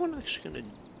anyone actually gonna...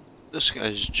 This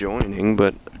guy's joining,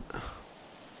 but...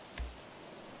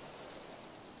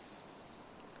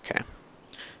 Okay. I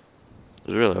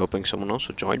was really hoping someone else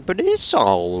would join, but it's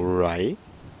alright.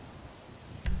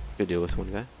 Good deal with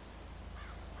one guy.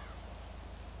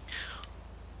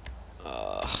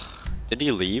 Did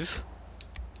he leave?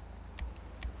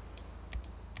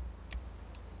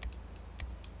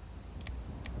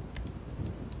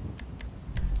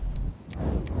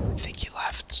 I think he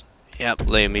left. Yep,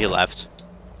 Liam, he left.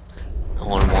 No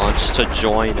one wants to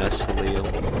join us, Liam.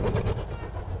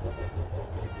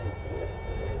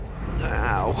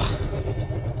 Ow.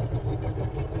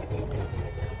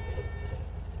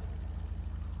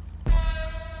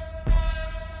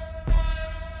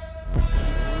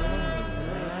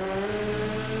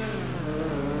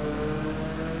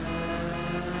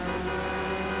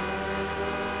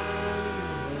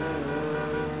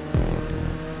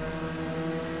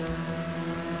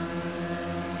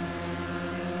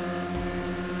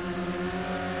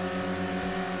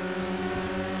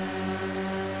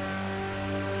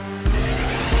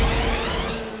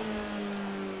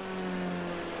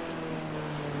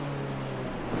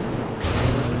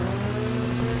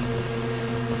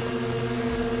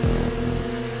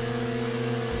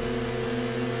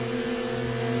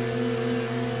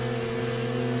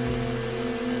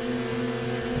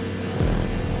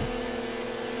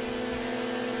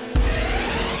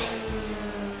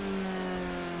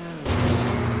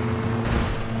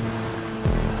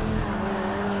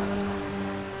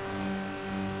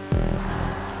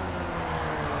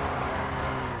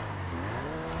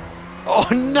 Oh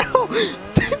no!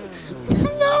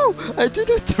 No! I did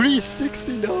a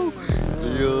 360, no!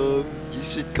 Liam, you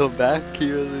should come back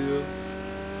here, Liam.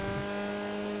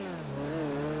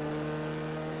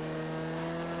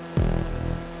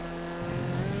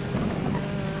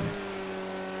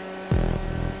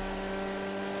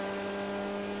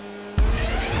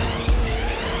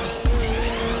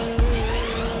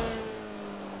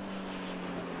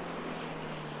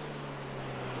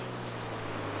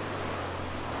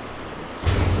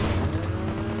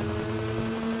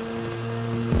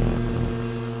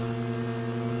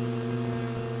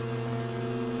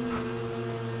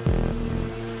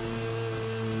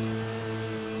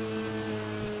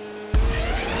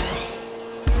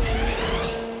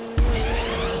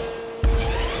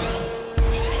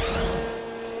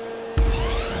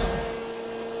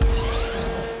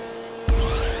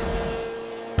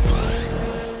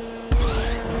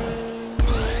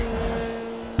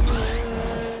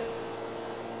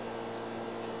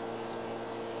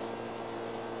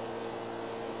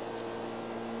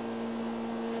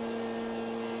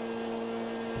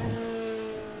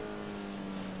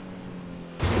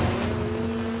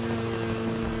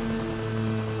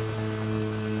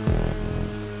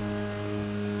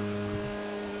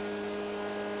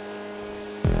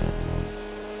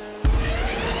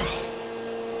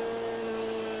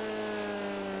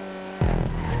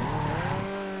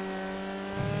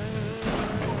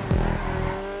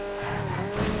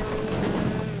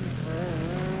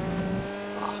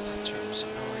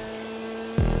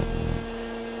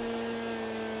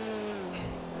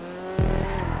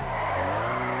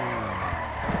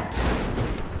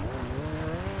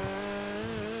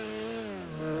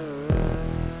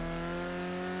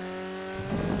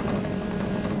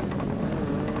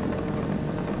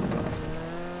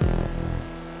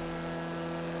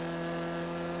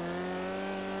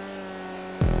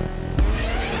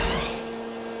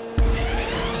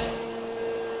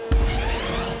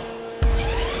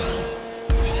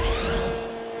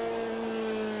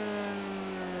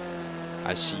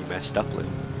 I see you messed up, Lou.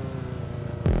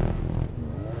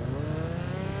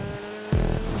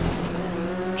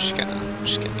 I'm just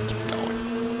gonna keep going.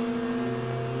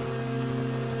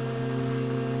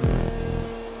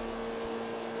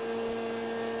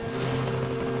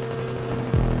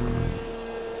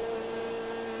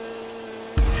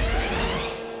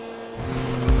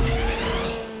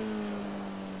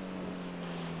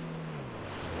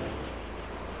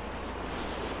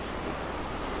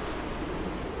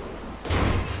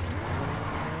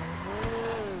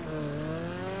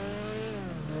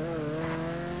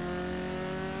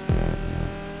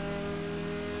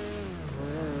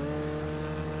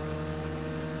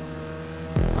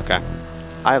 Okay.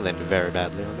 I landed very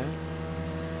badly on that.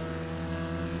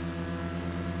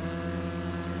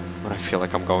 But I feel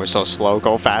like I'm going so slow.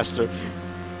 Go faster.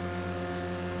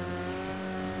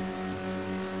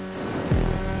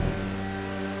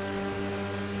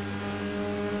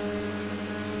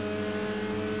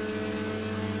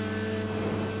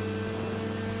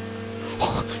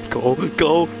 Go,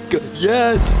 go, go.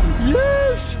 Yes!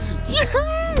 Yes!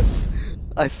 Yes!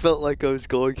 I felt like I was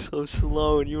going so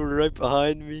slow and you were right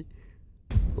behind me.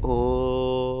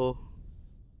 Oh.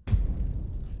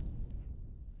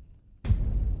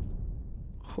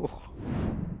 Oh.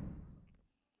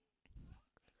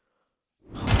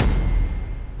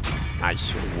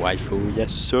 Nice waifu.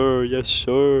 Yes, sir. Yes,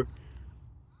 sir.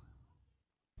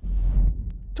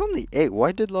 It's only 8.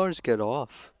 Why did Lars get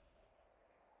off?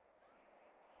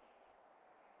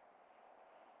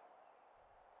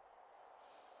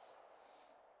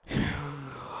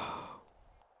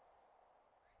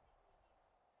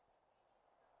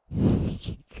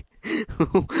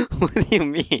 What do you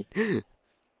mean?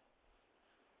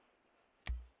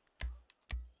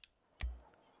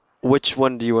 Which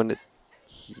one do you want to...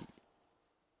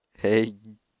 Hey.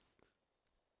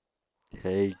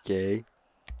 Hey, gay.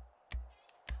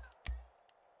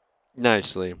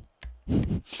 Nicely.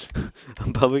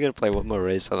 I'm probably gonna play one more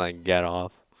race and then get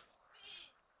off.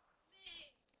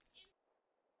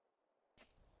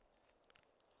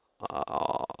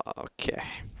 Oh, okay.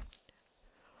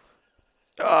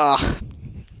 Ah.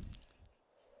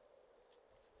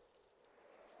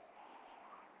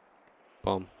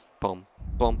 Bum, bum,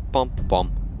 bum, bum,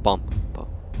 bum, bum, bum.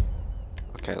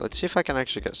 Okay, let's see if I can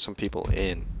actually get some people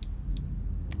in.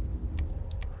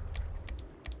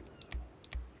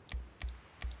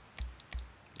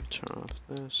 Turn off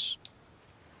this.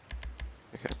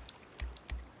 Okay.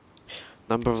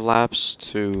 Number of laps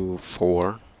to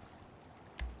 4.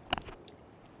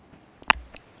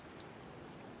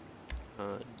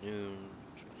 Noon.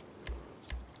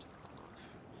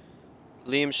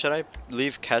 Liam, should I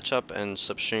leave catch-up and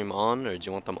substream on, or do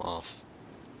you want them off?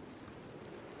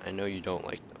 I know you don't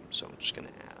like them, so I'm just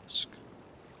gonna ask.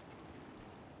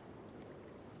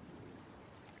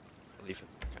 Leave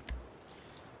it. Okay.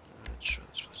 Sure,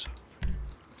 that's what's over.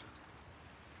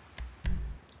 Okay.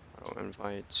 I'll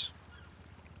invite.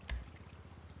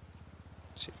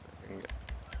 Let's see if I can get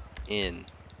in.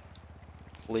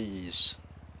 Please.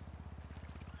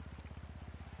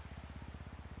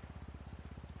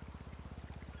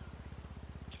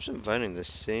 Keeps inviting the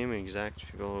same exact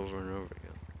people over and over again.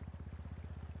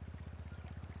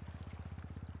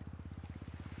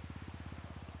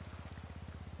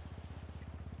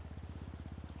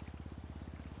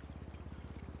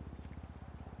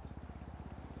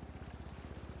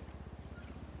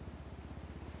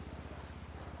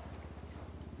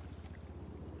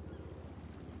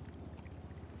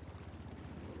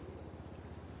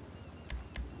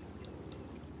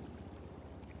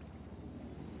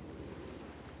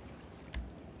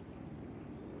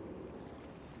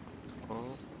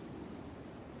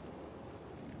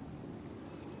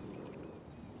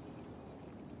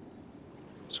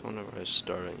 So whenever I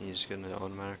start, he's gonna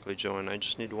automatically join. I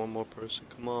just need one more person.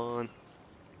 Come on.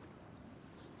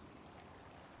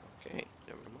 Okay,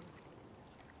 never mind.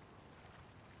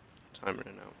 Time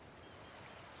ran out.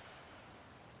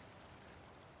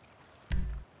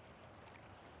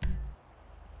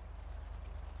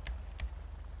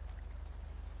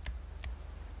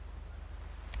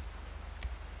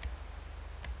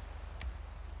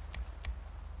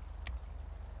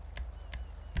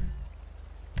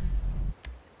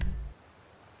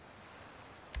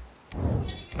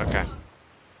 Okay.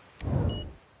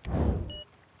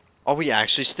 Oh, we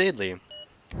actually stayed, Liam.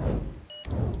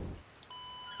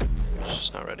 It's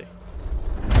just not ready.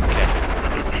 Okay.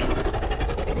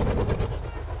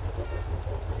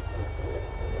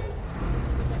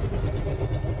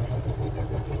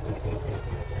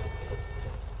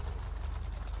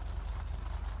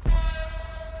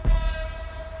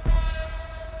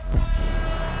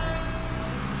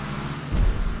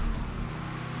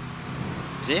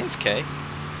 Is he AFK?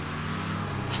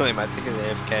 Liam, I think he's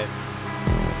AFK.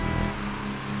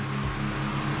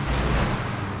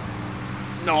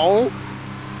 No!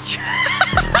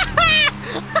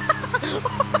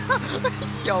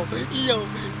 Yo,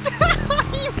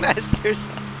 you messed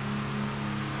yourself.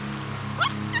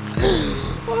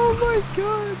 Oh my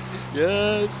god!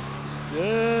 Yes!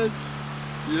 Yes!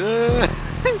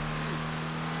 Yes!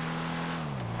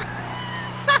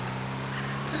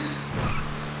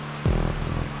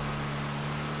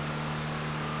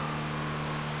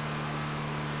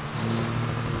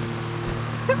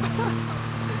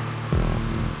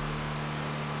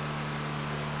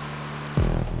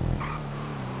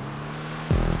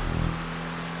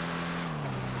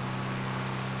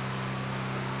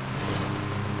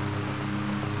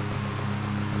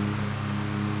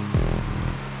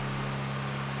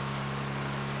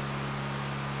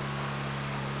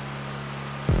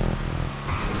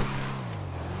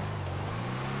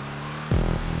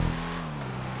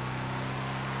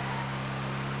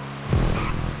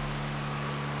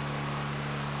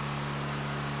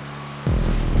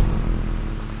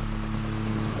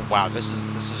 Wow, this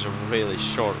is a really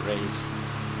short race.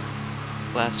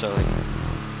 Laps are like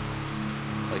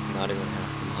not even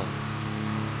half a mile.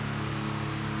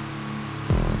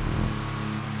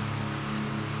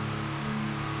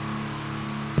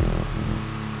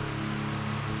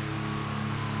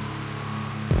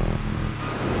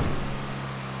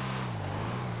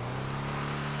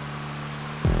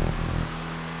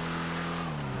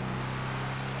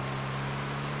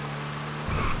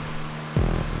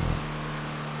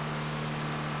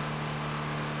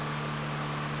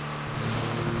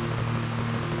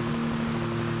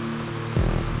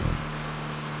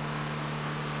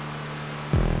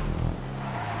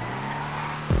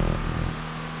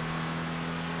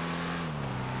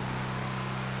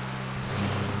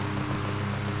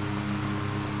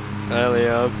 Hurry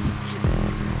up.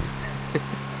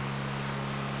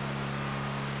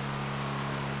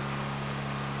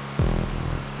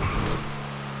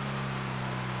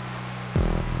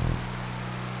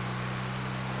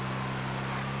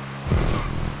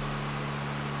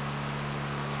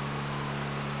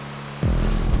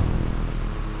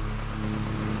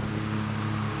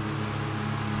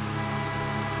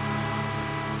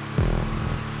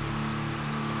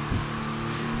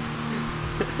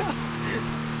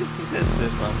 This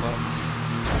is so fun.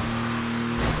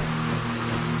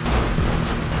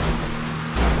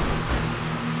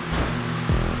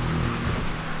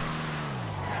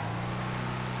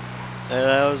 And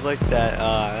that was like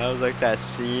that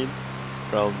scene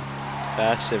from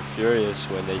Fast and Furious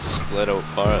when they split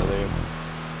apart, Liam.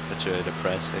 That's really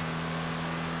depressing.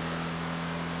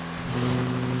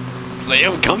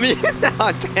 Liam, come here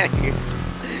now, dang it.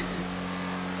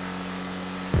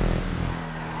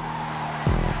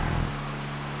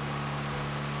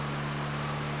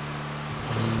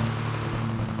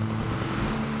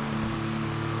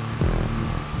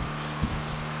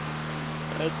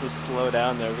 I had to slow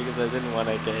down there because I didn't want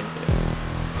to get hit.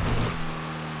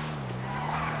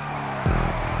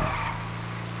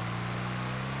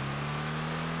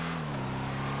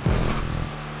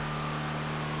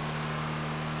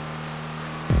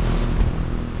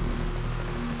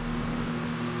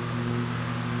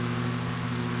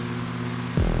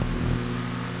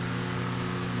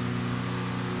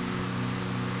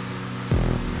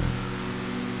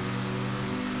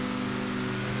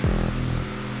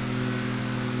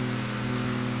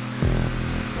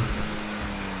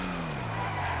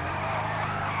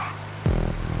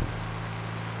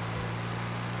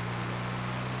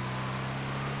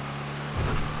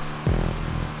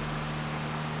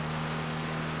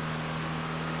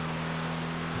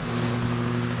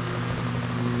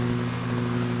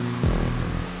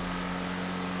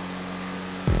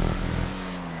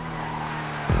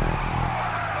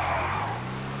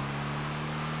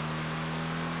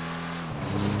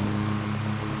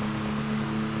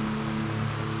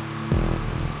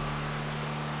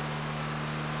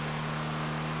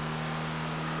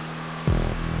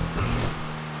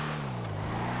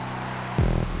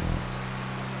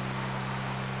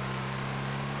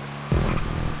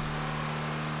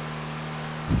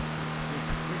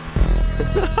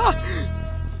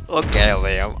 Okay,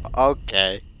 Liam,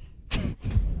 okay.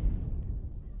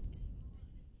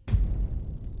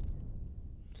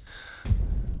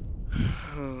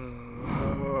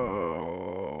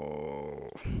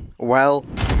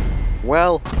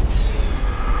 Well,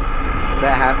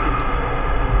 that happened.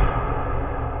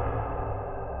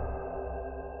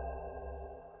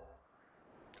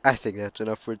 I think that's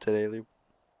enough for today, Liam.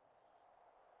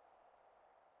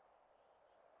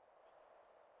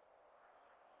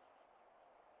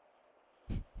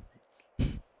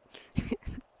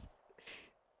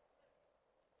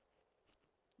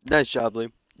 Nice job,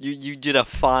 Liam. You did a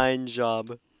fine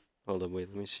job. Hold on, wait,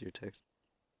 let me see your text.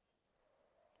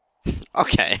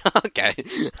 Okay, okay,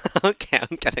 okay,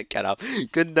 I'm gonna get up.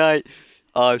 Good night.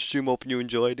 Stream, hope you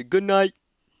enjoyed. Good night.